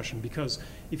discussion, because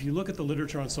if you look at the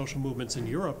literature on social movements in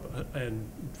Europe, and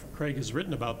Craig has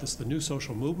written about this, the new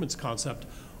social movements concept,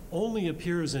 only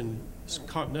appears in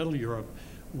continental Europe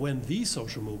when the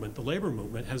social movement, the labor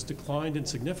movement, has declined in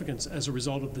significance as a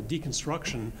result of the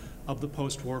deconstruction of the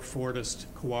post-war Fordist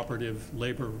cooperative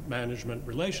labor management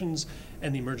relations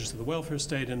and the emergence of the welfare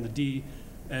state and the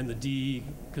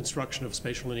deconstruction of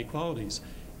spatial inequalities.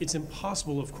 It's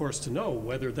impossible, of course, to know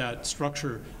whether that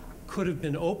structure could have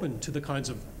been open to the kinds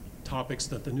of topics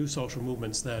that the new social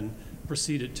movements then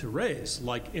proceeded to raise,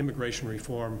 like immigration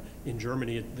reform in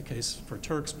Germany, the case for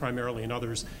Turks primarily, and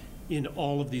others in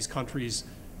all of these countries,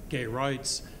 gay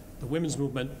rights, the women's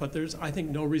movement, but there's, I think,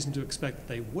 no reason to expect that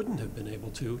they wouldn't have been able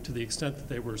to the extent that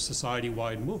they were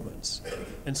society-wide movements.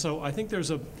 And so I think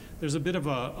there's a bit of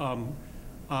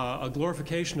a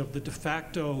glorification of the de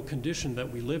facto condition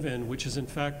that we live in, which is in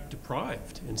fact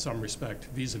deprived in some respect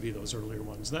vis-a-vis those earlier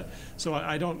ones. So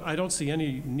I don't see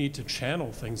any need to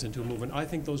channel things into a movement. I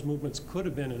think those movements could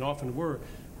have been and often were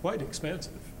quite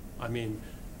expansive. I mean,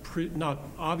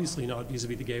 obviously not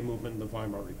vis-a-vis the gay movement in the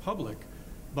Weimar Republic,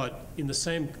 but in the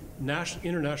same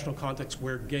international context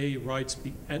where gay rights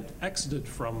exited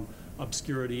from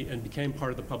obscurity and became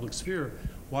part of the public sphere,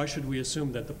 why should we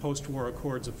assume that the post-war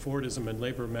accords of Fordism and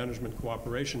labor management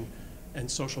cooperation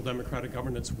and social democratic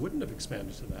governance wouldn't have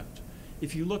expanded to that?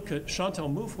 If you look at, Chantal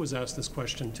Mouffe was asked this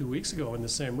question 2 weeks ago in the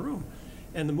same room,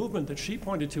 and the movement that she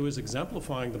pointed to as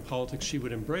exemplifying the politics she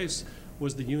would embrace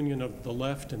was the union of the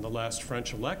left in the last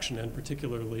French election, and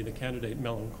particularly the candidate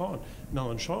Mélenchon.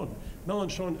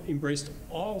 Mélenchon embraced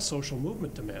all social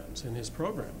movement demands in his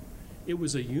program. It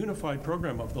was a unified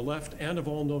program of the left and of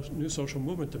all new social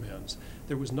movement demands.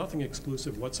 There was nothing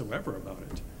exclusive whatsoever about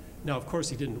it. Now, of course,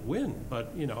 he didn't win,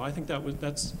 but I think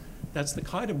that's the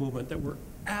kind of movement that we're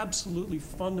absolutely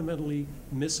fundamentally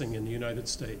missing in the United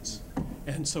States.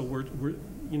 And so we're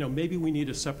maybe we need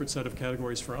a separate set of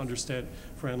categories for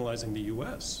analyzing the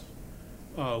U.S.,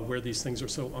 where these things are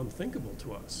so unthinkable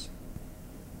to us.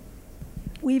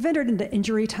 We've entered into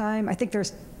injury time. I think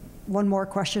there's one more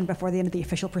question before the end of the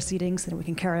official proceedings, then we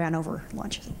can carry on over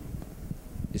lunch.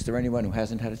 Is there anyone who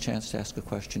hasn't had a chance to ask a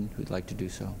question who'd like to do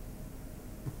so?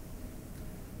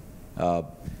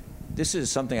 This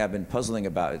is something I've been puzzling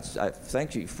about.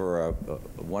 Thank you for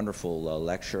a wonderful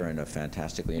lecture and a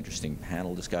fantastically interesting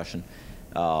panel discussion.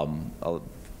 A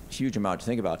huge amount to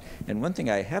think about. And one thing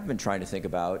I have been trying to think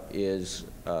about is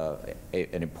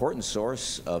an important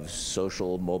source of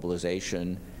social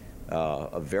mobilization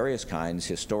of various kinds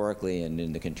historically and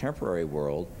in the contemporary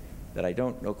world that I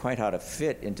don't know quite how to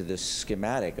fit into this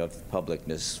schematic of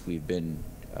publicness we've been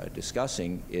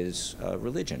discussing is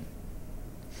religion.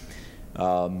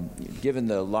 Given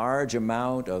the large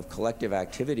amount of collective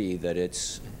activity that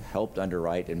it's helped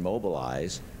underwrite and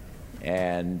mobilize,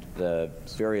 and the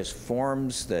various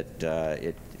forms that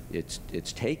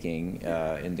it's taking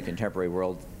in the contemporary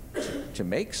world to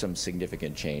make some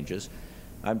significant changes,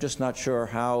 I'm just not sure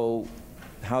how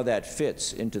that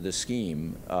fits into the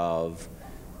scheme of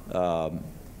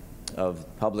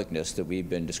publicness that we've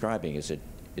been describing. Is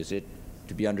it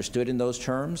to be understood in those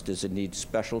terms? Does it need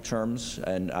special terms?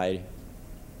 And I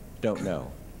don't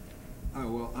know.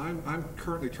 Well, I'm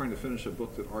currently trying to finish a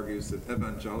book that argues that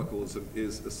evangelicalism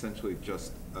is essentially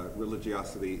just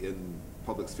religiosity in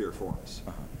public sphere forms.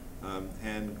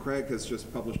 And Craig has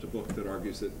just published a book that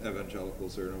argues that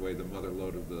evangelicals are in a way the mother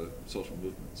lode of the social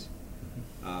movements.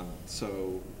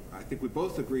 So I think we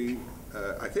both agree,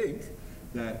 I think,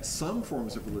 that some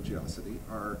forms of religiosity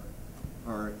are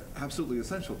absolutely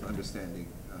essential to understanding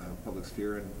public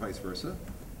sphere and vice versa.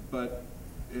 But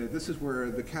this is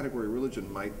where the category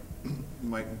religion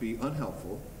might be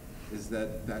unhelpful, is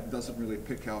that doesn't really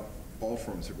pick out all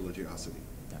forms of religiosity.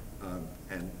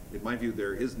 And in my view,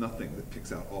 there is nothing that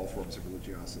picks out all forms of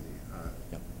religiosity.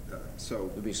 So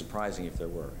it would be surprising if there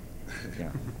were.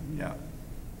 Yeah. Yeah.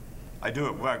 I do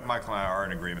it. Michael and I are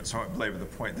in agreement, so I won't belabor the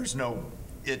point. There's no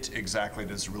it exactly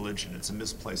as religion. It's a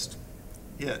misplaced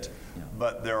it. Yeah.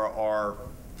 But there are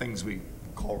things we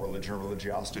call religion or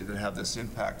religiosity that have this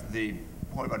impact. The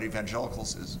point about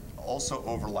evangelicals also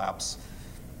overlaps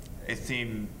a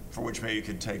theme for which maybe you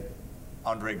could take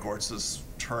Andre Gortz's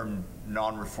term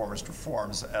non-reformist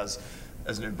reforms as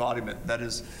an embodiment. That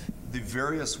is, the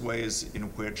various ways in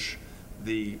which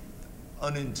the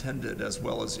unintended as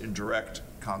well as indirect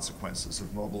consequences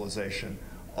of mobilization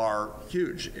are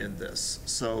huge in this.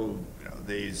 So,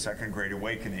 the Second Great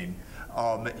Awakening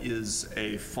is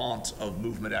a font of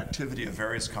movement activity of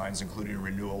various kinds, including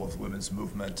renewal of the women's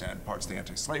movement and parts of the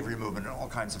anti-slavery movement and all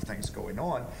kinds of things going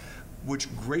on,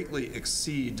 which greatly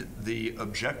exceed the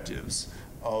objectives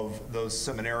of those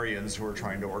seminarians who are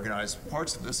trying to organize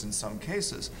parts of this in some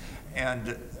cases.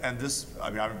 And this,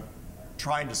 I'm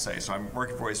trying to say, so I'm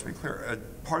working for ways to be clear,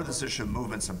 part of this issue of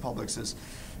movements and publics is,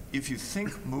 if you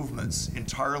think movements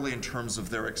entirely in terms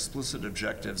of their explicit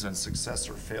objectives and success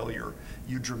or failure,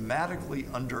 you dramatically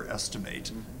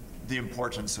underestimate the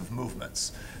importance of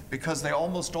movements, because they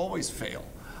almost always fail.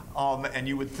 And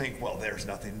you would think, well, there's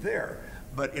nothing there.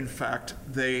 But in fact,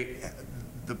 the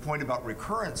point about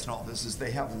recurrence and all this is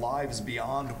they have lives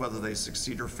beyond whether they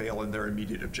succeed or fail in their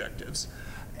immediate objectives.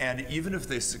 And even if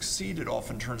they succeed, it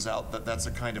often turns out that that's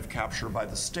a kind of capture by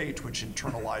the state, which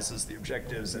internalizes the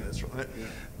objectives. And it's,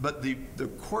 but the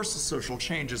course of social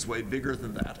change is way bigger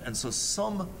than that. And so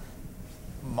some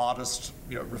modest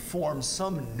reforms,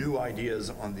 some new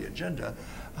ideas on the agenda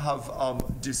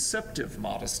have deceptive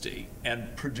modesty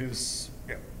and produce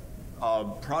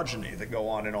progeny that go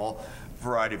on in all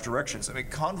variety of directions. I mean,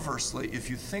 conversely, if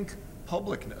you think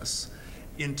publicness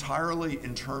entirely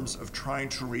in terms of trying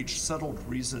to reach settled,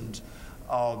 reasoned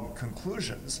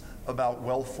conclusions about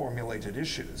well-formulated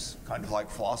issues, kind of like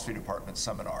philosophy department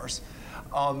seminars,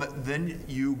 then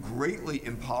you greatly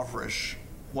impoverish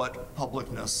what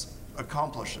publicness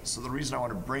accomplishes. So the reason I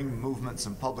want to bring movements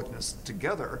and publicness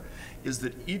together is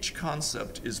that each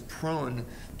concept is prone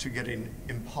to getting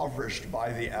impoverished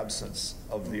by the absence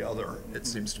of the other, it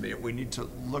seems to me. We need to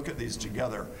look at these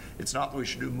together. It's not that we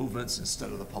should do movements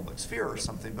instead of the public sphere or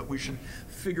something, but we should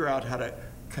figure out how to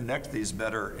connect these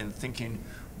better in thinking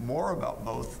more about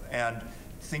both and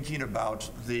thinking about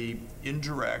the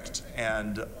indirect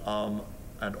and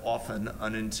often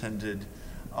unintended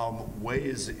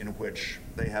ways in which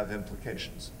they have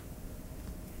implications.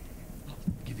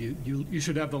 You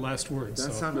should have the last word. That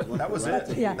so. sounded like That was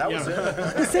it. Yeah. That was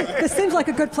it. This seems like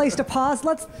a good place to pause.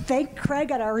 Let's thank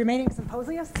Craig and our remaining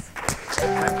symposiusts.